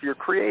X. You're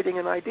creating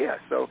an idea.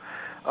 So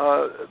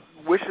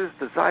wishes,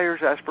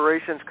 desires,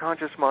 aspirations,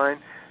 conscious mind,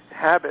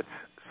 habits,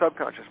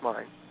 subconscious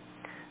mind.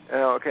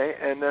 Okay,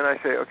 and then I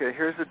say, okay,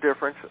 here's the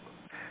difference.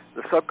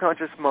 The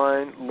subconscious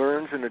mind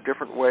learns in a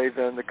different way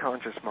than the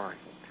conscious mind.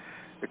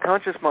 The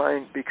conscious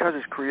mind, because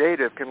it's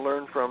creative, can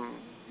learn from,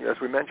 as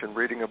we mentioned,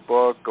 reading a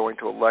book, going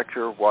to a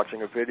lecture,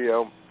 watching a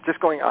video,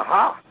 just going,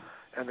 aha,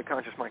 and the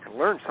conscious mind can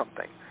learn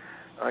something.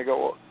 I go,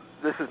 well,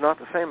 this is not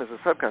the same as the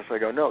subconscious. I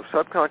go, no,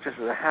 subconscious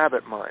is a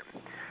habit mind.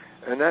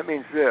 And that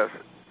means this.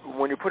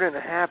 When you put in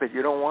a habit,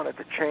 you don't want it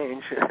to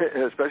change,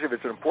 especially if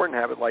it's an important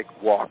habit like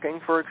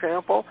walking, for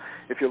example.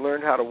 If you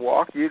learned how to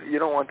walk, you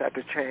don't want that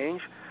to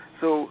change.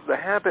 So the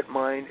habit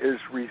mind is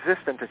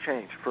resistant to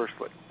change,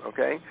 firstly,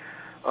 okay?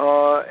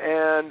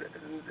 And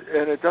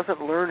it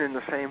doesn't learn in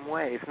the same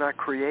way. It's not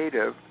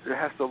creative. It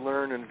has to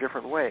learn in a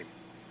different way.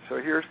 So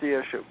here's the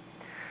issue.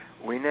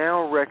 We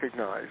now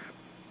recognize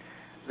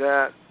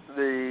that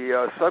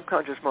the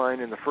subconscious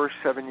mind in the first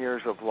 7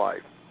 years of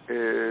life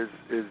is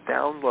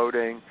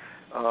downloading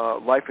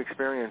life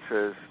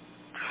experiences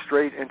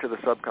straight into the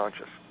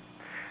subconscious.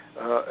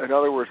 In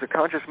other words, the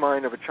conscious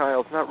mind of a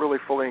child is not really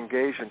fully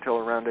engaged until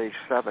around age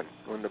 7,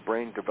 when the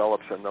brain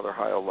develops another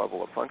higher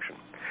level of function.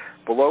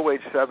 Below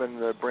age 7,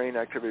 the brain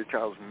activity of the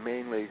child is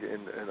mainly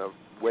in a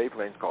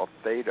wavelength called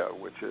theta,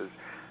 which is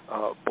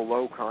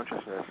below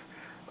consciousness.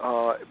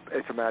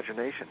 It's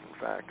imagination, in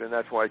fact, and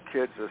that's why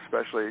kids,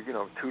 especially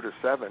 2 to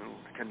 7,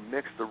 can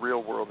mix the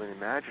real world and the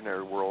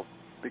imaginary world,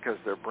 because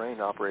their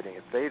brain operating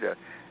at theta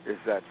is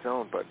that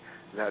zone, but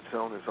that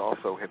zone is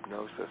also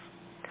hypnosis.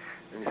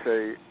 And you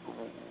say,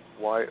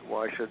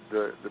 why should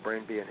the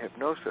brain be in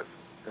hypnosis?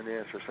 And the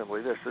answer is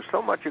simply this. There's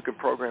so much you can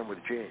program with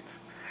genes.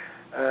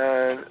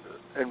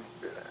 And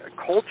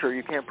culture,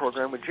 you can't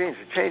program with genes.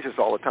 It changes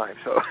all the time.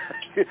 So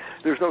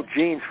there's no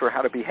genes for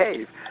how to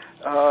behave.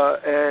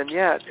 And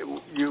yet,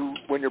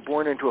 when you're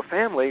born into a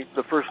family,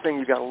 the first thing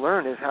you got to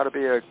learn is how to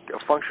be a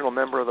functional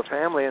member of the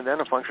family and then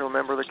a functional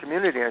member of the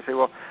community. And I say,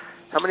 well,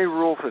 how many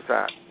rules is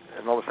that?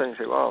 And all of a sudden you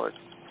say, well, it's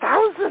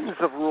thousands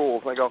of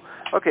rules. And I go,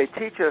 okay,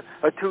 teach a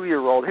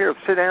 2-year-old. Here,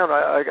 sit down.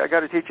 I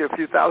got to teach you a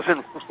few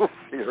thousand rules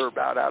here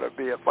about how to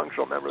be a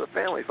functional member of the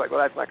family. It's like, well,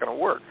 that's not going to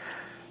work.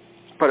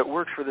 But it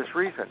works for this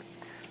reason.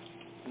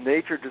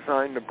 Nature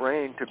designed the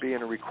brain to be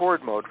in a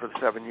record mode for the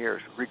 7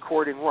 years.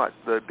 Recording what?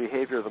 The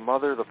behavior of the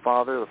mother, the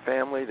father, the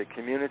family, the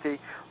community.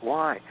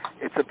 Why?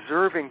 It's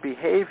observing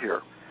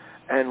behavior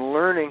and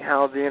learning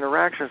how the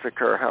interactions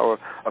occur. How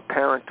a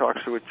parent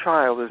talks to a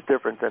child is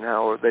different than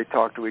how they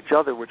talk to each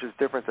other, which is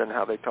different than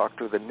how they talk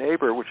to the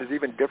neighbor, which is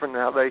even different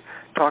than how they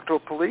talk to a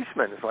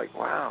policeman. It's like,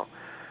 wow.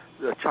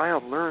 The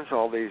child learns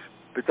all these.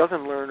 It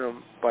doesn't learn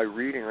them by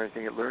reading or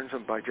anything. It learns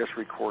them by just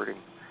recording.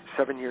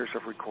 7 years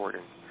of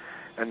recording.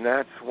 And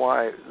that's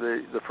why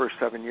the first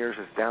 7 years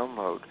is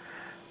download.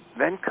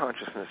 Then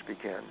consciousness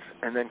begins.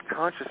 And then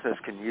consciousness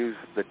can use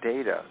the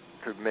data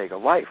to make a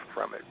life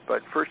from it.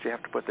 But first you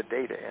have to put the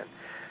data in.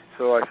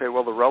 So I say,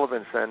 well, the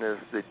relevance then is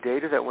the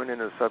data that went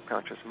into the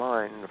subconscious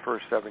mind in the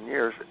first 7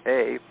 years,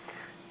 A,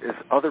 is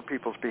other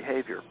people's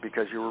behavior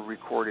because you were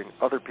recording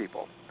other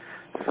people.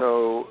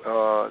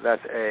 So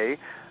that's A.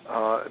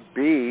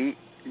 B,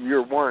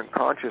 you weren't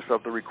conscious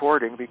of the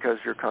recording because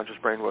your conscious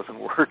brain wasn't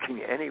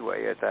working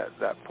anyway at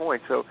that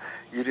point. So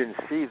you didn't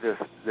see this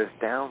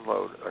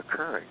download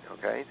occurring,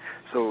 okay?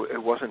 So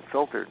it wasn't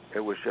filtered. It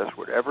was just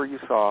whatever you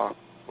saw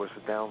was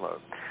the download.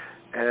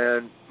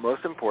 And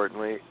most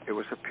importantly, it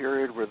was a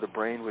period where the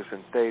brain was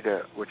in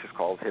theta, which is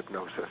called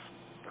hypnosis,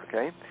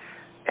 okay?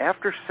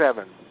 After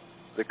 7,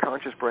 the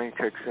conscious brain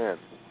kicks in.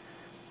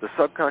 The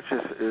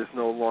subconscious is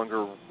no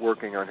longer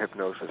working on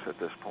hypnosis at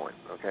this point,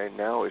 okay?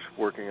 Now it's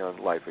working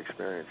on life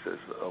experiences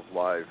of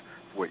live,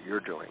 what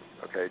you're doing,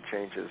 okay? It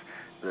changes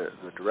the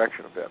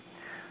direction a bit.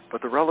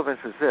 But the relevance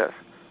is this.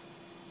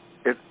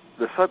 If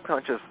the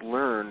subconscious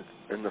learned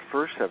in the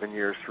first 7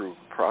 years through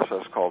a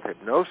process called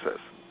hypnosis,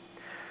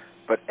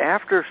 but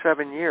after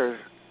 7 years,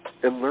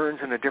 it learns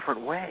in a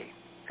different way.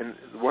 And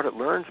what it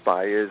learns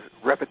by is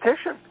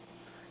repetition,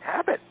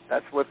 habit.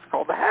 That's what's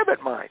called the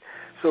habit mind.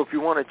 So if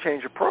you want to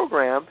change a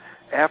program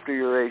after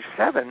you're age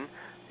 7,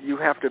 you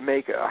have to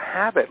make a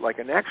habit, like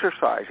an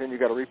exercise, and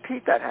you've got to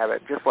repeat that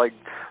habit, just like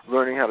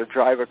learning how to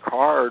drive a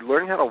car or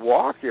learning how to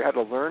walk. You had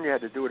to learn. You had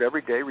to do it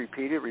every day,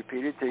 repeat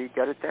it till you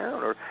got it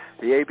down. Or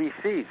the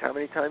ABCs. How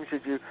many times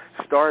did you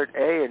start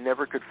A and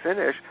never could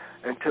finish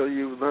until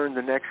you learned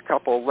the next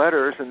couple of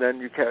letters, and then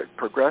you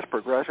progress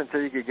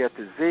until you could get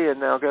to Z, and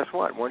now guess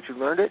what? Once you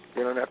learned it,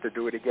 you don't have to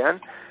do it again.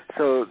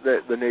 So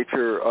the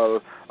nature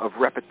of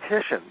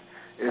repetition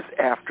is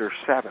after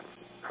 7,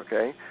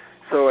 okay?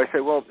 So I say,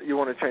 well, you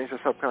want to change the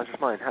subconscious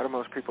mind. How do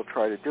most people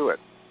try to do it?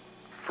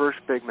 First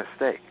big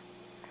mistake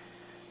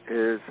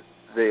is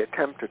they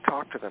attempt to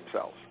talk to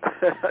themselves.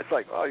 It's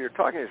like, oh, you're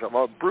talking to yourself.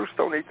 Oh, Bruce,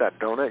 don't eat that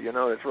donut.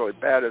 It's really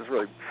bad. It's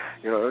really,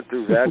 don't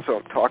do that. So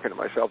I'm talking to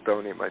myself,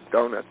 don't eat my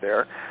donut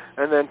there.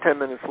 And then 10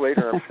 minutes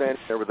later, I'm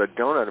standing there with a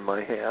donut in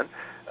my hand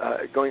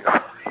going,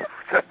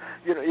 oh,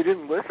 you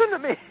didn't listen to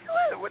me.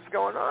 What's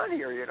going on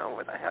here?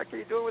 What the heck are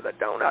you doing with a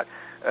donut?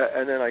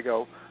 And then I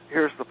go,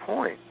 here's the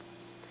point.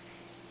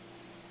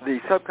 The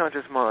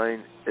subconscious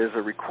mind is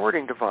a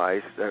recording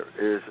device that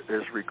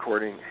is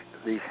recording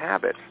these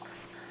habits.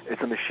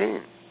 It's a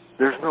machine.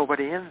 There's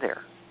nobody in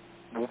there.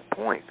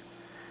 Point.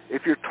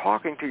 If you're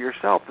talking to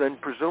yourself, then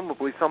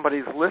presumably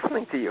somebody's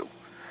listening to you.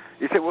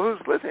 You say, well,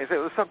 who's listening? You say,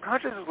 well, the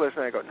subconscious is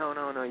listening. I go,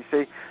 no. You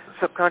see,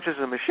 subconscious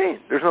is a machine.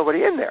 There's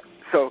nobody in there.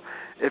 So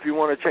if you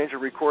want to change a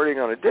recording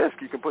on a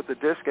disc, you can put the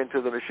disc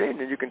into the machine,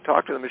 and you can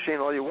talk to the machine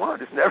all you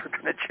want. It's never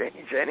going to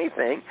change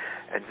anything.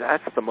 And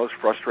that's the most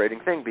frustrating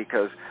thing,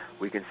 because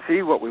we can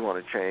see what we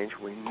want to change.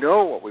 We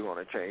know what we want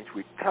to change.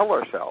 We tell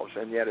ourselves,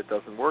 and yet it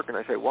doesn't work. And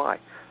I say, why?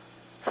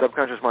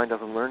 Subconscious mind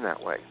doesn't learn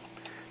that way.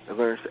 It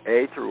learns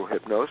A, through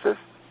hypnosis,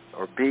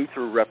 or B,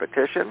 through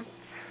repetition.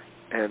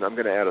 And I'm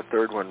going to add a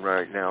third one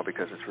right now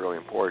because it's really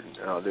important.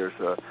 There's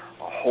a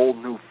whole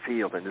new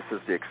field, and this is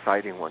the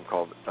exciting one,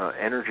 called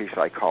energy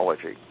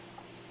psychology.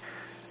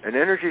 And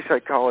energy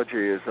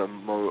psychology is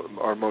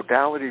are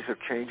modalities of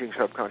changing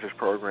subconscious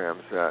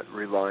programs that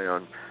rely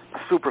on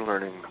super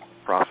learning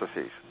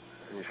processes.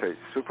 And you say,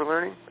 super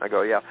learning? I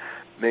go, yeah.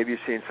 Maybe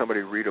you've seen somebody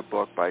read a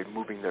book by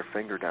moving their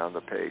finger down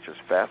the page. As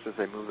fast as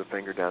they move the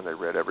finger down, they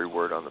read every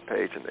word on the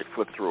page, and they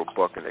flip through a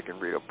book, and they can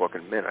read a book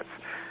in minutes.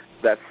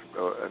 That's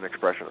an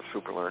expression of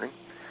super learning.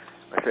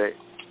 I say,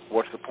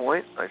 what's the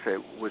point? I say,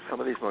 with some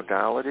of these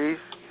modalities,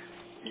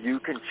 you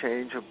can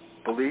change a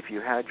belief you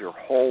had your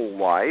whole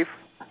life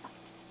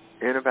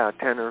in about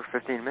 10 or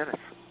 15 minutes.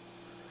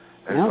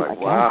 And it's like,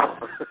 wow,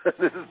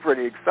 this is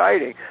pretty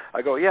exciting.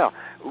 I go, yeah,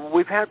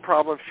 we've had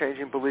problems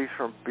changing beliefs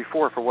from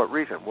before. For what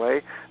reason?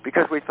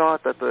 Because we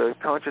thought that the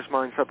conscious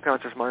mind,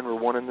 subconscious mind were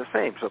one and the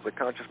same. So if the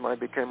conscious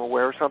mind became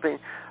aware of something,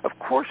 of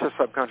course the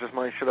subconscious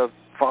mind should have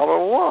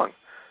followed along.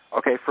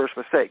 Okay, first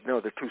mistake. No,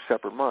 they're two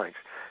separate minds.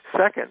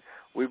 Second,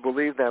 we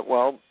believe that,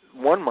 well,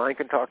 one mind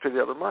can talk to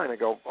the other mind. I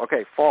go,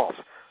 okay, false.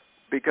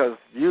 Because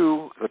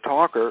you, the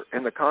talker,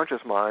 in the conscious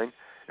mind,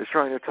 is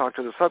trying to talk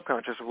to the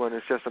subconscious when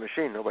it's just a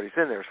machine. Nobody's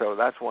in there. So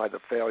that's why the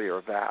failure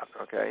of that,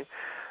 okay?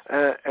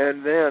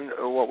 And then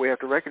what we have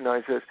to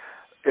recognize is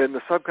in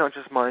the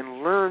subconscious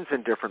mind learns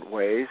in different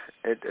ways.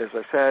 As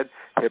I said,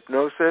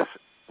 hypnosis,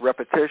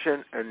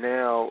 repetition, and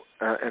now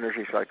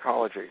energy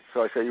psychology.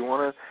 So I say, you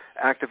want to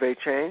activate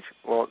change?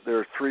 Well, there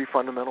are 3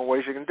 fundamental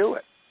ways you can do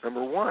it.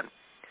 Number 1,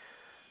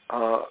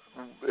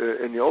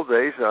 in the old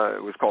days,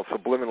 it was called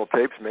subliminal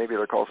tapes. Maybe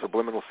they're called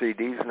subliminal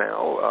CDs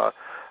now.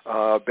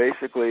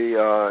 Basically,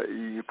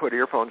 you put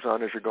earphones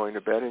on as you're going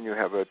to bed, and you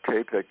have a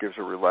tape that gives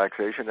a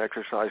relaxation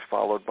exercise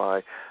followed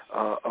by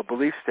a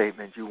belief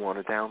statement you want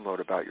to download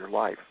about your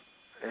life.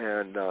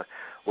 And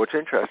what's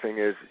interesting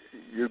is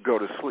you go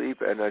to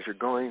sleep, and as you're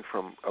going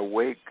from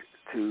awake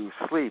to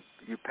sleep,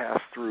 you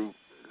pass through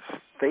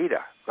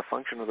theta, the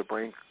function of the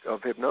brain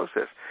of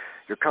hypnosis.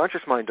 Your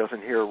conscious mind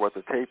doesn't hear what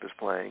the tape is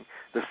playing.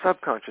 The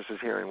subconscious is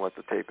hearing what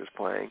the tape is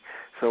playing.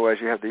 So as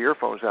you have the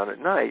earphones on at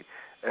night,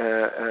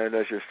 and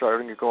as you're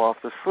starting to go off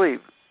to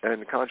sleep,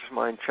 and the conscious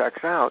mind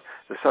checks out,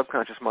 the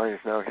subconscious mind is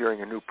now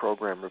hearing a new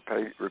program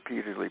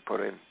repeatedly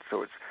put in,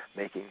 so it's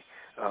making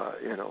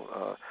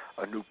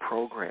a new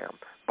program,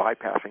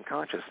 bypassing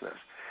consciousness.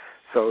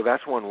 So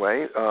that's one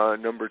way.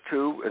 Number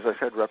two, as I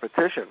said,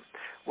 repetition.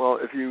 Well,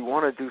 if you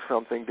want to do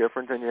something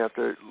different, then you have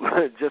to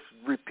just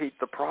repeat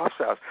the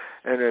process.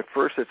 And at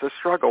first it's a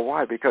struggle.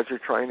 Why? Because you're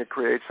trying to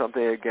create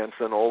something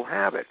against an old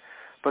habit.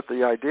 But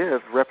the idea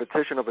of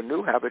repetition of a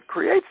new habit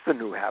creates the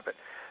new habit.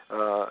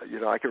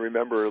 I can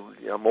remember,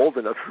 I'm old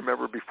enough to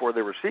remember before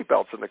there were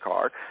seatbelts in the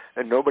car,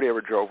 and nobody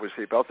ever drove with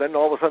seatbelts. Then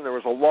all of a sudden there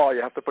was a law,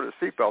 you have to put a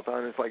seatbelt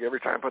on. It's like every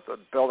time I put the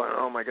belt on,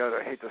 oh my God,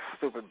 I hate this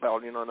stupid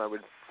belt, and I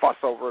would fuss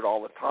over it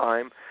all the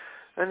time.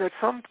 And at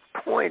some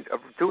point of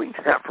doing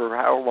that for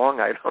how long,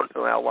 I don't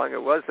know how long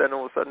it was, then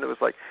all of a sudden it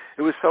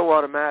was so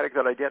automatic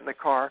that I get in the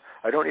car,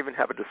 I don't even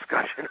have a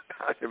discussion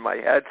about it in my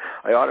head.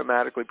 I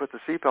automatically put the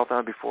seatbelt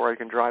on before I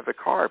can drive the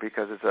car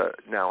because it's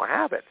now a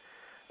habit.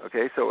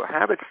 Okay, so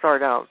habits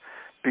start out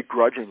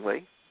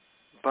begrudgingly,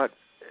 but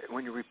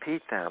when you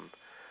repeat them,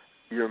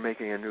 you're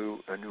making a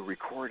new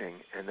recording,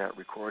 and that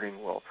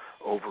recording will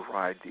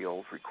override the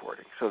old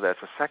recording. So that's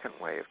a second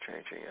way of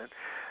changing it.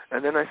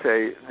 And then I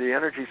say the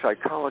energy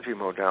psychology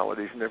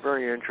modalities, and they're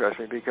very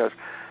interesting because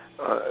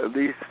at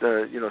least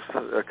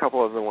a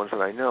couple of the ones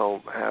that I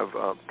know have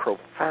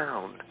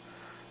profound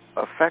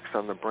effects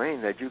on the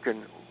brain that you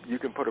can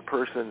put a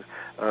person,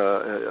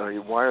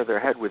 you wire their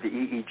head with the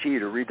EEG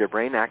to read their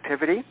brain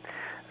activity,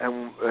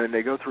 and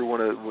they go through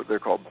one of what they're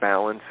called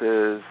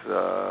balances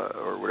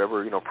or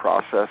whatever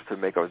process to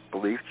make a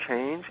belief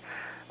change.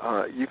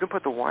 You can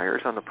put the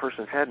wires on the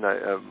person's head, and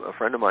a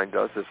friend of mine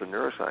does this, a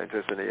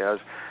neuroscientist, and he has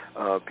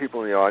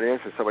people in the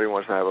audience, and somebody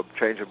wants to have a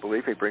change of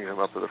belief, he brings them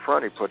up to the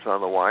front, he puts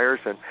on the wires,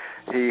 and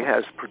he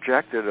has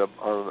projected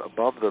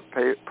above the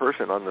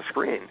person on the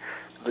screen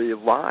the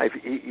live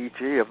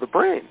EEG of the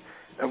brain.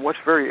 And what's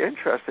very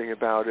interesting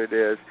about it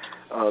is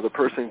the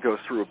person goes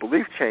through a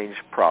belief change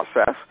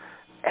process,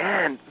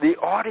 and the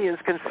audience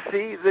can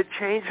see the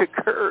change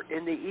occur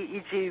in the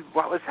EEG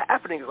while it's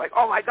happening. It's like,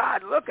 oh, my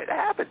God, look, it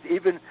happened.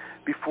 Even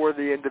before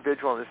the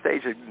individual on the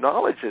stage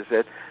acknowledges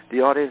it,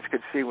 the audience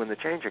could see when the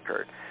change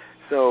occurred.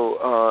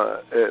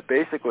 So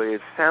basically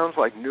it sounds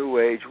like New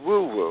Age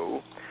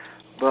woo-woo,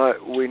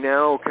 but we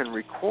now can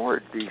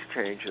record these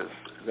changes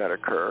that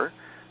occur.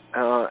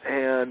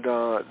 And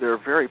they're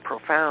very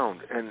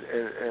profound.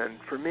 And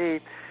for me,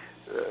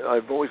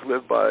 I've always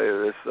lived by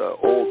this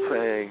old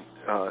saying,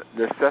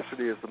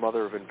 necessity is the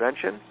mother of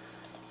invention.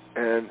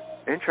 And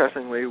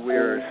interestingly,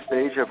 we're at a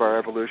stage of our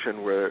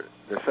evolution where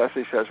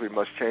necessity says we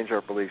must change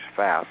our beliefs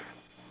fast.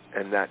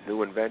 And that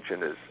new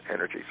invention is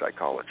energy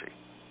psychology.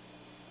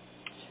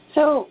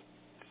 So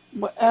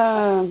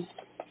I'm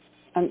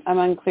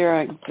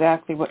unclear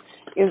exactly what.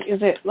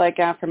 Is it like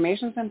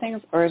affirmations and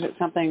things, or is it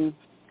something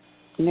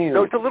new?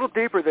 No, it's a little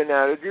deeper than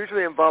that. It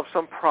usually involves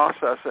some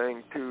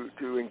processing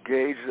to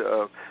engage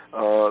the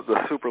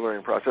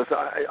superlearning process.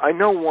 I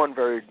know one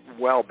very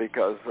well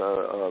because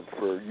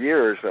for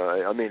years,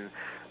 I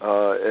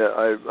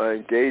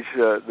engaged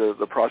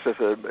the process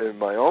in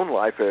my own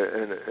life,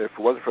 and if it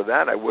wasn't for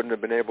that, I wouldn't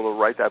have been able to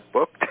write that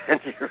book 10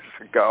 years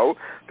ago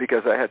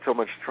because I had so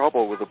much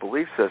trouble with the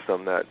belief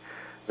system that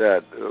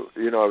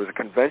I was a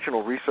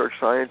conventional research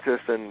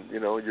scientist, and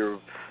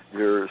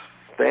you're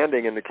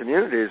standing in the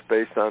community is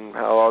based on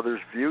how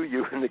others view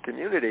you in the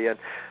community. And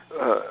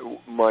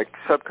my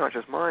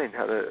subconscious mind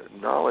had a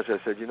knowledge. I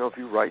said, if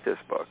you write this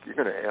book, you're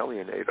going to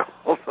alienate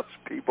all those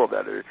people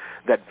that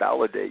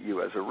validate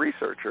you as a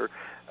researcher.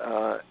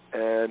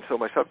 And so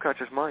my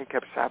subconscious mind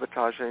kept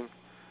sabotaging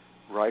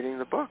writing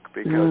the book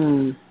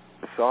because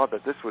I saw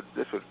that this would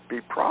be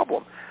a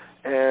problem.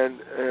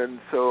 And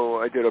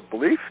so I did a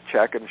belief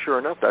check, and sure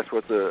enough, that's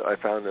what I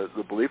found that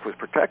the belief was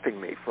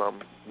protecting me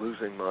from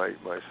losing my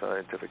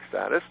scientific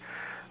status.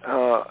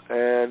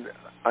 And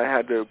I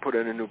had to put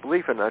in a new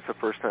belief, and that's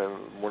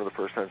one of the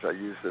first times I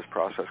used this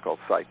process called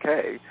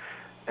Psyche.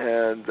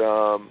 And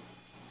I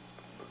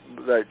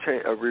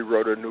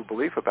rewrote a new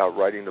belief about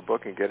writing the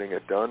book and getting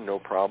it done, no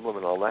problem,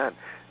 and all that.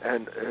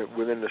 And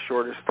within the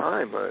shortest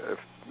time,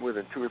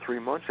 within 2 or 3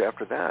 months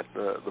after that,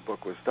 the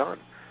book was done.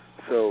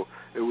 So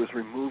it was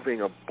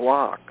removing a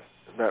block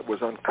that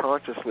was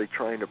unconsciously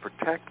trying to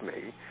protect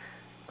me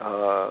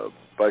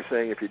by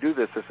saying, if you do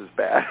this, this is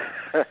bad.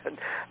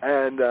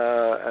 and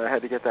I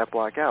had to get that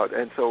block out.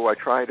 And so I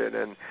tried it,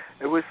 and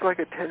it was like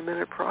a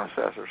 10-minute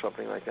process or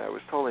something like that. It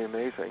was totally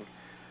amazing.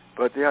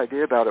 But the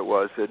idea about it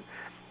was that,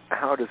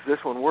 how does this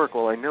one work?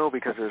 Well, I know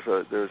because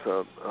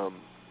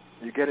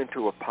you get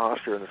into a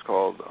posture, and it's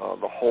called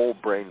the whole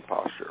brain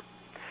posture.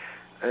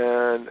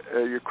 And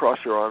you cross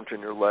your arms and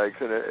your legs,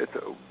 and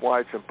why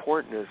it's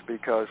important is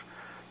because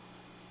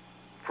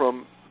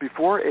from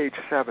before age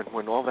 7,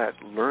 when all that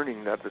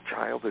learning that the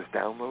child is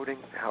downloading,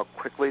 how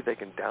quickly they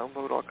can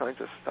download all kinds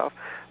of stuff,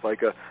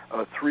 like a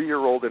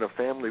 3-year-old in a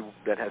family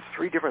that has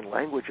 3 different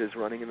languages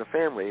running in the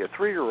family, a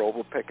 3-year-old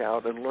will pick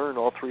out and learn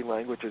all 3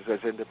 languages as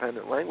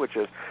independent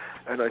languages.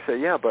 And I say,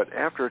 yeah, but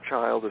after a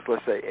child is,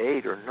 let's say,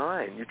 8 or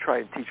 9, you try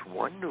and teach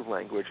one new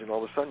language, and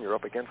all of a sudden you're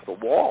up against the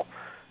wall.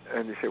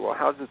 And you say, well,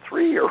 how did the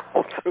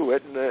 3-year-old do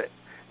it, and the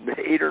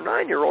 8 or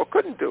 9-year-old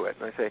couldn't do it?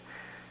 And I say,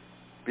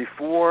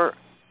 before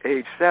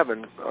age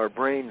 7, our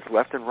brain's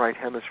left and right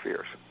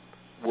hemispheres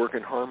work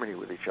in harmony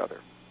with each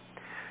other.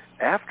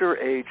 After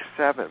age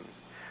 7,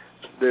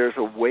 there's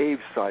a wave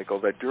cycle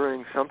that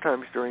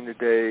sometimes during the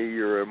day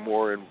you're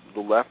more in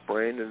the left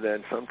brain, and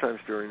then sometimes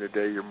during the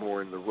day you're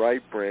more in the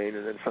right brain,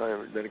 and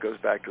then it goes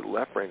back to the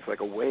left brain. It's like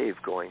a wave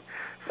going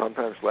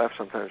sometimes left,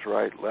 sometimes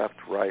right, left,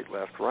 right,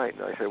 left, right.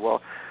 And I say,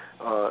 well,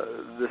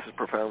 this is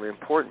profoundly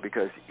important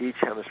because each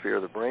hemisphere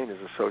of the brain is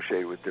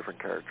associated with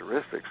different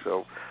characteristics.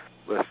 So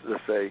let's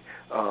say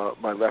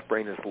my left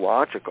brain is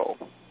logical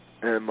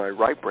and my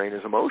right brain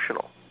is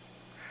emotional.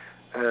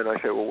 And I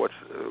say, well,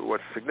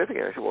 what's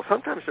significant? I say, well,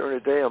 sometimes during the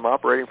day I'm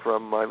operating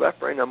from my left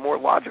brain. I'm more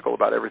logical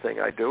about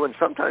everything I do. And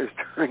sometimes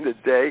during the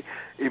day,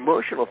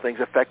 emotional things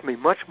affect me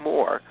much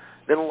more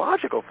than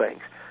logical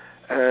things.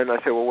 And I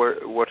say, well,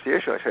 what's the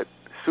issue? I said,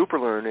 super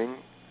learning,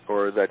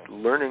 or that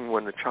learning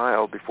when the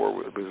child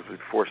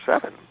before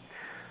 7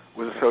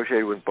 was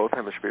associated with both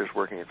hemispheres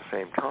working at the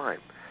same time.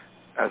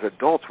 As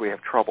adults, we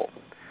have trouble.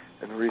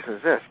 And the reason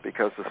is this,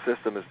 because the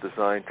system is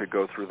designed to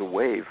go through the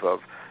wave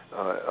of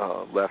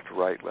left,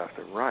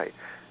 and right.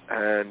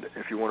 And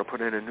if you want to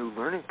put in a new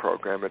learning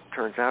program, it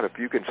turns out if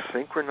you can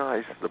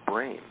synchronize the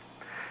brain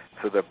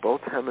so that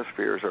both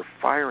hemispheres are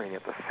firing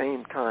at the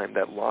same time,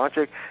 that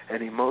logic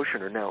and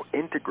emotion are now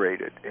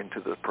integrated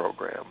into the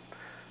program,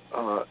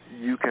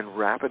 you can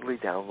rapidly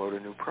download a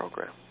new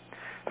program.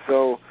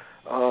 So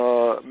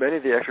many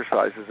of the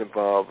exercises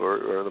involve,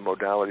 or the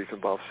modalities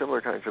involve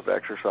similar kinds of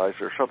exercise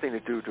or something to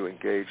do to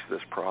engage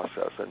this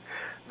process. And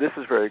this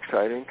is very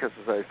exciting because,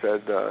 as I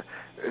said,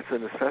 it's a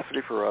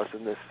necessity for us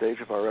in this stage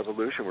of our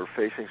evolution. We're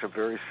facing some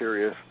very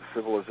serious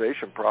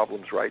civilization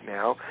problems right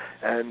now,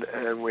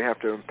 and we have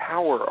to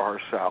empower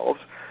ourselves.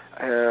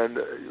 And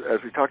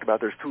as we talked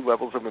about, there's 2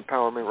 levels of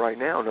empowerment right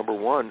now. Number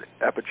 1,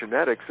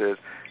 epigenetics is,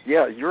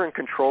 yeah, you're in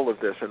control of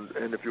this,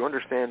 and if you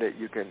understand it,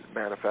 you can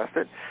manifest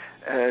it.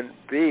 And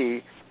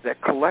B,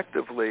 that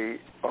collectively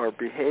our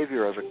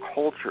behavior as a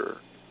culture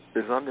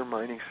is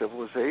undermining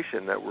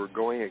civilization, that we're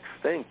going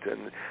extinct,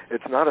 and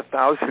it's not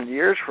 1,000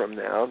 years from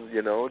now.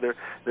 You know,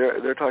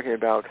 they're talking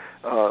about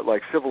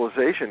like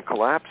civilization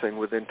collapsing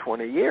within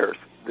 20 years.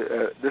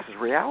 This is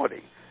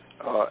reality,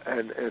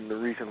 and the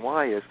reason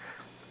why is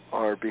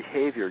our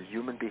behavior,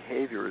 human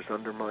behavior, is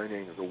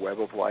undermining the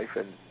web of life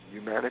and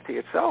humanity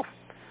itself.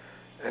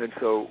 And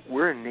so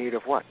we're in need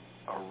of what?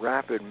 A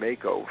rapid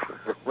makeover,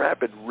 a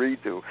rapid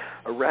redo,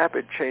 a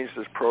rapid change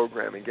this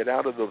program, and get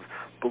out of the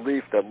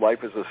belief that life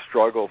is a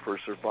struggle for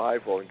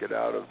survival, and get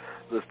out of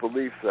this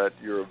belief that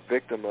you're a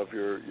victim of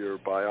your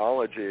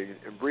biology,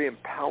 and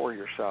re-empower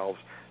yourselves.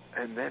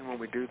 And then when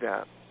we do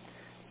that,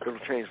 it'll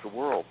change the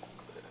world.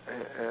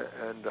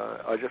 And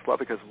I just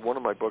love it because one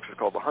of my books is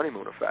called The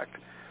Honeymoon Effect.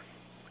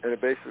 And it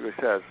basically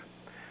says,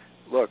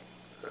 look,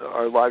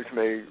 our lives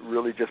may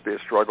really just be a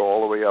struggle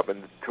all the way up,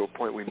 and to a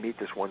point we meet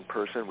this one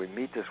person,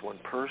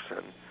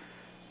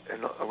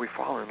 and we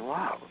fall in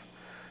love.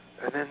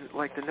 And then,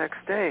 like, the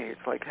next day,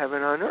 it's like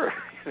heaven on earth.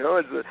 You know,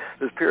 it's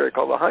this period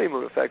called the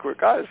honeymoon effect where,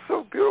 God, it's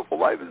so beautiful,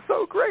 life is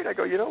so great. I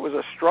go, you know, it was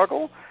a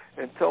struggle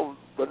until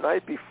the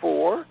night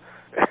before,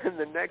 and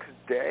the next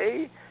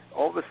day,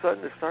 all of a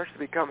sudden it starts to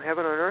become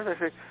heaven on earth. I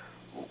say,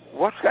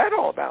 what's that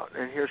all about?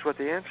 And here's what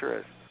the answer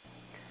is.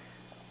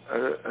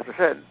 As I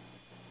said,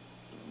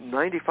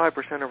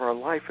 95% of our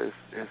life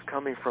is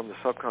coming from the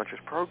subconscious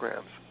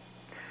programs.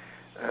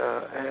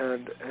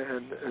 And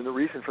the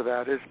reason for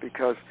that is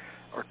because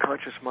our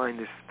conscious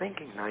mind is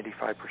thinking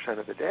 95%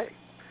 of the day.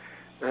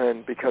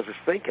 And because it's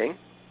thinking,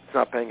 it's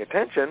not paying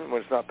attention.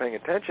 When it's not paying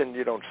attention,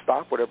 you don't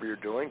stop whatever you're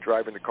doing,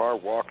 driving the car,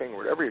 walking,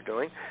 whatever you're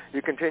doing.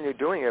 You continue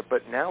doing it,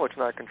 but now it's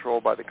not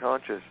controlled by the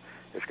conscious.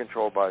 It's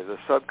controlled by the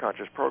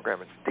subconscious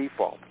program. It's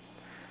default.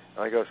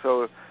 I go,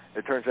 so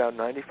it turns out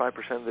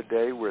 95% of the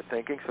day we're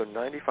thinking, so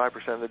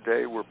 95% of the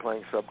day we're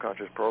playing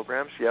subconscious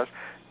programs. Yes,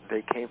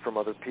 they came from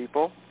other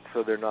people,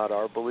 so they're not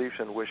our beliefs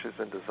and wishes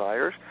and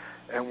desires,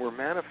 and we're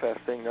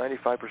manifesting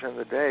 95% of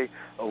the day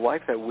a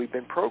life that we've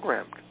been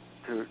programmed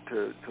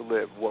to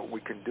live, what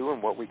we can do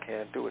and what we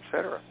can't do,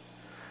 etc.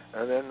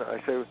 And then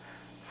I say,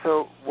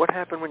 so what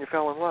happened when you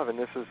fell in love? And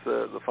this is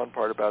the fun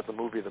part about the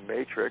movie The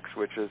Matrix,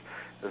 which is,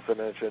 as I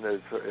mentioned,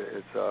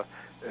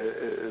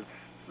 it's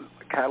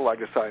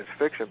cataloged as science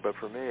fiction, but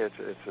for me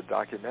it's a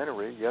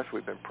documentary. Yes,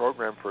 we've been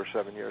programmed for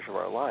 7 years of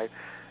our life,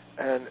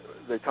 and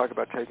they talk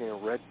about taking a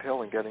red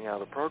pill and getting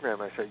out of the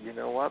program. I said, you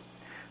know what?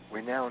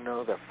 We now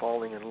know that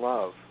falling in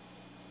love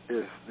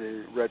is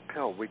the red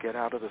pill. We get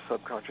out of the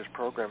subconscious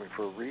programming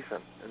for a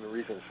reason, and the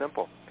reason is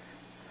simple.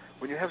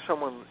 When you have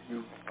someone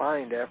you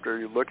find after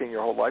you're looking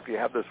your whole life, you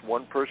have this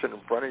one person in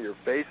front of your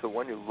face, the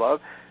one you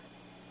love,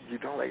 you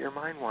don't let your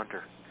mind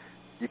wander.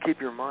 You keep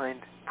your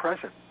mind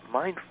present,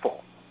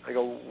 mindful. I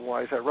go,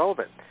 why is that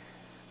relevant?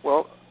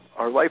 Well,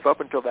 our life up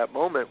until that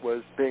moment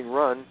was being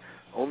run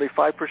only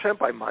 5%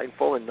 by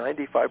mindful and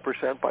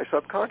 95% by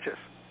subconscious.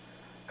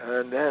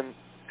 And then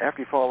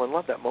after you fall in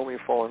love, that moment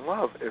you fall in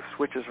love, it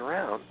switches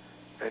around,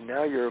 and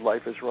now your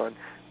life is run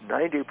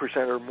 90%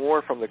 or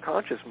more from the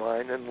conscious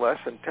mind and less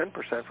than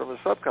 10% from the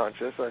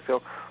subconscious. And I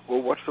go,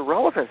 well, what's the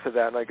relevance of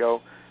that? And I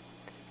go,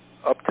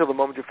 up till the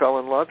moment you fell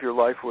in love, your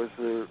life was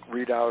the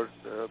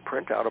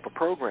printout of a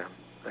program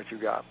that you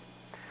got.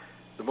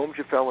 The moment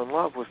you fell in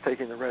love was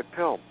taking the red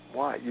pill.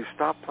 Why? You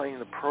stopped playing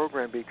the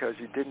program because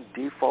you didn't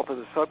default to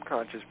the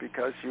subconscious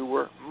because you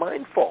were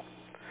mindful.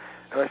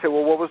 And I said,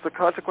 well, what was the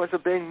consequence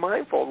of being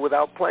mindful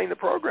without playing the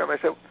program? I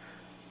said,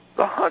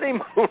 the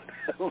honeymoon,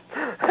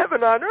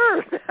 heaven on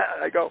earth.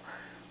 I go,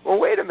 well,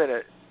 wait a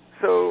minute.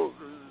 So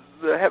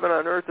the heaven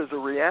on earth is a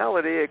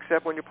reality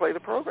except when you play the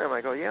program.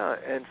 I go, yeah.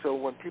 And so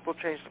when people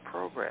change the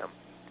program,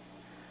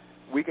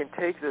 we can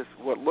take this,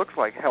 what looks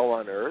like hell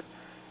on earth,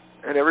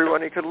 and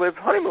everybody could live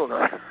honeymoon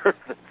on earth.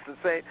 It's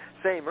the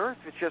same earth.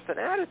 It's just an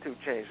attitude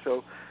change.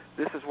 So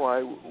this is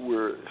why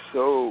we're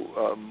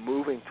so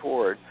moving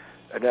toward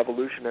an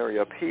evolutionary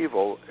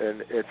upheaval,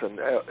 and it's an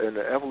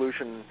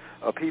evolution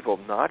upheaval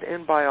not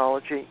in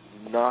biology,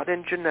 not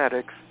in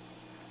genetics,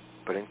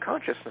 but in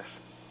consciousness.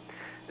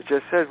 It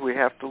just says we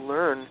have to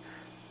learn.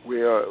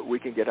 We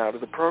can get out of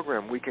the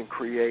program. We can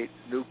create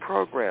new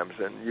programs,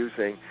 and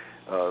using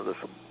the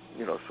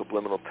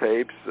subliminal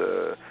tapes,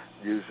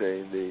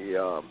 using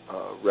the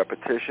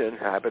repetition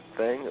habit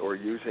thing, or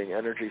using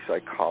energy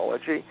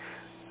psychology.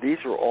 These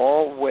are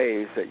all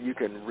ways that you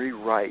can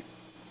rewrite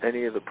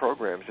any of the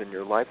programs in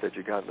your life that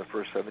you got in the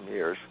first 7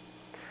 years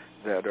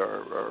that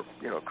are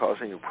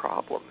causing you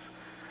problems.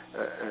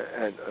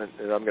 And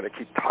I'm going to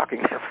keep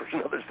talking now for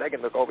another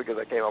second, Nicole, because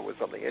I came up with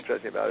something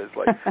interesting about it. It's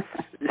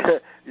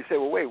like, you say,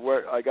 well, wait,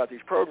 I got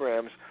these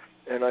programs,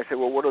 and I say,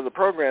 well, what are the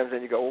programs?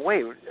 And you go, well,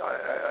 wait,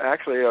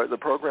 actually, the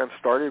program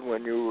started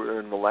when you were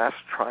in the last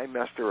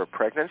trimester of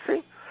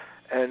pregnancy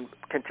and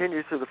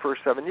continued through the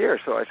first 7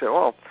 years. So I said,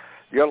 well,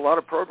 you got a lot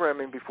of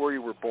programming before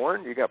you were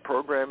born. You got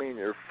programming in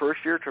your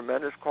first year,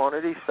 tremendous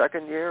quantity,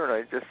 second year, and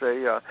I just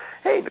say,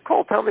 hey,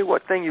 Nicole, tell me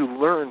what thing you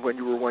learned when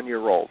you were 1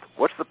 year old.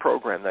 What's the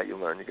program that you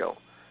learned? You go,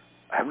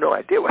 I have no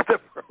idea what the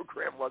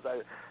program was.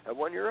 At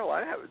 1 year old,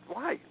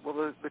 why?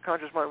 Well, the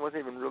conscious mind wasn't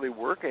even really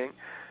working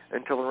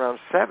until around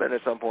 7 at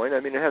some point. I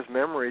mean, it has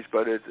memories,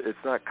 but it's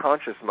not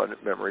conscious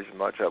memories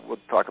much. We'll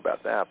talk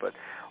about that, but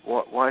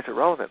why is it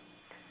relevant?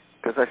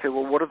 Because I say,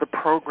 well, what are the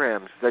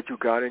programs that you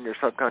got in your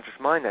subconscious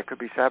mind that could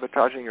be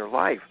sabotaging your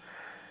life?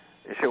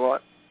 You say, well,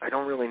 I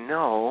don't really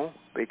know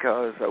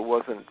because I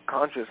wasn't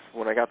conscious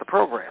when I got the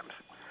programs.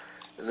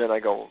 And then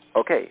I go,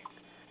 okay,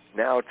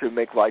 now to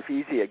make life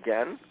easy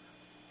again,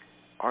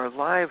 our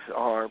lives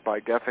are, by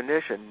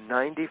definition,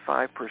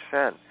 95%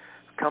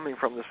 coming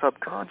from the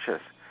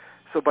subconscious.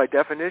 So by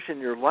definition,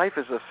 your life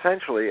is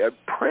essentially a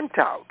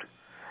printout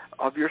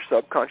of your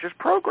subconscious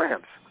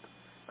programs.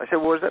 I said,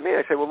 well, what does that mean?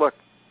 I say, well, look,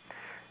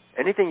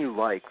 anything you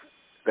like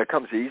that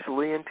comes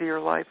easily into your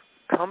life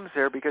comes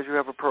there because you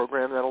have a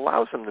program that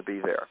allows them to be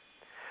there.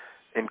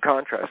 In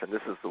contrast, and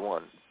this is the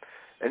one,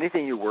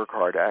 anything you work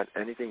hard at,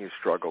 anything you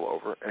struggle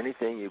over,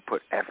 anything you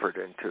put effort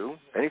into,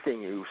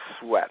 anything you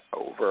sweat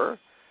over,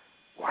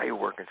 why are you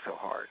working so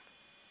hard?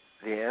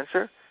 The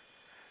answer?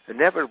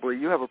 Inevitably,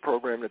 you have a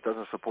program that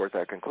doesn't support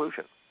that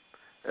conclusion.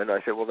 And I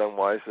say, well, then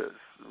why is this?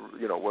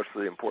 What's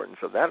the importance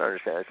of that? I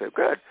understand. I say,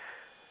 good.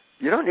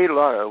 You don't need a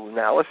lot of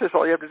analysis.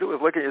 All you have to do is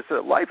look at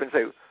your life and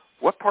say,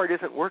 what part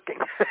isn't working?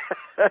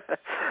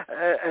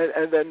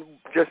 and then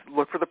just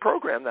look for the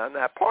program on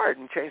that part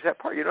and change that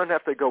part. You don't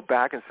have to go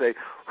back and say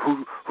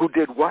who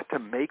did what to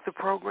make the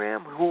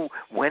program, who,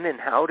 when, and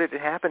how did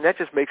it happen. That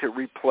just makes it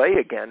replay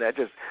again. That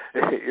just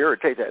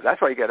irritates that.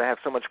 That's why you got to have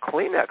so much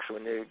Kleenex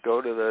when you go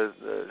to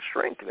the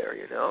shrink there.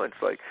 It's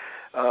like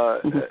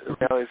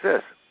now is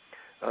this.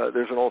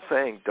 There's an old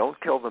saying: don't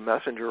kill the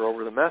messenger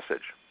over the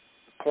message.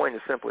 The point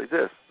is simply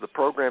this: the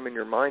program in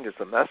your mind is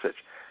the message.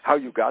 How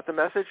you got the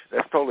message,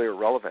 that's totally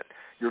irrelevant.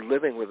 You're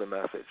living with the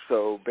message.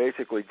 So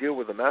basically deal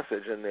with the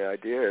message, and the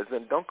idea is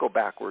then don't go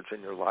backwards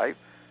in your life.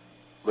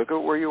 Look at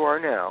where you are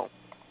now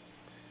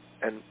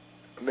and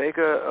make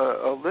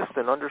a list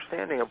and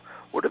understanding of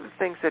what are the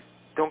things that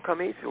don't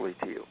come easily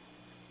to you,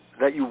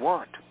 that you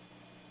want.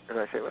 And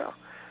I say, well,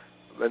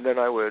 and then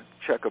I would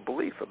check a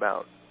belief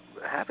about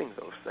having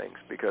those things,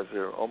 because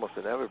there almost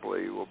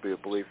inevitably will be a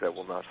belief that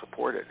will not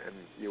support it, and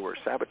you are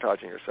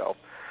sabotaging yourself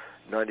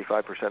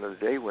 95% of the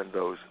day when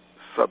those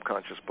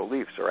subconscious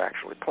beliefs are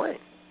actually playing.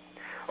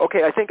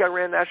 Okay, I think I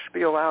ran that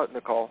spiel out,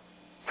 Nicole.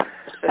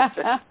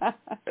 But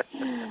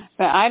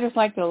I just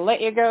like to let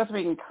you go so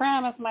we can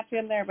cram as much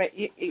in there. But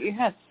you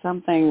said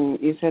something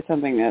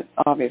that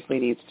obviously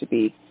needs to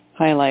be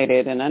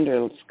highlighted and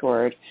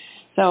underscored.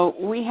 So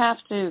we have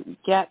to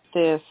get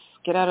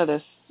out of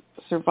this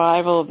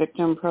survival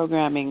victim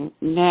programming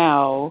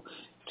now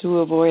to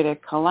avoid a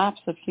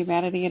collapse of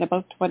humanity in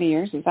about 20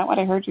 years. Is that what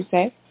I heard you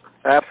say?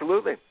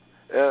 Absolutely.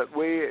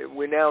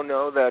 We now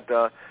know that,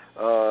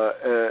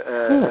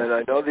 and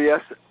I know the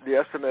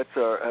estimates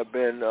have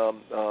been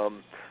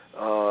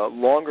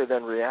longer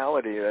than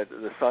reality.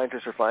 The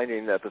scientists are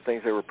finding that the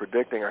things they were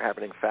predicting are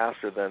happening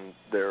faster than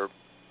their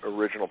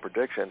original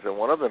predictions. And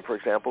one of them, for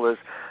example, is,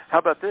 how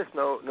about this?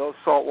 No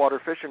saltwater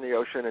fish in the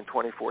ocean in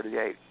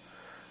 2048.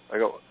 I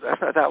go, that's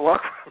not that long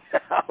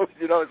from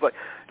now. It's like,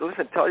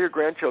 listen, tell your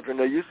grandchildren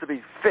there used to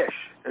be fish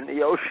in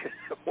the ocean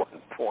at one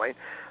point.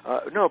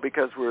 No,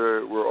 because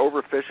we're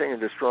overfishing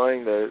and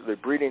destroying the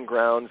breeding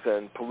grounds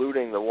and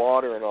polluting the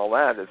water and all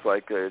that. It's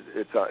like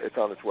it's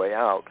on its way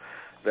out.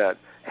 That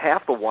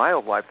half the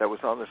wildlife that was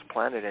on this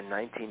planet in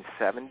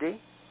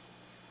 1970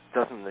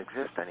 doesn't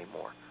exist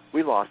anymore.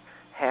 We lost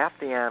half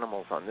the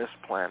animals on this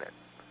planet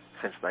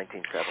since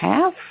 1970.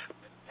 Half?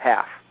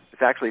 Half.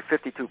 It's actually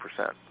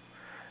 52%.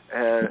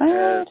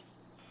 And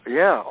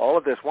yeah, all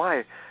of this.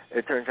 Why?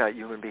 It turns out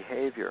human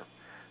behavior.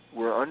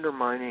 We're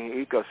undermining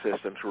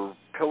ecosystems. We're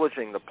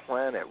pillaging the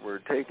planet. We're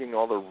taking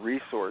all the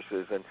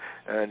resources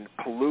and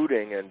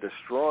polluting and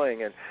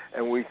destroying.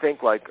 And we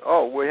think like,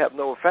 oh, we have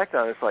no effect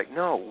on it. It's like,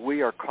 no,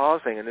 we are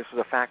causing, and this is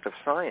a fact of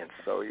science.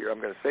 So I'm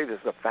going to say this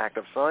is a fact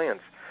of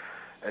science.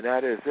 And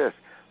that is this.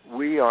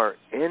 We are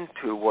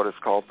into what is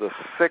called the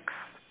sixth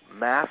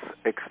mass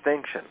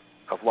extinction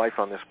of life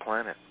on this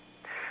planet.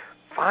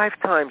 5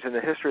 times in the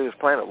history of this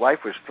planet, life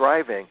was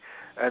thriving,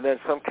 and then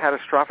some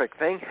catastrophic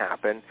thing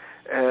happened,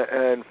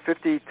 and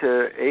 50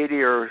 to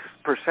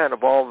 80%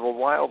 of all the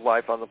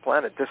wildlife on the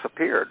planet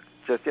disappeared,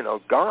 just,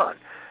 gone.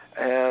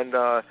 And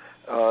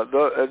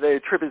they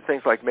attribute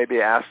things like maybe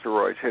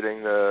asteroids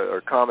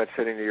or comets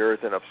hitting the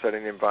Earth and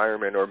upsetting the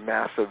environment, or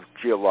massive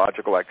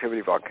geological activity,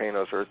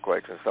 volcanoes,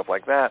 earthquakes, and stuff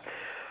like that.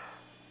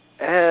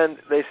 And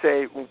they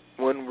say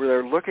when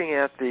they're looking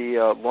at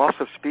the loss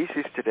of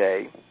species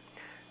today,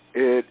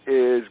 it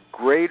is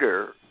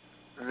greater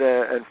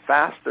and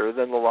faster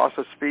than the loss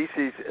of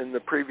species in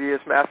the previous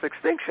mass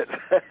extinction.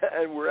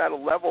 And we're at a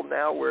level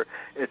now where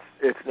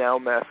it's now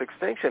mass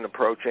extinction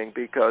approaching,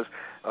 because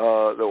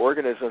the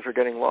organisms are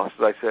getting lost.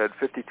 As I said,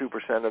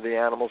 52% of the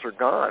animals are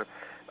gone.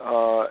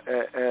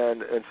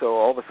 And so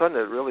all of a sudden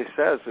it really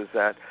says is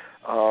that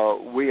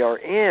we are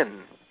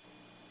in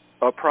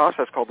a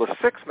process called the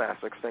sixth mass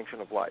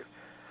extinction of life.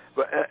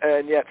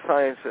 And yet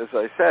science, as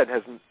I said,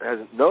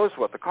 knows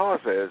what the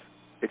cause is.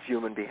 It's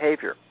human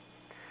behavior.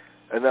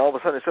 And then all of a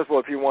sudden it says, well,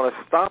 if you want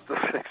to stop the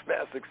sixth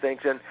mass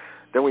extinction,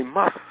 then we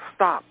must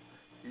stop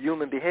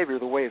human behavior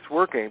the way it's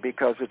working,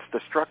 because it's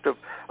destructive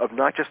of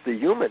not just the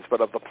humans, but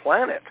of the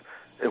planet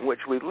in which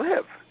we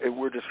live. And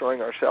we're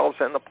destroying ourselves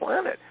and the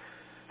planet.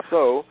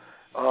 So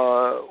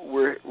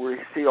we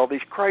see all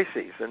these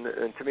crises, and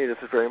to me this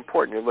is very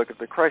important. You look at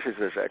the crises.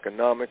 There's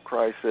economic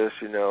crisis,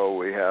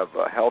 we have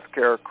a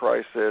healthcare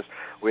crisis,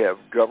 we have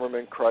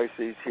government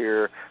crises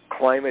here,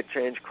 climate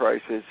change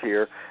crisis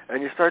here,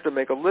 and you start to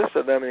make a list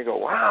of them and you go,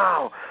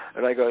 wow.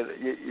 And I go,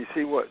 you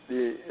see what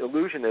the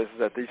illusion is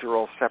that these are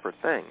all separate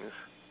things,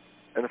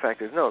 and the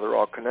fact is, no, they're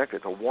all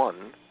connected to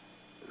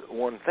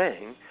one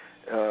thing,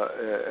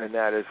 and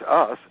that is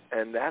us,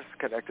 and that's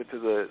connected to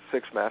the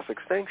sixth mass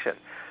extinction.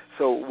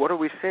 So what are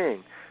we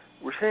seeing?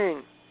 We're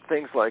seeing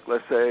things like,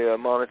 let's say, a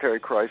monetary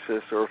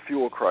crisis or a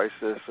fuel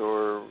crisis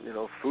or,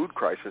 food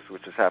crisis,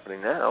 which is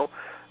happening now.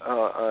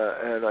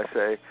 And I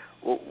say,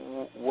 well,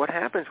 what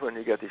happens when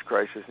you get these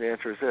crises? And the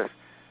answer is this.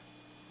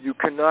 You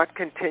cannot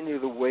continue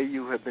the way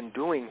you have been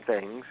doing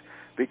things,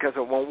 because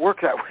it won't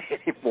work that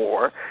way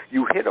anymore.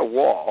 You hit a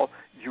wall.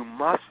 You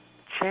must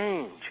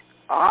change.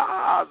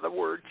 The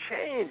word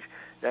change.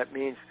 That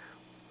means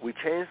we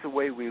change the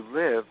way we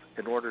live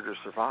in order to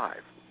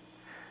survive.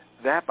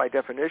 That, by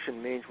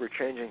definition, means we're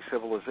changing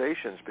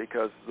civilizations,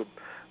 because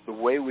the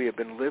way we have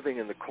been living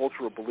and the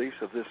cultural beliefs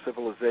of this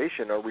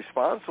civilization are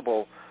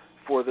responsible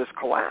for this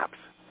collapse.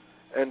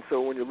 And so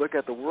when you look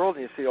at the world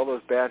and you see all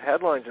those bad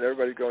headlines and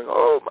everybody going,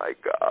 oh, my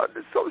God,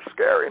 it's so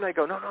scary. And I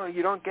go, no,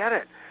 you don't get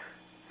it.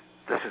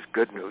 This is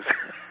good news.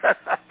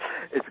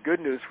 It's good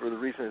news for the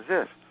reason is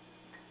this.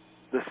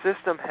 The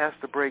system has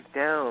to break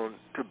down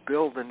to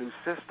build a new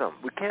system.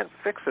 We can't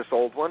fix this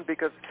old one,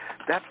 because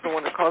that's the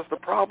one that caused the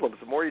problems.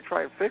 The more you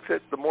try and fix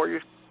it, the more you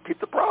keep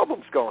the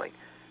problems going.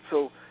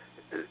 So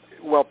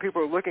while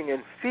people are looking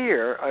in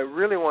fear, I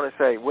really want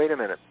to say, wait a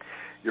minute.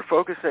 You're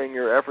focusing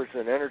your efforts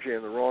and energy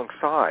on the wrong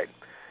side.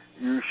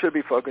 You should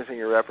be focusing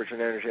your efforts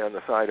and energy on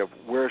the side of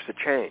where's the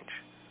change?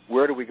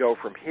 Where do we go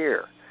from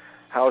here?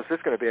 How is this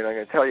going to be? And I'm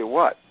going to tell you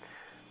what.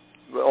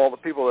 All the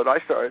people that I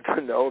started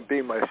to know,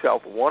 being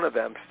myself one of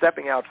them,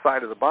 stepping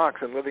outside of the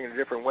box and living in a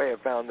different way,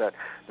 have found that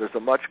there's a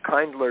much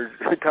kinder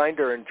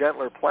and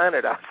gentler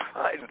planet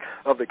outside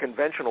of the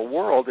conventional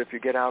world if you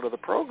get out of the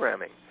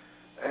programming.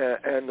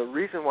 And the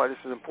reason why this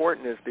is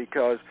important is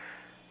because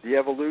the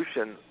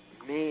evolution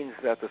means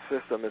that the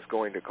system is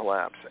going to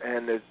collapse,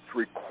 and it's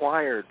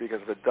required,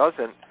 because if it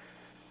doesn't,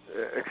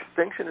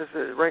 extinction is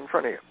right in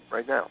front of you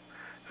right now.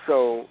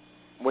 So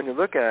when you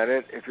look at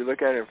it, if you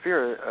look at it in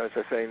fear, as I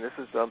was saying, this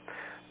is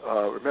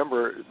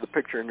Remember, the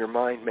picture in your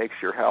mind makes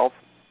your health.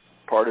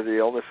 Part of the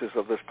illnesses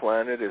of this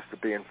planet is to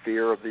be in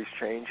fear of these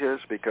changes,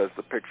 because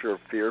the picture of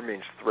fear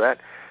means threat,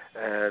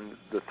 and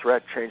the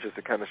threat changes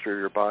the chemistry of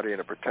your body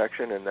into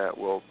protection, and that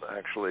will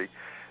actually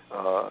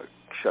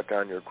shut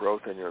down your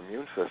growth and your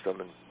immune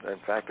system. And in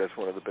fact, that's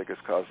one of the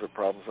biggest causes of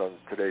problems on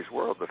today's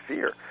world, the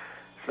fear.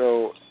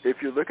 So if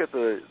you look at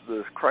the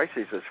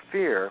crises as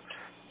fear,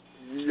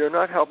 you're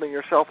not helping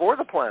yourself or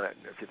the planet.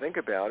 If you think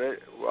about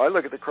it, I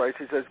look at the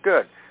crises as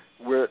good.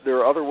 There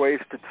are other ways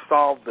to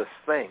solve this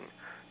thing.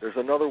 There's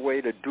another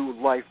way to do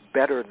life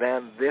better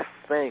than this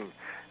thing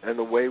and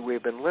the way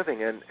we've been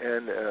living, and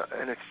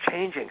it's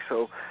changing.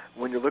 So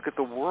when you look at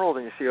the world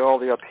and you see all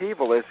the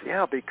upheaval, it's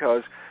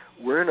because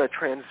we're in a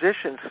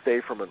transition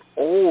state from an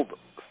old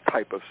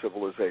type of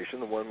civilization,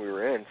 the one we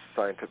were in,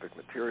 scientific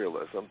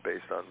materialism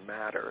based on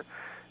matter,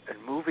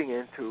 and moving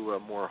into a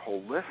more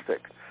holistic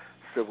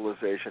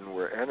civilization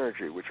where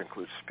energy, which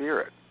includes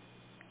spirit,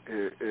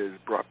 is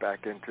brought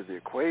back into the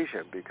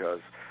equation, because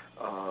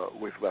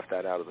we've left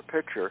that out of the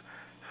picture.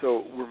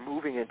 So we're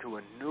moving into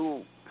a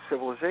new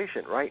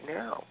civilization right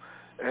now.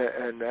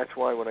 And that's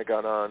why when I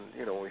got on,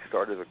 when we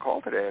started the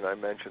call today and I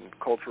mentioned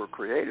cultural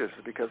creatives,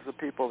 because the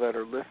people that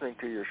are listening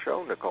to your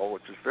show, Nicole,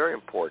 which is very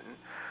important,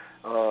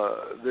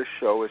 this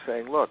show is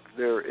saying, look,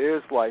 there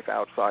is life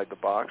outside the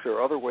box. There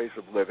are other ways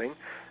of living.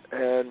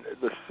 And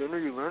the sooner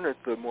you learn it,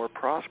 the more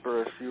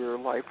prosperous your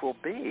life will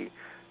be.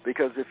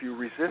 Because if you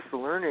resist the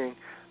learning,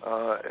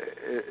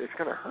 it's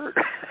going to hurt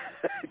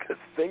because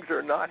things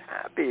are not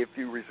happy if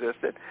you resist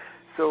it.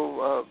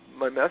 So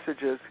my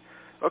message is,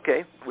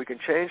 okay, we can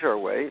change our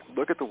way,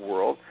 look at the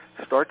world,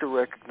 start to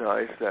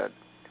recognize that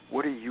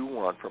what do you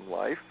want from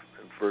life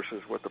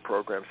versus what the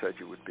program said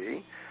you would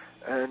be.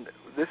 And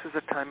this is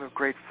a time of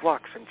great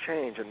flux and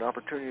change, an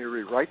opportunity to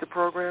rewrite the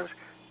programs,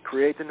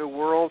 create the new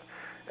world,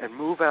 and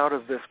move out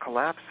of this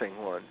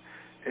collapsing one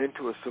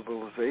into a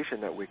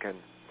civilization that we can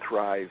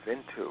thrive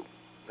into.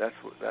 That's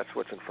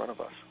what's in front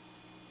of us.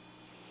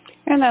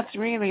 And that's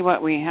really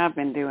what we have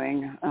been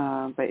doing,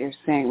 but you're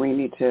saying we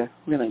need to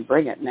really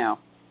bring it now.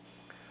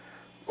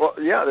 Well,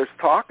 yeah, there's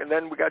talk, and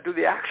then we got to do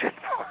the action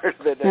part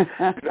of it.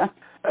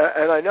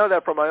 And I know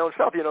that from my own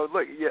self.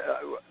 Look,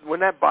 when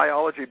that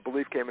biology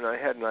belief came in my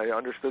head and I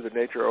understood the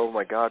nature, oh,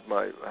 my God,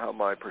 how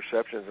my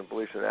perceptions and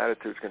beliefs and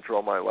attitudes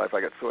control my life, I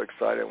got so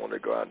excited. I wanted to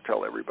go out and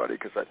tell everybody,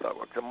 because I thought,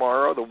 well,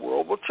 tomorrow the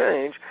world will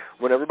change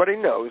when everybody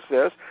knows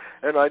this.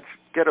 And I'd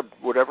get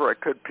whatever I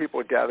could, people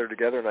would gather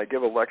together, and I'd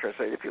give a lecture and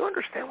say, if you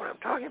understand what I'm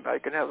talking about,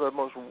 you can have the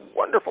most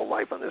wonderful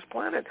life on this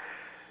planet.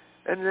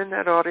 And then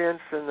that audience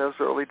in those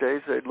early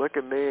days, they'd look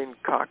at me and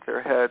cock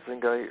their heads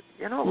and go,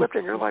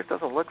 living your life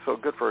doesn't look so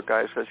good for a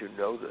guy who says you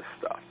know this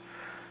stuff.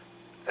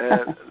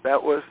 And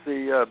that was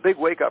the big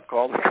wake-up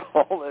call,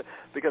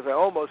 because I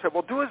almost said,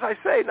 well, do as I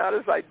say, not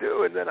as I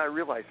do. And then I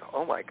realized,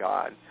 oh, my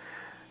God,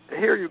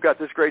 here you've got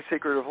this great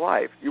secret of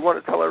life. You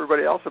want to tell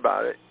everybody else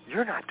about it.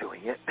 You're not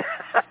doing it.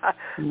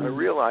 I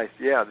realized,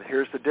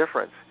 here's the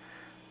difference.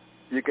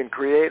 You can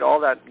create all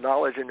that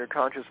knowledge in your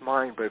conscious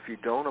mind, but if you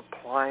don't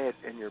apply it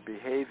in your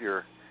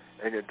behavior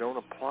and you don't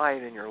apply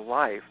it in your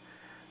life,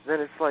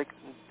 then it's like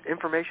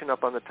information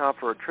up on the top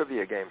for a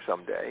trivia game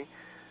someday,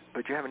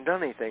 but you haven't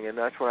done anything. And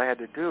that's what I had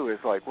to do, is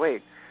like,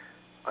 wait,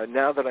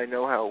 now that I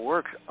know how it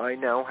works, I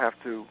now have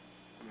to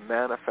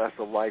manifest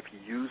a life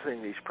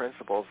using these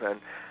principles. And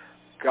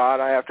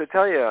God, I have to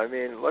tell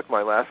you, look,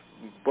 my last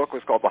book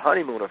was called The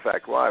Honeymoon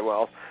Effect. Why?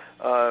 Well,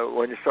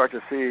 when you start to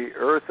see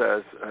Earth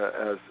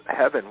as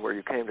heaven where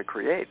you came to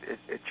create,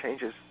 it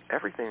changes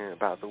everything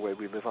about the way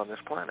we live on this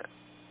planet.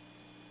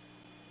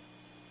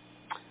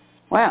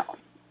 Well,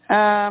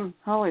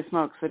 holy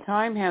smokes, the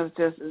time has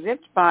just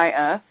zipped by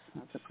us.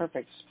 That's a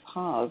perfect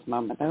pause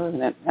moment, though,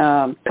 isn't it?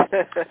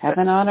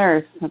 Heaven on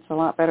Earth. That's a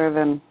lot better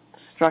than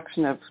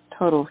destruction of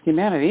total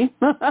humanity.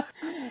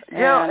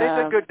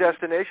 It's a good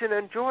destination,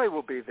 and joy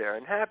will be there,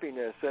 and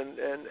happiness,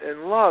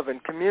 and love,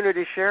 and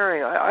community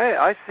sharing.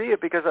 I see it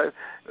because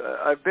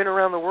I've been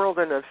around the world,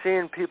 and I've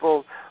seen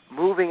people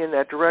moving in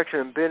that direction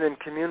and been in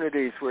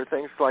communities where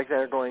things like that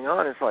are going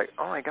on. It's like,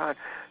 oh, my God,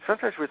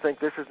 sometimes we think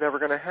this is never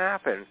going to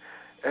happen.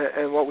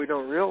 And what we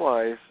don't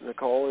realize,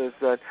 Nicole, is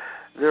that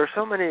there are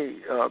so many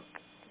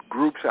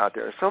groups out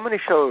there, so many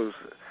shows,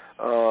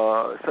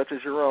 such as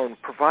your own,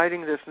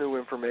 providing this new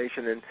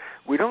information, and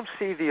we don't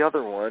see the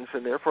other ones,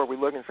 and therefore we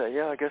look and say,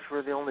 I guess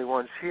we're the only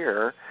ones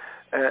here,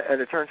 and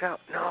it turns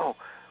out, no,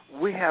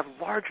 we have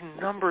large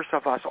numbers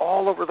of us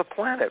all over the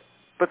planet,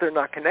 but they're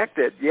not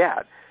connected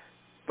yet.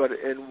 But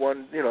in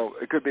one,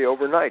 it could be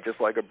overnight,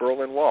 just like a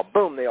Berlin Wall.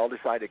 Boom, they all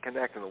decide to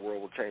connect, and the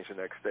world will change the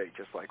next day,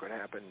 just like what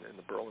happened in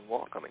the Berlin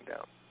Wall coming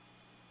down.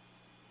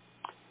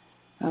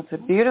 That's a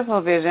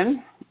beautiful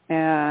vision,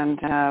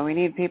 and we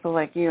need people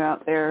like you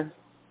out there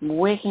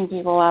waking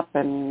people up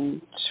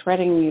and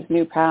shredding these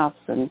new paths,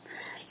 and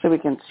so we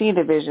can see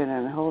the vision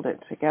and hold it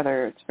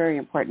together. It's very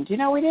important.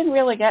 We didn't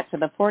really get to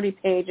the 40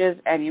 pages,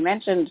 and you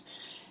mentioned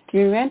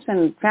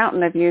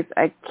Fountain of Youth.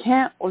 I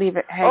can't leave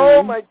it hanging.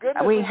 Oh, my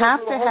goodness. We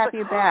have to have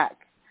you back.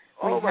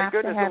 Oh, my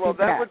goodness. Well,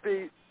 that would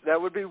be That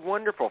would be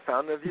wonderful.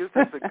 Fountain of Youth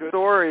is a good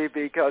story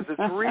because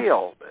it's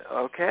real.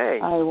 Okay.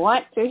 I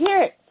want to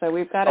hear it. So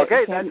we've got it.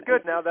 Okay, that's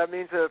good. Now that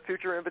means a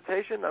future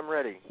invitation. I'm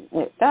ready.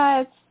 It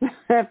does.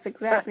 That's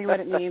exactly what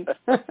it means.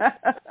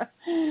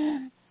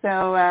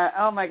 So,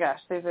 oh my gosh,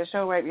 there's a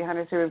show right behind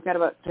us here. We've got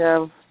about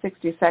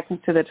 60 seconds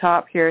to the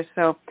top here.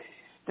 So,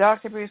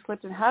 Dr. Bruce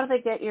Lipton, how do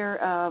they get your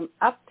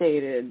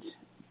updated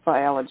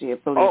Biology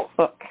of Belief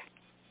book?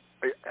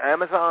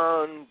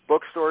 Amazon,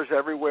 bookstores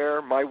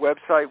everywhere. My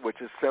website,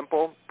 which is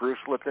simple,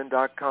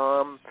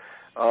 brucelipton.com.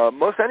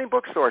 Most any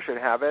bookstore should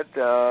have it,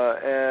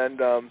 and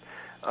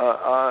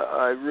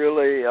I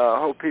really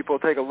hope people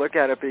take a look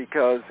at it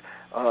because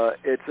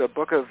it's a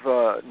book of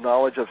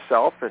knowledge of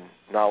self, and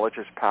knowledge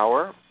is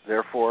power.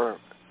 Therefore,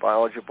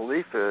 Biology of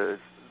Belief is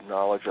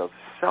knowledge of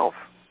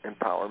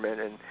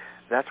self-empowerment, and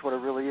that's what it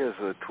really is,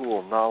 a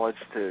tool, knowledge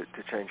to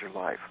change your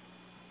life.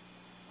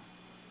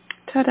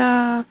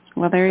 Ta-da!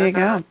 Well, there you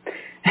go.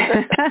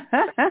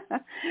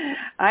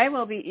 I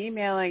will be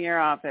emailing your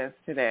office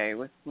today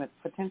with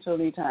potential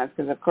new times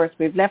because, of course,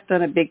 we've left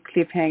on a big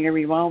cliffhanger.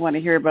 We all want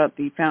to hear about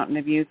the Fountain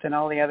of Youth and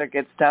all the other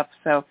good stuff.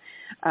 So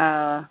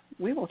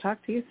we will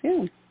talk to you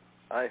soon.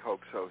 I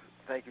hope so.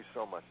 Thank you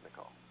so much,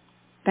 Nicole.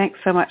 Thanks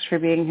so much for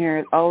being here.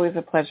 It's always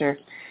a pleasure.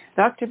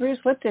 Dr. Bruce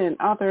Lipton,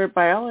 author of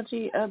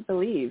Biology of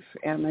Belief,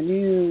 and the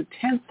new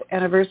 10th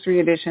anniversary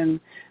edition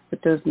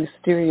with those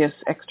mysterious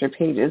extra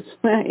pages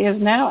is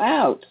now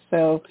out.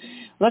 So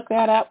look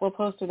that up. We'll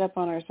post it up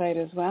on our site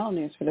as well,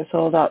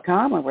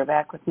 newsforthesoul.com, and we're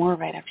back with more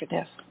right after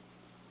this.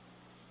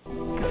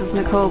 This is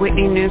Nicole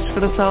Whitney, News for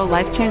the Soul,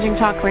 life-changing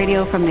talk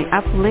radio from the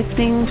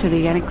uplifting to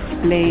the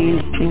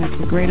unexplained.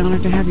 It's a great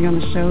honor to have you on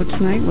the show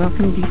tonight.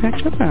 Welcome,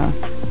 Deepak Chopra.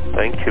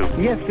 Thank you.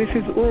 Yes, this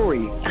is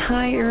Uri.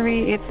 Hi,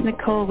 Uri. It's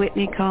Nicole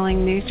Whitney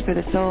calling News for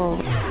the Soul.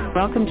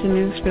 Welcome to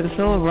News for the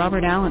Soul,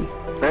 Robert Allen.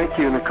 Thank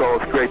you, Nicole.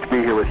 It's great to be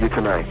here with you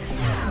tonight.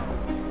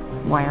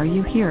 Why are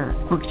you here?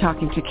 We're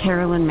talking to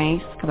Carolyn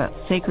Myss about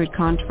Sacred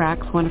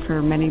Contracts, one of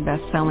her many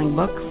best-selling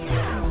books.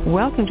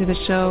 Welcome to the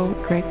show,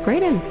 Greg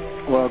Braden.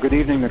 Well, good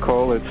evening,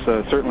 Nicole. It's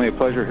certainly a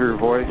pleasure to hear your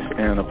voice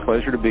and a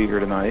pleasure to be here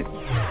tonight.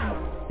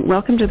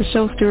 Welcome to the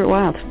show, Stuart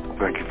Wild.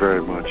 Thank you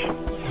very much.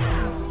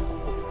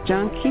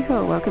 John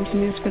Kehoe, welcome to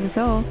News for the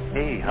Soul.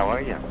 Hey, how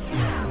are you?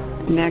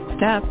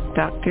 Next up,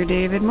 Dr.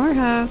 David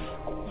Morehouse.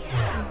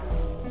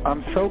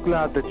 I'm so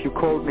glad that you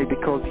called me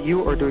because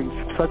you are doing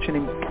such an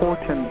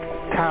important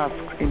task,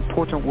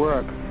 important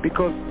work,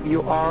 because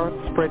you are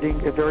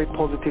spreading a very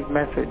positive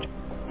message.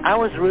 I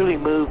was really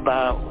moved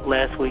by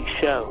last week's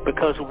show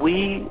because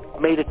we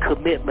made a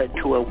commitment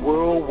to a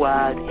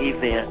worldwide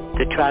event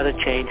to try to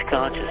change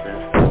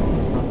consciousness.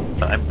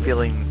 I'm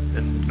feeling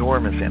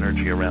enormous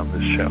energy around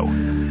this show,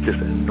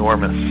 just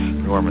enormous.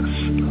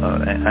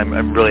 I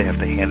really have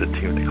to hand it to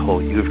you,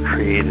 Nicole. You've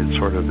created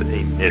sort of a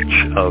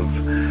niche of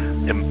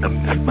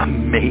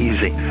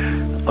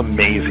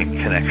amazing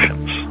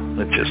connections.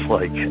 It's just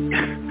like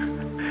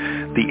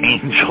the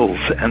angels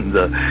and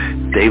the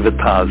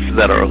devatas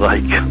that are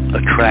like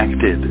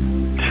attracted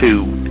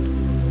to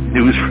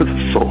News for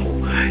the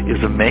Soul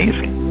is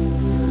amazing.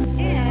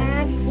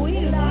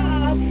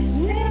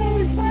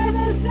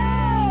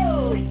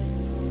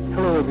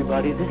 Hello,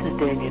 everybody. This is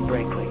Daniel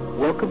Brinkley.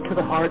 Welcome to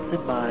the Hearts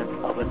and Minds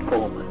of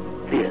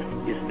Informant. This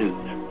is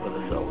News for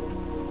the Soul.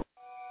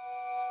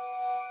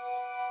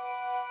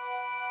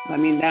 I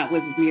mean, that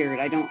was weird.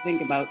 I don't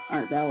think about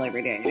Art Bell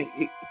every day.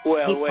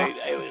 Well, wait.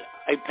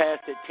 I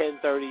passed at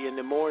 10:30 in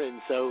the morning,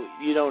 so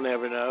you don't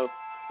ever know.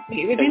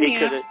 It was in the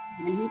afternoon.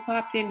 When he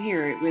popped in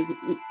here, it was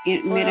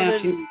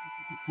mid-afternoon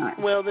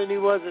time. Well, then he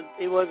wasn't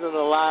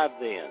alive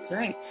then.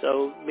 Right.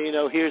 So,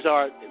 here's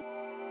Art.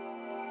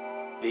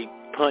 He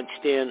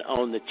punched in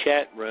on the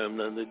chat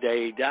room on the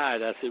day he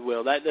died. I said,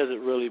 well, that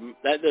doesn't really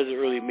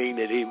mean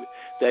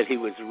that he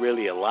was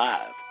really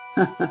alive.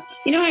 I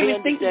was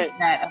thinking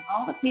that of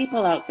all the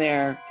people out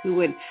there who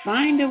would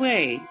find a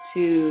way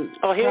to...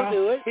 Oh, he'll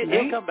do it.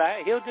 He'll come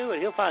back. He'll do it.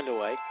 He'll find a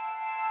way.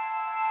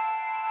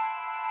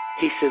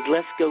 He said,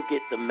 let's go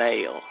get the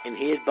mail. And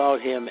he had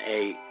bought him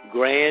a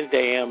Grand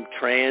Am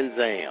Trans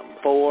Am,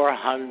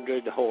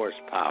 400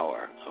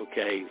 horsepower,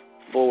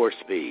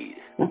 4-speed,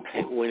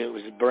 when it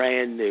was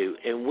brand new.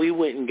 And we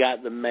went and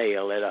got the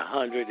mail at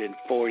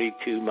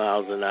 142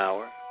 miles an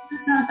hour.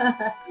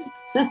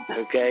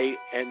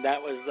 And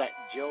that was that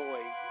joy.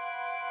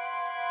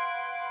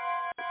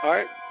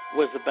 Art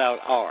was about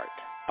art.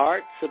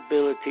 Art's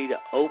ability to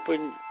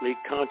openly,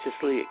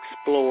 consciously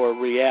explore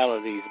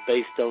realities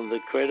based on the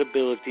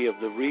credibility of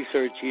the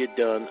research he had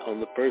done on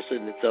the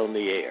person that's on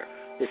the air.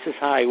 This is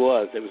how he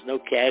was. There was no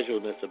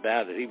casualness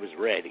about it. He was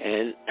ready.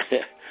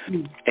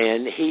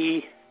 And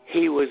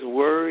he was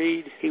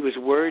worried. He was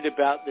worried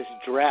about this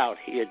drought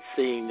he had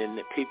seen and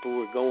that people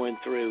were going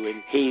through.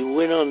 And he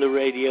went on the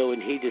radio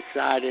and he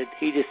decided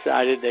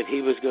that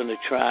he was going to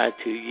try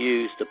to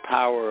use the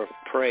power of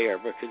prayer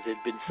because it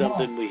had been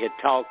something we had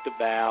talked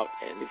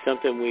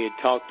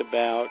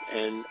about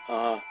and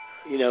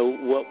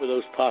what were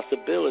those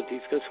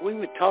possibilities? Because we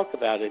would talk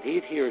about it.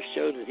 He'd hear a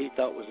show that he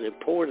thought was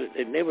important,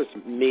 and there was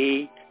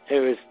me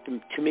there was,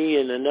 to me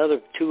and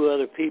two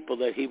other people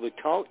that he would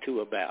talk to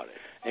about it.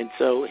 And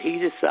so he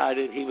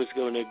decided he was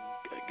going to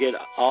get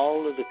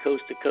all of the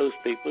coast-to-coast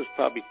people. It's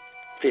probably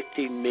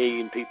 15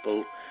 million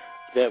people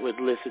that would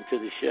listen to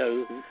the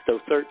show, so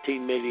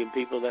 13 million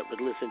people that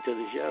would listen to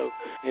the show.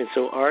 And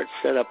so Art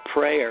set up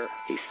prayer.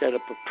 He set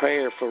up a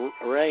prayer for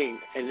rain,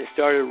 and it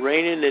started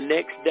raining the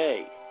next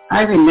day.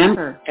 I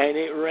remember. And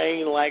it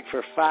rained like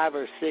for 5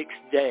 or 6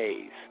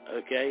 days,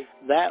 okay?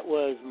 That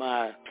was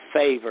my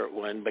favorite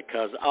one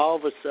because all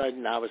of a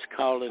sudden I was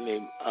calling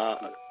him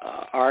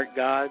Art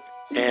God,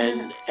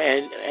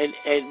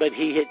 but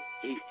he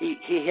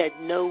had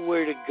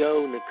nowhere to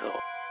go, Nicole.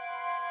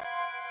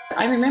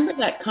 I remember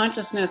that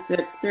consciousness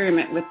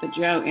experiment with the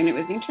Joe, and it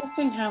was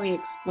interesting how he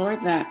explored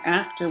that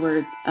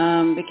afterwards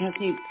because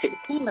he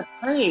became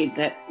afraid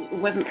that it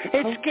wasn't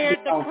supposed to. It scared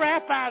the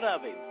crap out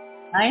of him.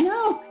 I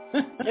know.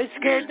 It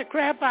scared the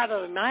crap out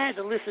of him. I had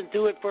to listen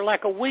to it for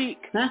like a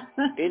week, and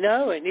he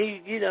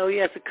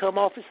has to come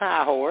off his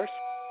high horse.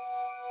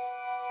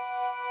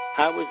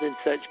 I was in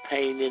such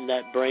pain in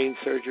that brain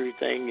surgery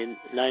thing in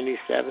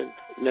 97.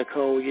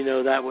 Nicole,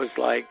 that was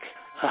like,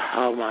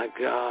 oh my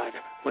God.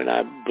 When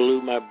I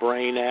blew my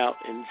brain out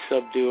in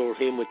subdural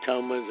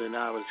hematomas and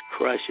I was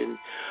crushing,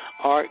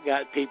 Art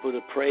got people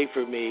to pray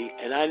for me,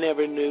 and I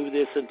never knew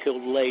this until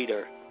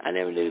later.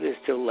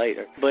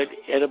 But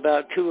at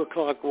about 2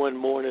 o'clock one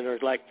morning or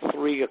like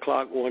 3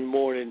 o'clock one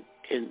morning,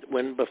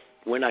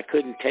 when I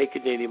couldn't take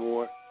it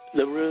anymore,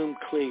 the room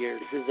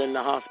cleared. This is in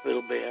the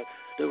hospital bed.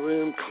 The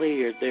room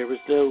cleared. There was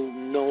no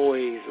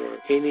noise or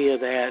any of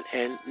that.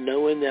 And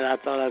knowing that I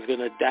thought I was going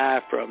to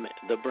die from it,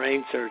 the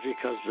brain surgery,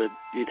 because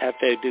you'd have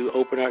to do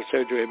open heart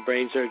surgery and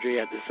brain surgery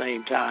at the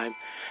same time,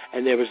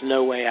 and there was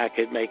no way I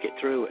could make it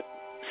through it.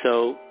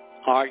 So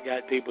Art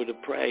got people to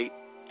pray,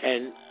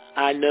 and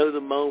I know the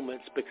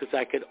moments because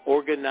I could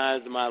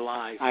organize my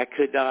life. I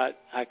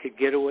could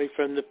get away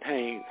from the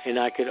pain, and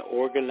I could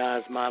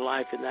organize my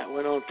life, and that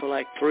went on for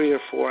like 3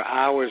 or 4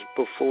 hours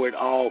before it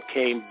all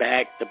came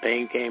back, the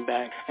pain came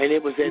back. And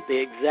it was at the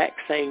exact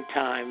same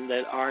time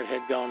that Art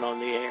had gone on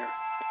the air.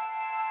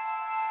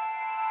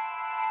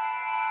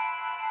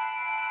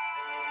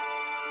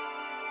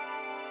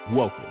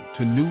 Welcome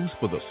to News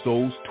for the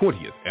Soul's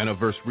 20th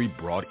anniversary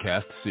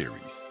broadcast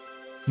series.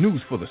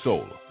 News for the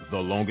Soul, the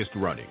longest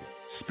running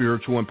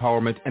spiritual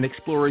empowerment and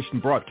exploration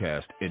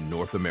broadcast in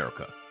North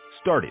America,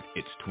 started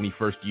its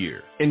 21st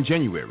year in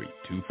January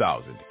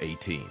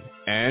 2018,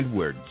 and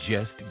we're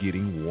just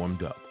getting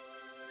warmed up.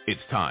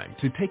 It's time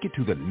to take it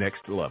to the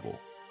next level,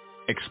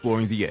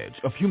 exploring the edge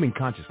of human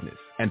consciousness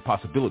and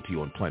possibility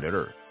on planet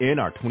Earth in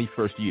our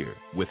 21st year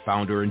with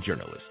founder and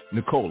journalist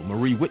Nicole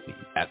Marie Whitney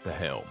at the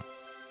helm.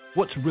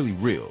 What's really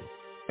real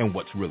and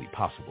what's really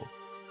possible?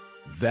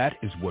 That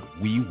is what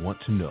we want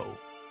to know.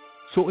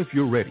 So if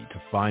you're ready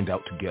to find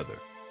out together,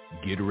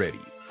 get ready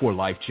for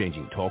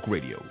life-changing talk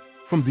radio.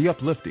 From the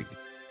uplifting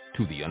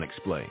to the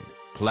unexplained,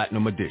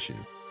 Platinum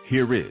Edition,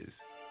 here is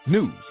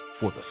News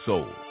for the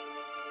Soul.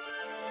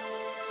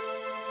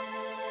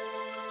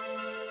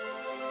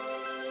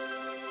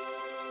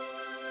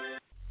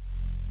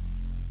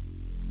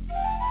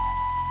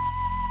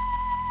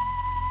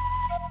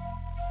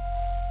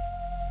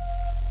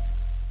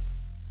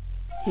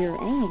 Hear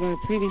all of our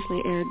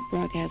previously aired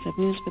broadcasts of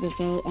News for the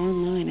Soul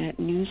online at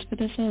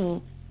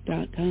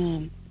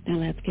newsforthesoul.com. Now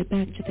let's get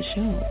back to the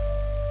show.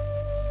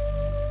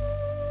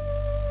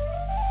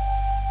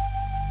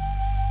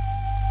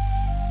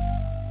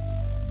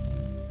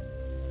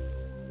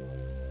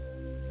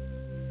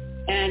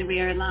 And we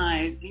are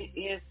live. It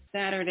is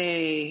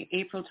Saturday,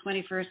 April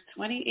 21st,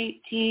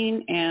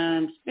 2018,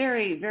 and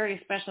very, very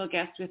special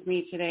guest with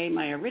me today,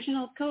 my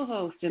original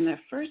co-host in the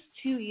first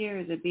 2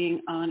 years of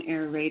being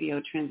on-air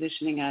radio,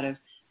 transitioning out of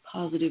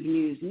positive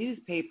news,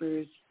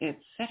 newspapers,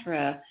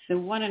 etc., the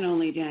one and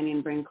only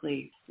Dannion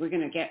Brinkley. We're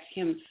going to get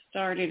him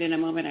started in a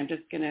moment. I'm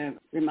just going to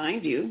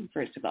remind you,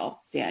 first of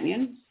all,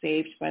 Dannion,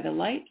 Saved by the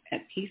Light,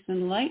 At Peace in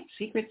the Light,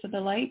 Secrets of the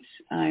Light.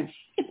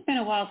 It's been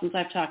a while since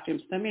I've talked to him,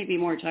 so there may be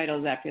more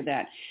titles after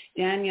that.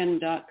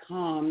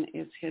 Dannion.com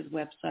is his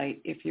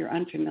website if you're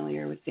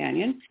unfamiliar with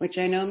Dannion, which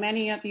I know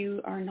many of you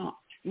are not.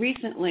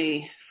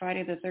 Recently,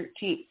 Friday the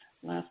 13th,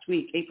 last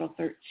week, April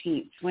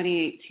 13th,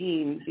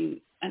 2018, the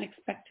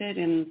unexpected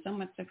and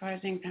somewhat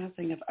surprising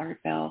passing of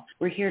Art Bell.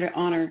 We're here to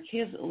honor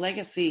his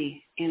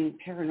legacy in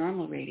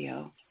paranormal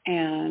radio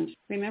and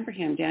remember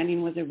him.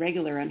 Dannion was a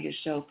regular on his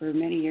show for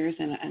many years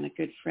and a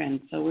good friend.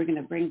 So we're going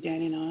to bring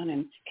Dannion on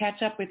and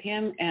catch up with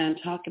him and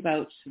talk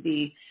about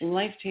the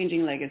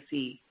life-changing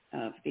legacy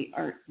of the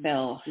Art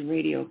Bell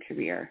radio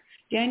career.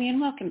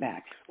 Dannion, welcome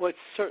back. Well, it's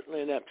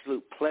certainly an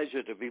absolute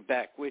pleasure to be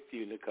back with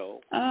you,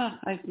 Nicole.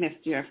 I've missed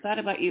you. I've thought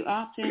about you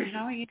often.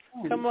 How are you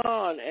doing? Come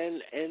on,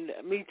 and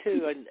me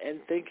too.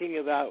 And thinking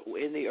about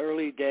in the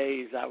early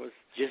days, I was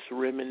just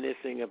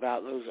reminiscing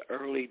about those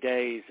early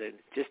days and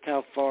just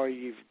how far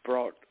you've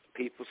brought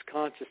people's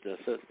consciousness.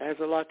 It has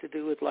a lot to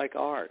do with like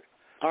art.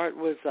 Art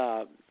was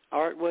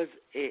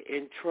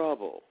in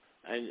trouble.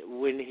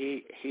 And when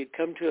he'd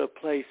come to a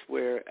place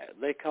where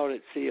they called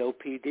it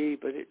COPD,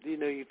 but if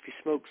you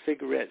smoke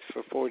cigarettes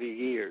for 40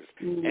 years,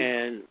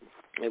 and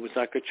it was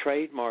like a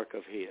trademark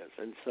of his,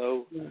 and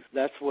so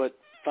that's what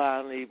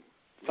finally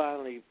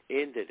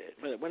ended it.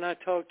 But when I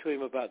talked to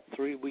him about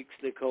 3 weeks,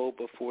 Nicole,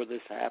 before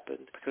this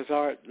happened, because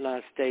Art and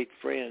I stayed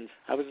friends,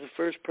 I was the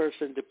first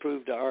person to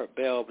prove to Art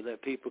Bell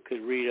that people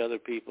could read other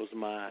people's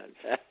minds.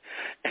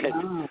 And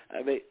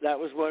I mean, that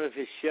was one of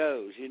his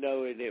shows, and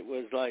it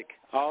was like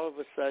all of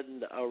a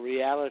sudden a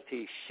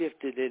reality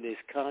shifted in his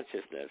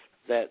consciousness,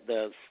 that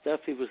the stuff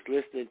he was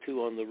listening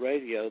to on the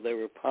radio, there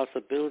were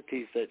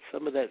possibilities that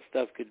some of that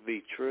stuff could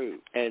be true.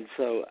 And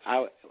so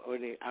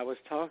when I was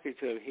talking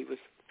to him,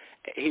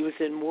 he was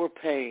in more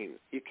pain.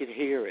 You could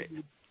hear it.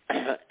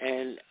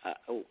 And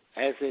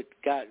as it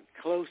got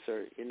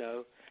closer,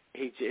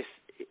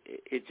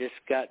 it just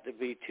got to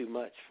be too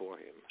much for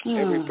him.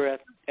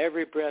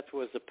 Every breath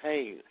was a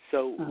pain.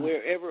 So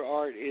wherever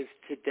Art is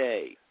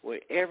today,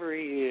 wherever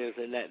he is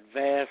in that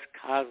vast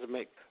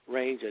cosmic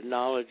range of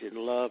knowledge and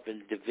love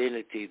and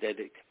divinity that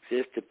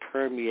exists and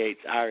permeates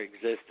our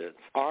existence,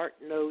 Art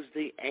knows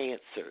the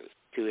answers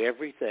to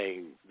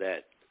everything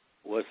that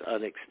was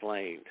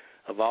unexplained.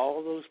 Of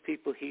all those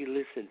people he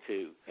listened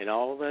to and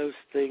all those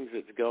things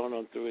that's going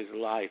on through his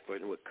life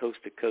and what Coast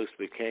to Coast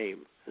became,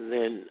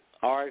 then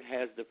Art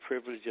has the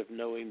privilege of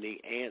knowing the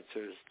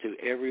answers to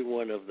every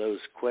one of those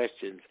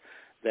questions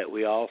that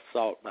we all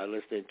sought by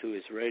listening to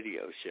his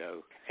radio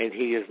show, and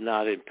he is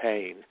not in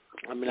pain.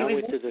 I mean, I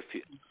was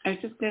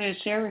just going to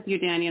share with you,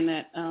 Daniel,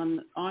 that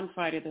on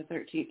Friday the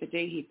 13th, the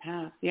day he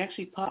passed, he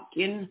actually popped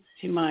into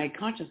my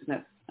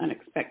consciousness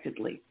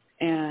unexpectedly.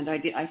 And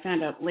I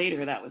found out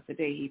later that was the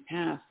day he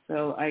passed.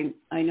 So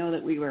I know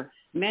that we were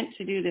meant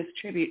to do this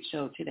tribute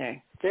show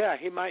today. Yeah,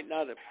 he might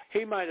not have.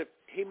 He might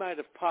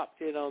have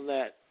popped in on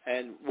that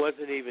and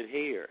wasn't even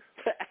here.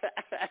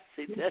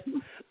 See, this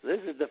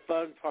is the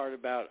fun part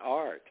about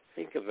Art.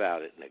 Think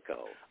about it,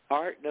 Nicole.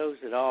 Art knows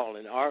it all,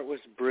 and Art was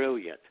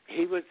brilliant.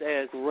 He was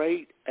as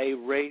great a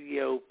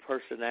radio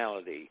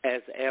personality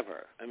as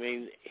ever. I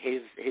mean,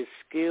 his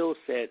skill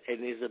set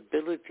and his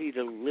ability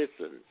to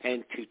listen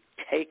and to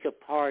take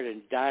apart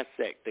and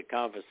dissect the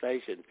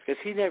conversation, because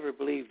he never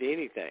believed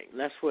anything. And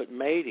that's what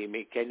made him.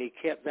 He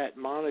kept that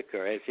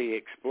moniker as he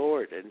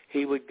explored, and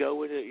he would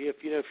go into, if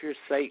you're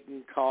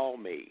Satan, call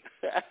me.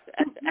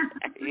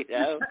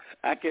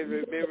 I can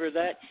remember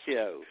that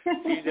show.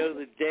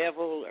 The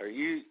devil,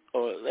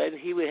 and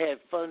he would have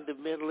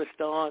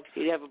fundamentalists on.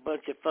 He'd have a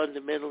bunch of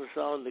fundamentalists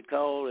on,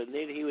 Nicole, and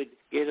then he would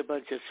get a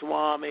bunch of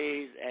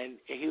swamis, and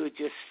he would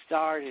just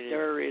start and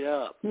stir it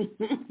up.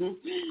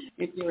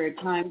 If you're a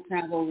time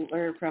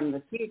traveler from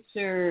the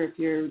future, if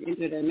you're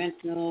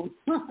interdimensional,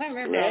 I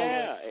remember.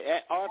 Yeah,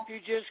 or if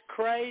you're just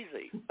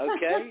crazy,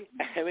 okay?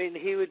 I mean,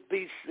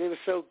 it was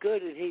so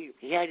good, and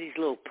he had these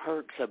little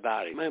perks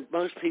about him. I mean,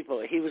 most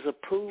people, he was a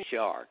pool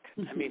shark.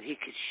 I mean, he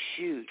could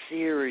shoot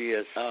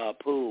serious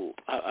pool.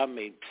 I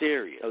mean,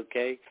 serious,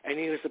 okay? And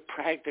he was a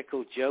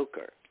practical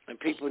joker. And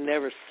people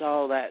never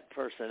saw that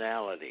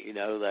personality,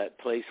 that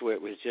place where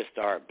it was just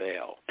Art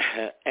Bell.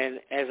 And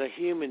as a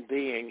human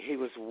being, he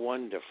was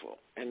wonderful.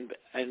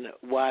 And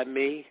why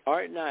me?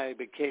 Art and I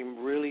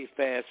became really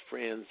fast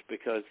friends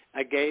because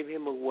I gave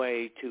him a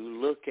way to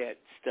look at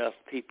stuff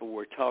people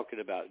were talking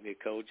about,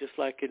 Nicole. Just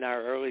like in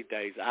our early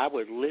days, I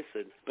would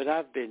listen, but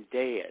I've been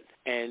dead.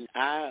 And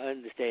I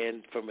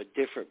understand from a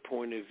different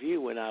point of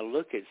view. When I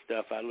look at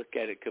stuff, I look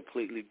at it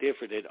completely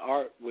different. And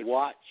Art would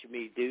watch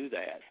me do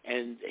that.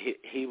 And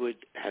he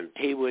would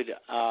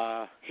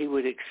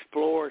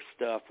explore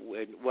stuff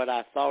with what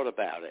I thought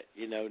about it.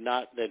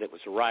 Not that it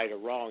was right or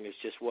wrong. It's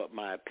just what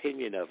my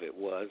opinion of it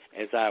was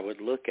as I would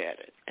look at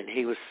it. And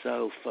he was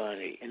so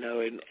funny,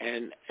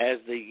 and as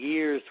the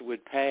years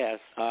would pass,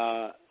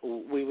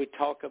 we would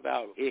talk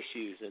about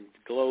issues and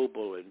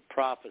global and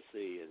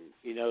prophecy and,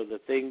 the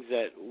things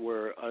that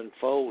were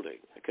unfolding.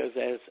 Because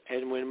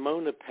when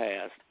Mona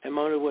passed, and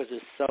Mona was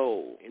a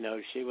soul,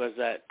 she was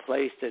that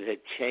place that had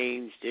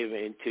changed him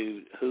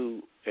into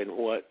who and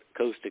what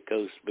Coast to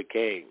Coast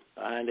became.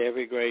 Behind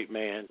every great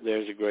man,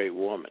 there's a great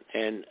woman.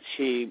 And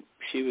she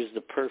was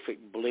the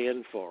perfect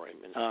blend for him.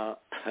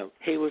 And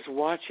he was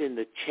watching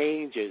the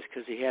changes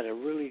because he had a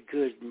really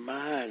good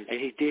mind, and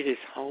he did his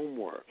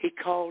homework. He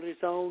called his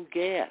own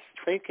guests.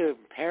 Think of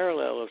a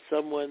parallel of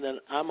someone that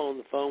I'm on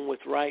the phone with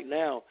right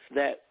now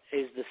that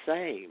is the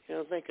same.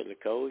 Think of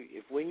Nicole.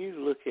 When you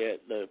look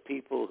at the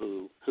people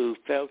who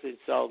felt and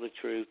saw the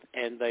truth,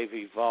 and they've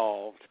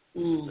evolved.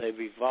 They've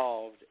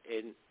evolved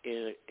in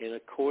a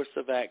course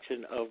of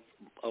action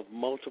of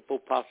multiple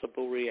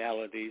possible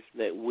realities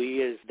that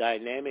we as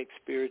dynamic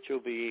spiritual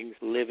beings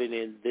living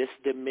in this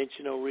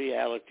dimensional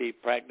reality,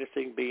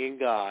 practicing being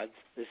gods.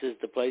 This is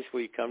the place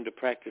where you come to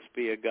practice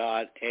be a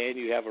god, and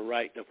you have a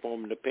right to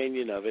form an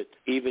opinion of it,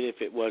 even if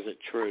it wasn't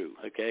true.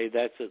 Okay,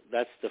 that's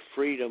the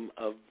freedom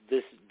of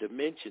this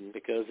dimension,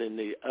 because in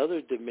the other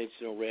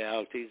dimensional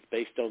realities,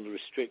 based on the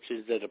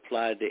restrictions that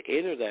apply to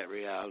enter that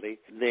reality,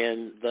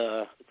 then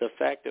the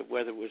fact of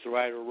whether it was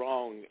right or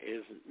wrong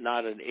is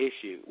not an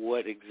issue.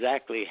 What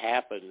exactly magically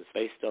happens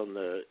based on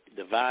the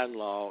divine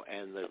law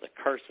and the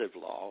cursive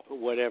law.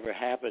 Whatever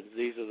happens,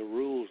 these are the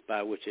rules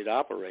by which it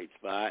operates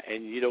by,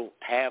 and you don't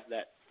have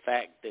that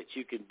fact that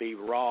you can be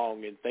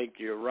wrong and think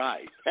you're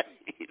right.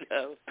 You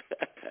know.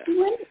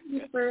 When did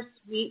you first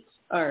meet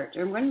Art,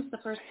 or when was the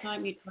first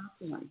time you talked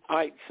to him? All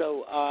right,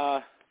 so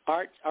Art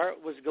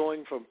was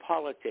going from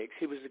politics.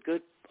 He was a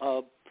good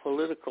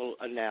political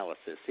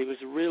analysis. He was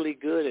really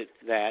good at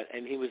that,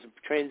 and he was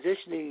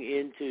transitioning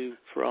into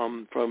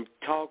from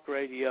talk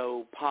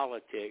radio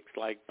politics,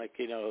 like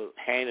you know,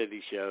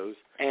 Hannity shows,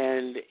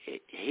 and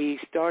he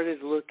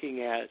started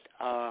looking at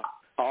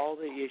all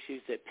the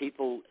issues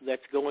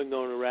that's going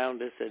on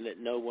around us and that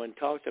no one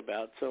talked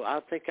about. So I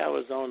think I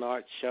was on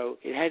Art's show.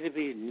 It had to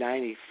be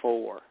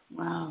 94.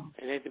 Wow.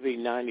 It had to be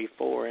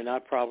 94, and I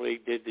probably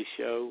did the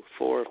show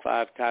 4 or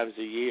 5 times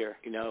a year,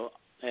 you know.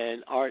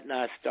 And Art and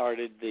I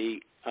started the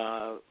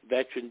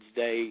Veterans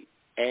Day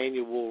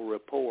annual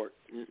report.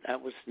 That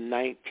was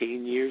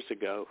 19 years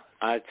ago.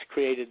 I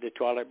created the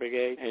Twilight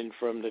Brigade, and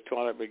from the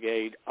Twilight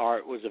Brigade,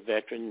 Art was a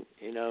veteran,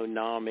 you know,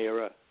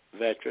 NOM-era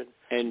veteran.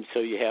 And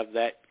so you have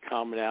that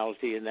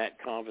commonality in that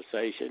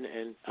conversation.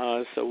 And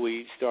so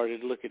we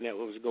started looking at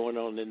what was going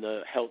on in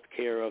the health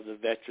care of the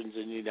veterans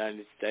in the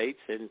United States,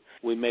 and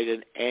we made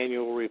an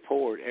annual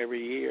report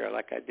every year.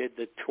 Like I did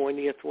the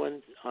 20th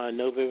one on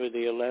November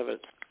the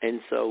 11th. And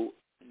so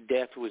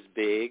death was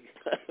big.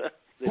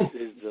 This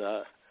is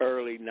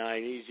early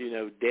 90s. You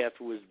know, death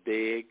was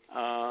big.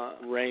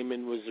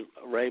 Raymond was.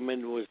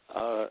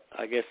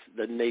 I guess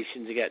the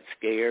nations got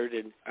scared,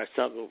 and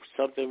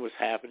something was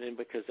happening,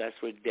 because that's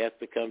when death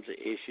becomes an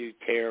issue.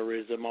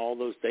 Terrorism, all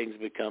those things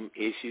become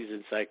issues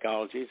in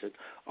psychology, and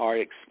Art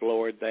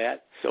explored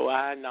that. So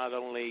I not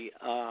only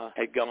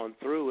had gone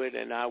through it,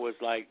 and I was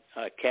like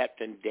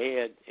Captain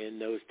Dead in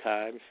those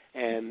times,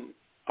 and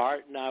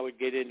Art and I would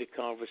get into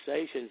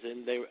conversations,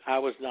 and I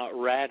was not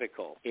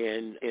radical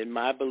in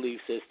my belief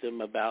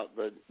system about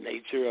the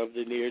nature of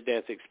the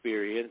near-death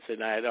experience,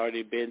 and I had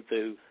already been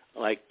through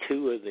like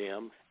 2 of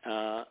them.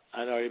 And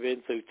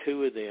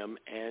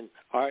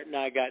Art and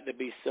I got to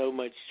be so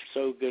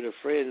good of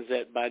friends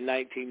that by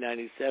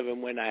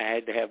 1997, when I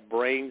had to have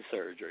brain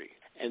surgery,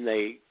 and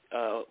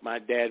my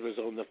dad was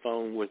on the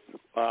phone with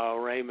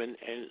Raymond,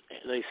 and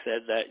they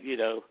said that, you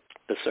know,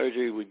 the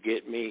surgery would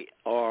get me,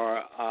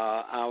 or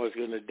I was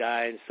going to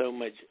die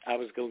I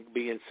was going to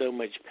be in so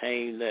much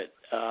pain that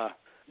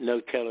no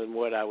telling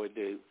what I would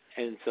do.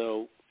 And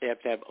so they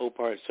have to have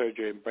open heart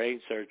surgery and brain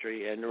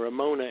surgery. And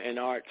Ramona and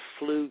Art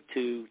flew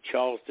to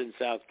Charleston,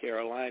 South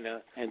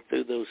Carolina, and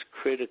through those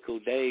critical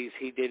days,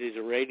 he did his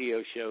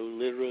radio show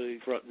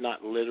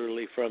not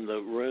literally from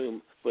the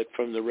room, but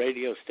from the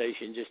radio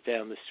station just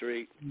down the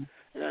street. Mm-hmm.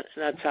 And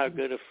that's how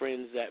good of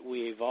friends that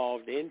we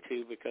evolved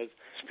into, because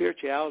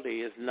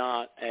spirituality is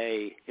not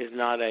an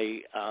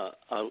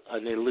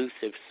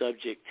elusive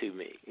subject to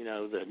me. You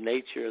know, the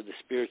nature of the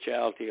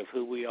spirituality of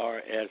who we are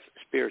as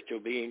spiritual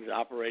beings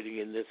operating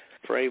in this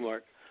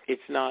framework,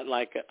 it's not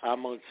like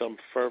I'm on some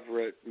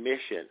fervent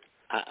mission.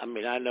 I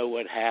mean, I know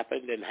what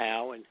happened and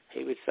how, and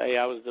he would say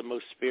I was the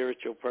most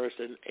spiritual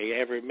person he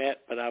ever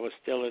met, but I was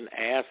still an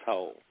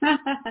asshole.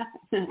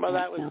 Well,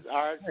 that was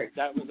Art's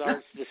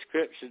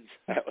descriptions.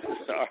 That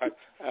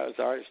was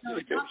Art's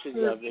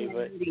descriptions of me.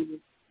 But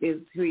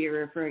is who you're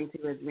referring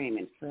to as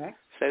Raymond, correct?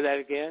 Say that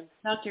again?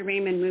 Dr.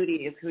 Raymond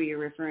Moody is who you're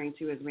referring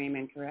to as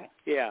Raymond, correct?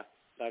 Yeah.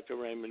 Dr.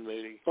 Raymond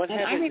Moody. What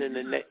happens in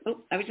the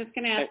I was just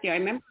going to ask you, I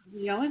remember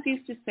we always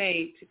used to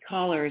say to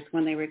callers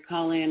when they would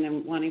call in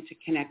and wanting to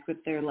connect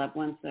with their loved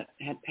ones that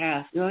had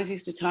passed, we always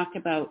used to talk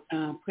about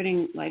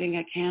lighting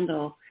a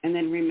candle and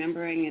then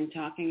remembering and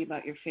talking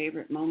about your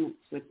favorite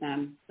moments with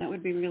them. That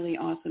would be really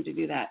awesome to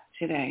do that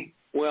today.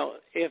 Well,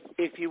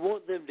 if you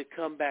want them to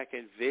come back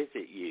and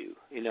visit you,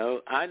 you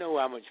know, I know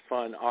how much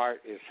fun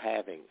Art is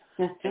having.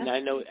 And I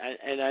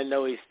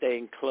know he's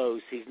staying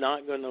close. He's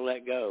not going to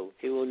let go.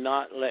 He will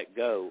not let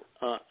go.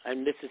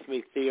 And this is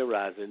me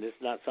theorizing. It's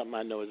not something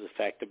I know as a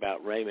fact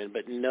about Raymond,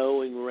 but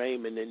knowing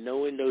Raymond and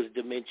knowing those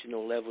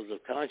dimensional levels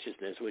of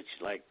consciousness, which,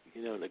 like,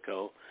 you know,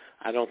 Nicole,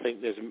 I don't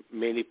think there's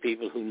many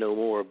people who know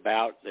more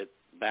about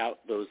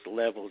those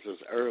levels,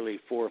 those early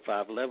 4 or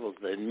 5 levels,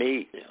 than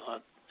me. You know,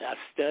 I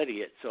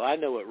study it, so I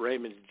know what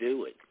Raymond's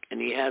doing. And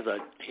he has a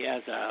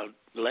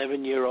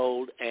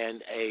 11-year-old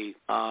and a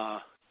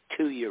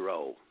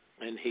 2-year-old,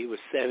 and he was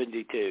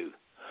 72.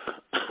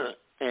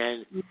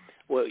 And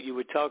what you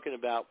were talking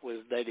about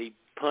was that he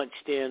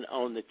punched in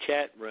on the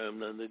chat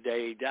room on the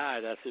day he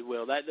died. I said,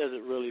 well, that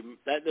doesn't really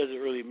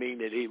mean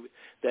that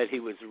he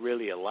was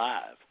really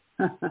alive.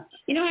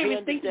 You know, I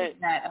was thinking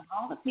that of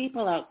all the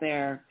people out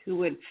there who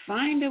would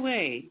find a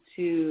way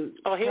to...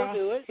 Oh, he'll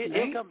do it.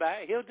 He'll come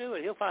back. He'll do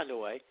it. He'll find a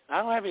way.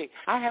 I have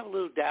a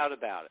little doubt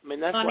about it. I mean,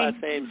 that's why I'm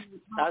saying...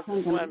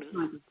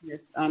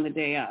 on the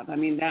day of. I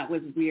mean, that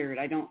was weird.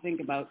 I don't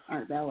think about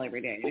Art Bell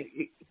every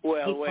day.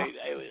 Well, wait.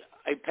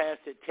 I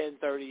passed at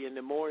 10:30 in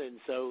the morning,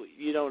 so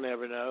you don't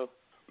ever know.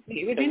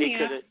 It was in the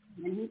afternoon,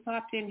 and he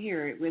popped in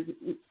here. It was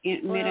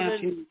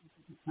mid-afternoon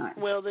time.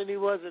 Well, then he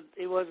wasn't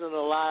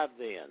alive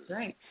then.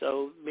 Right.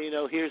 So,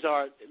 here's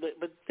Art.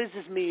 But this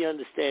is me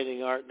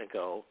understanding Art,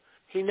 Nicole.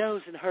 He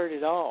knows and heard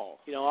it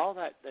all. All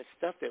that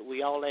stuff that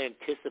we all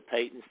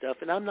anticipate and stuff.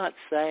 And I'm not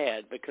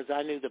sad because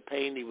I knew the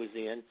pain he was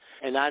in,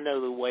 and I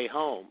know the way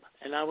home.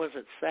 And I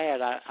wasn't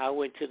sad. I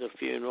went to the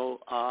funeral,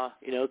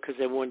 because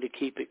they wanted to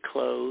keep it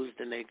closed,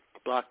 and they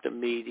blocked the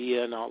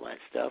media and all that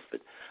stuff.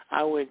 But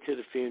I went to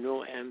the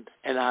funeral, and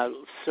I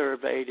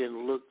surveyed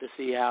and looked to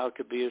see how it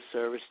could be of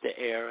service to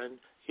Aaron,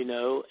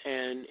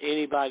 and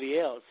anybody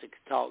else that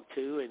could talk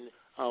to. And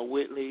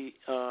Whitley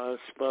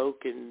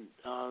spoke, and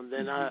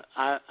then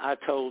I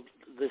told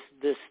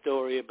this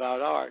story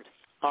about Art.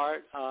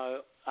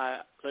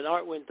 When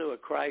Art went through a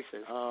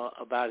crisis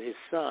about his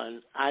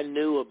son, I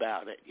knew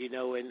about it,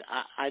 and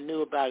I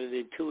knew about it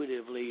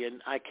intuitively,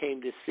 and I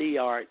came to see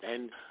Art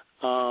and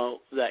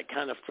that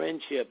kind of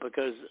friendship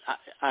because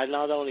I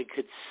not only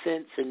could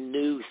sense and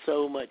knew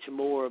so much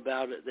more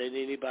about it than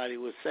anybody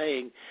was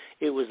saying.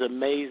 It was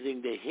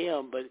amazing to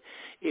him, but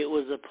it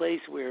was a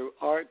place where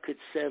Art could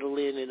settle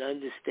in and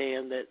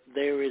understand that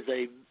there is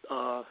a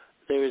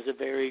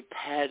very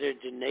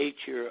patterned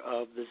nature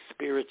of the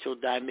spiritual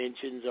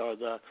dimensions or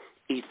the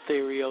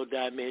ethereal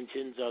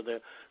dimensions or the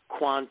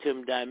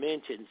quantum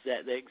dimensions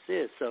that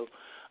exist. So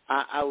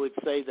I would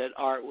say that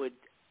Art would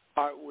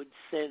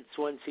sense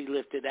once he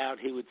lifted out,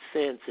 he would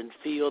sense and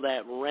feel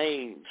that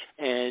range,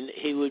 and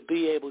he would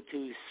be able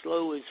to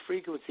slow his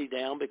frequency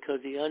down because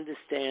he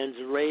understands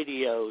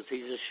radios.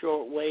 He's a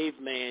short-wave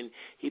man.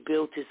 He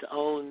built his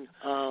own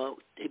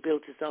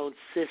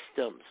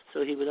systems,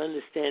 so he would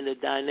understand the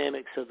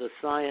dynamics of the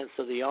science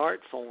of the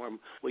art form,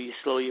 where you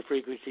slow your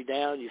frequency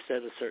down, you set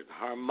a certain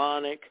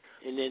harmonic,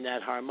 and then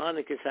that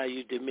harmonic is how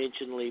you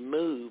dimensionally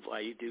move,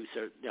 while you do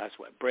certain, that's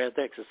what, breath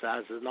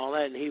exercises and all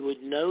that, and he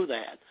would know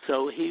that.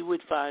 So he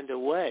would find a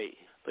way.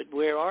 But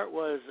where Art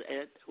was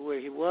at, where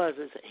he was,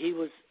 is he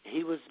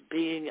was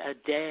being a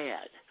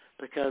dad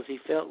because he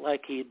felt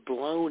like he'd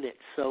blown it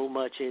so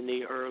much in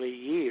the early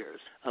years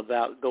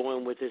about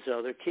going with his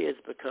other kids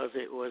because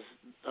it was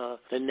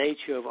the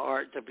nature of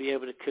Art to be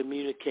able to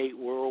communicate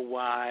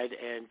worldwide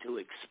and to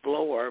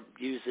explore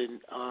using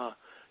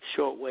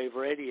shortwave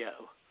radio.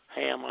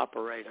 Ham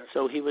operator.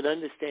 So he would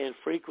understand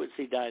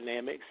frequency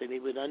dynamics and he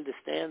would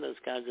understand those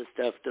kinds of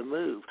stuff to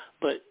move.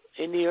 But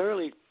in the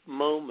early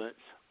moments,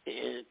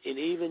 and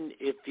even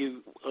if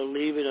you are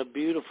leaving a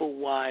beautiful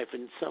wife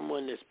and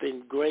someone that's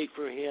been great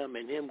for him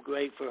and him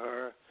great for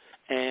her,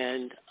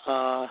 and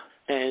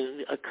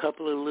a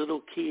couple of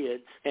little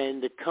kids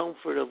and the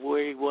comfort of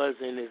where he was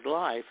in his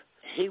life,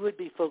 he would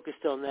be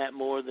focused on that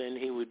more than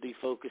he would be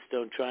focused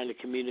on trying to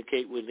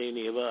communicate with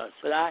any of us.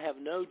 But I have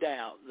no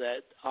doubt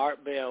that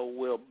Art Bell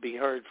will be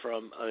heard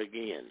from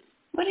again.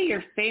 What are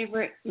your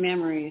favorite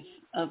memories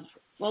of,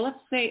 well, let's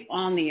say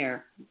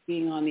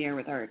being on the air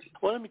with Art?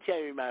 Well, let me tell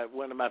you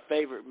one of my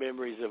favorite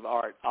memories of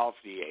Art off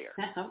the air.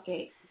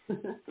 Okay.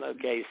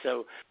 Okay,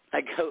 so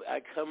I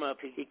come up,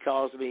 he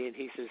calls me and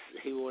he says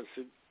he wants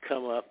to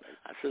come up.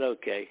 I said,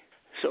 okay.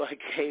 So I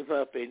came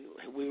up and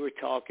we were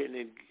talking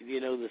and,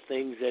 the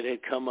things that had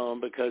come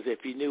on, because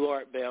if you knew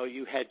Art Bell,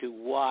 you had to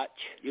watch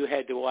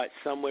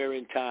Somewhere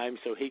in Time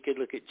so he could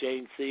look at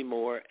Jane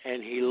Seymour,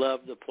 and he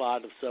loved the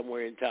plot of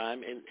Somewhere in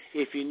Time. And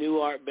if you knew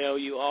Art Bell,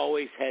 you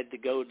always had to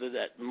go to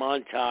that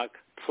Montauk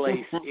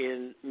place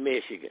in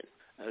Michigan,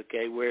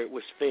 okay, where it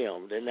was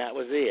filmed, and that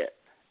was it.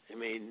 I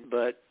mean,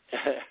 but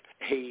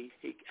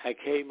I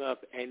came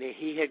up, and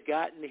he had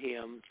gotten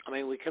him. I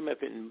mean, we come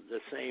up in the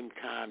same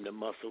time, the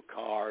muscle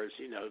cars,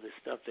 the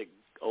stuff that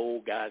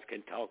old guys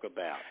can talk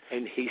about.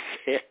 And he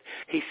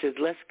said,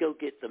 let's go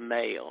get the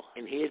mail.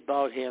 And he had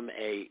bought him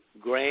a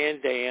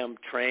Grand Am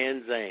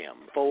Trans Am,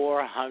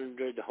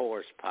 400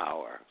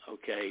 horsepower,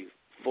 okay,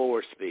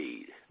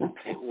 4-speed,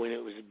 when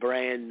it was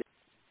brand new.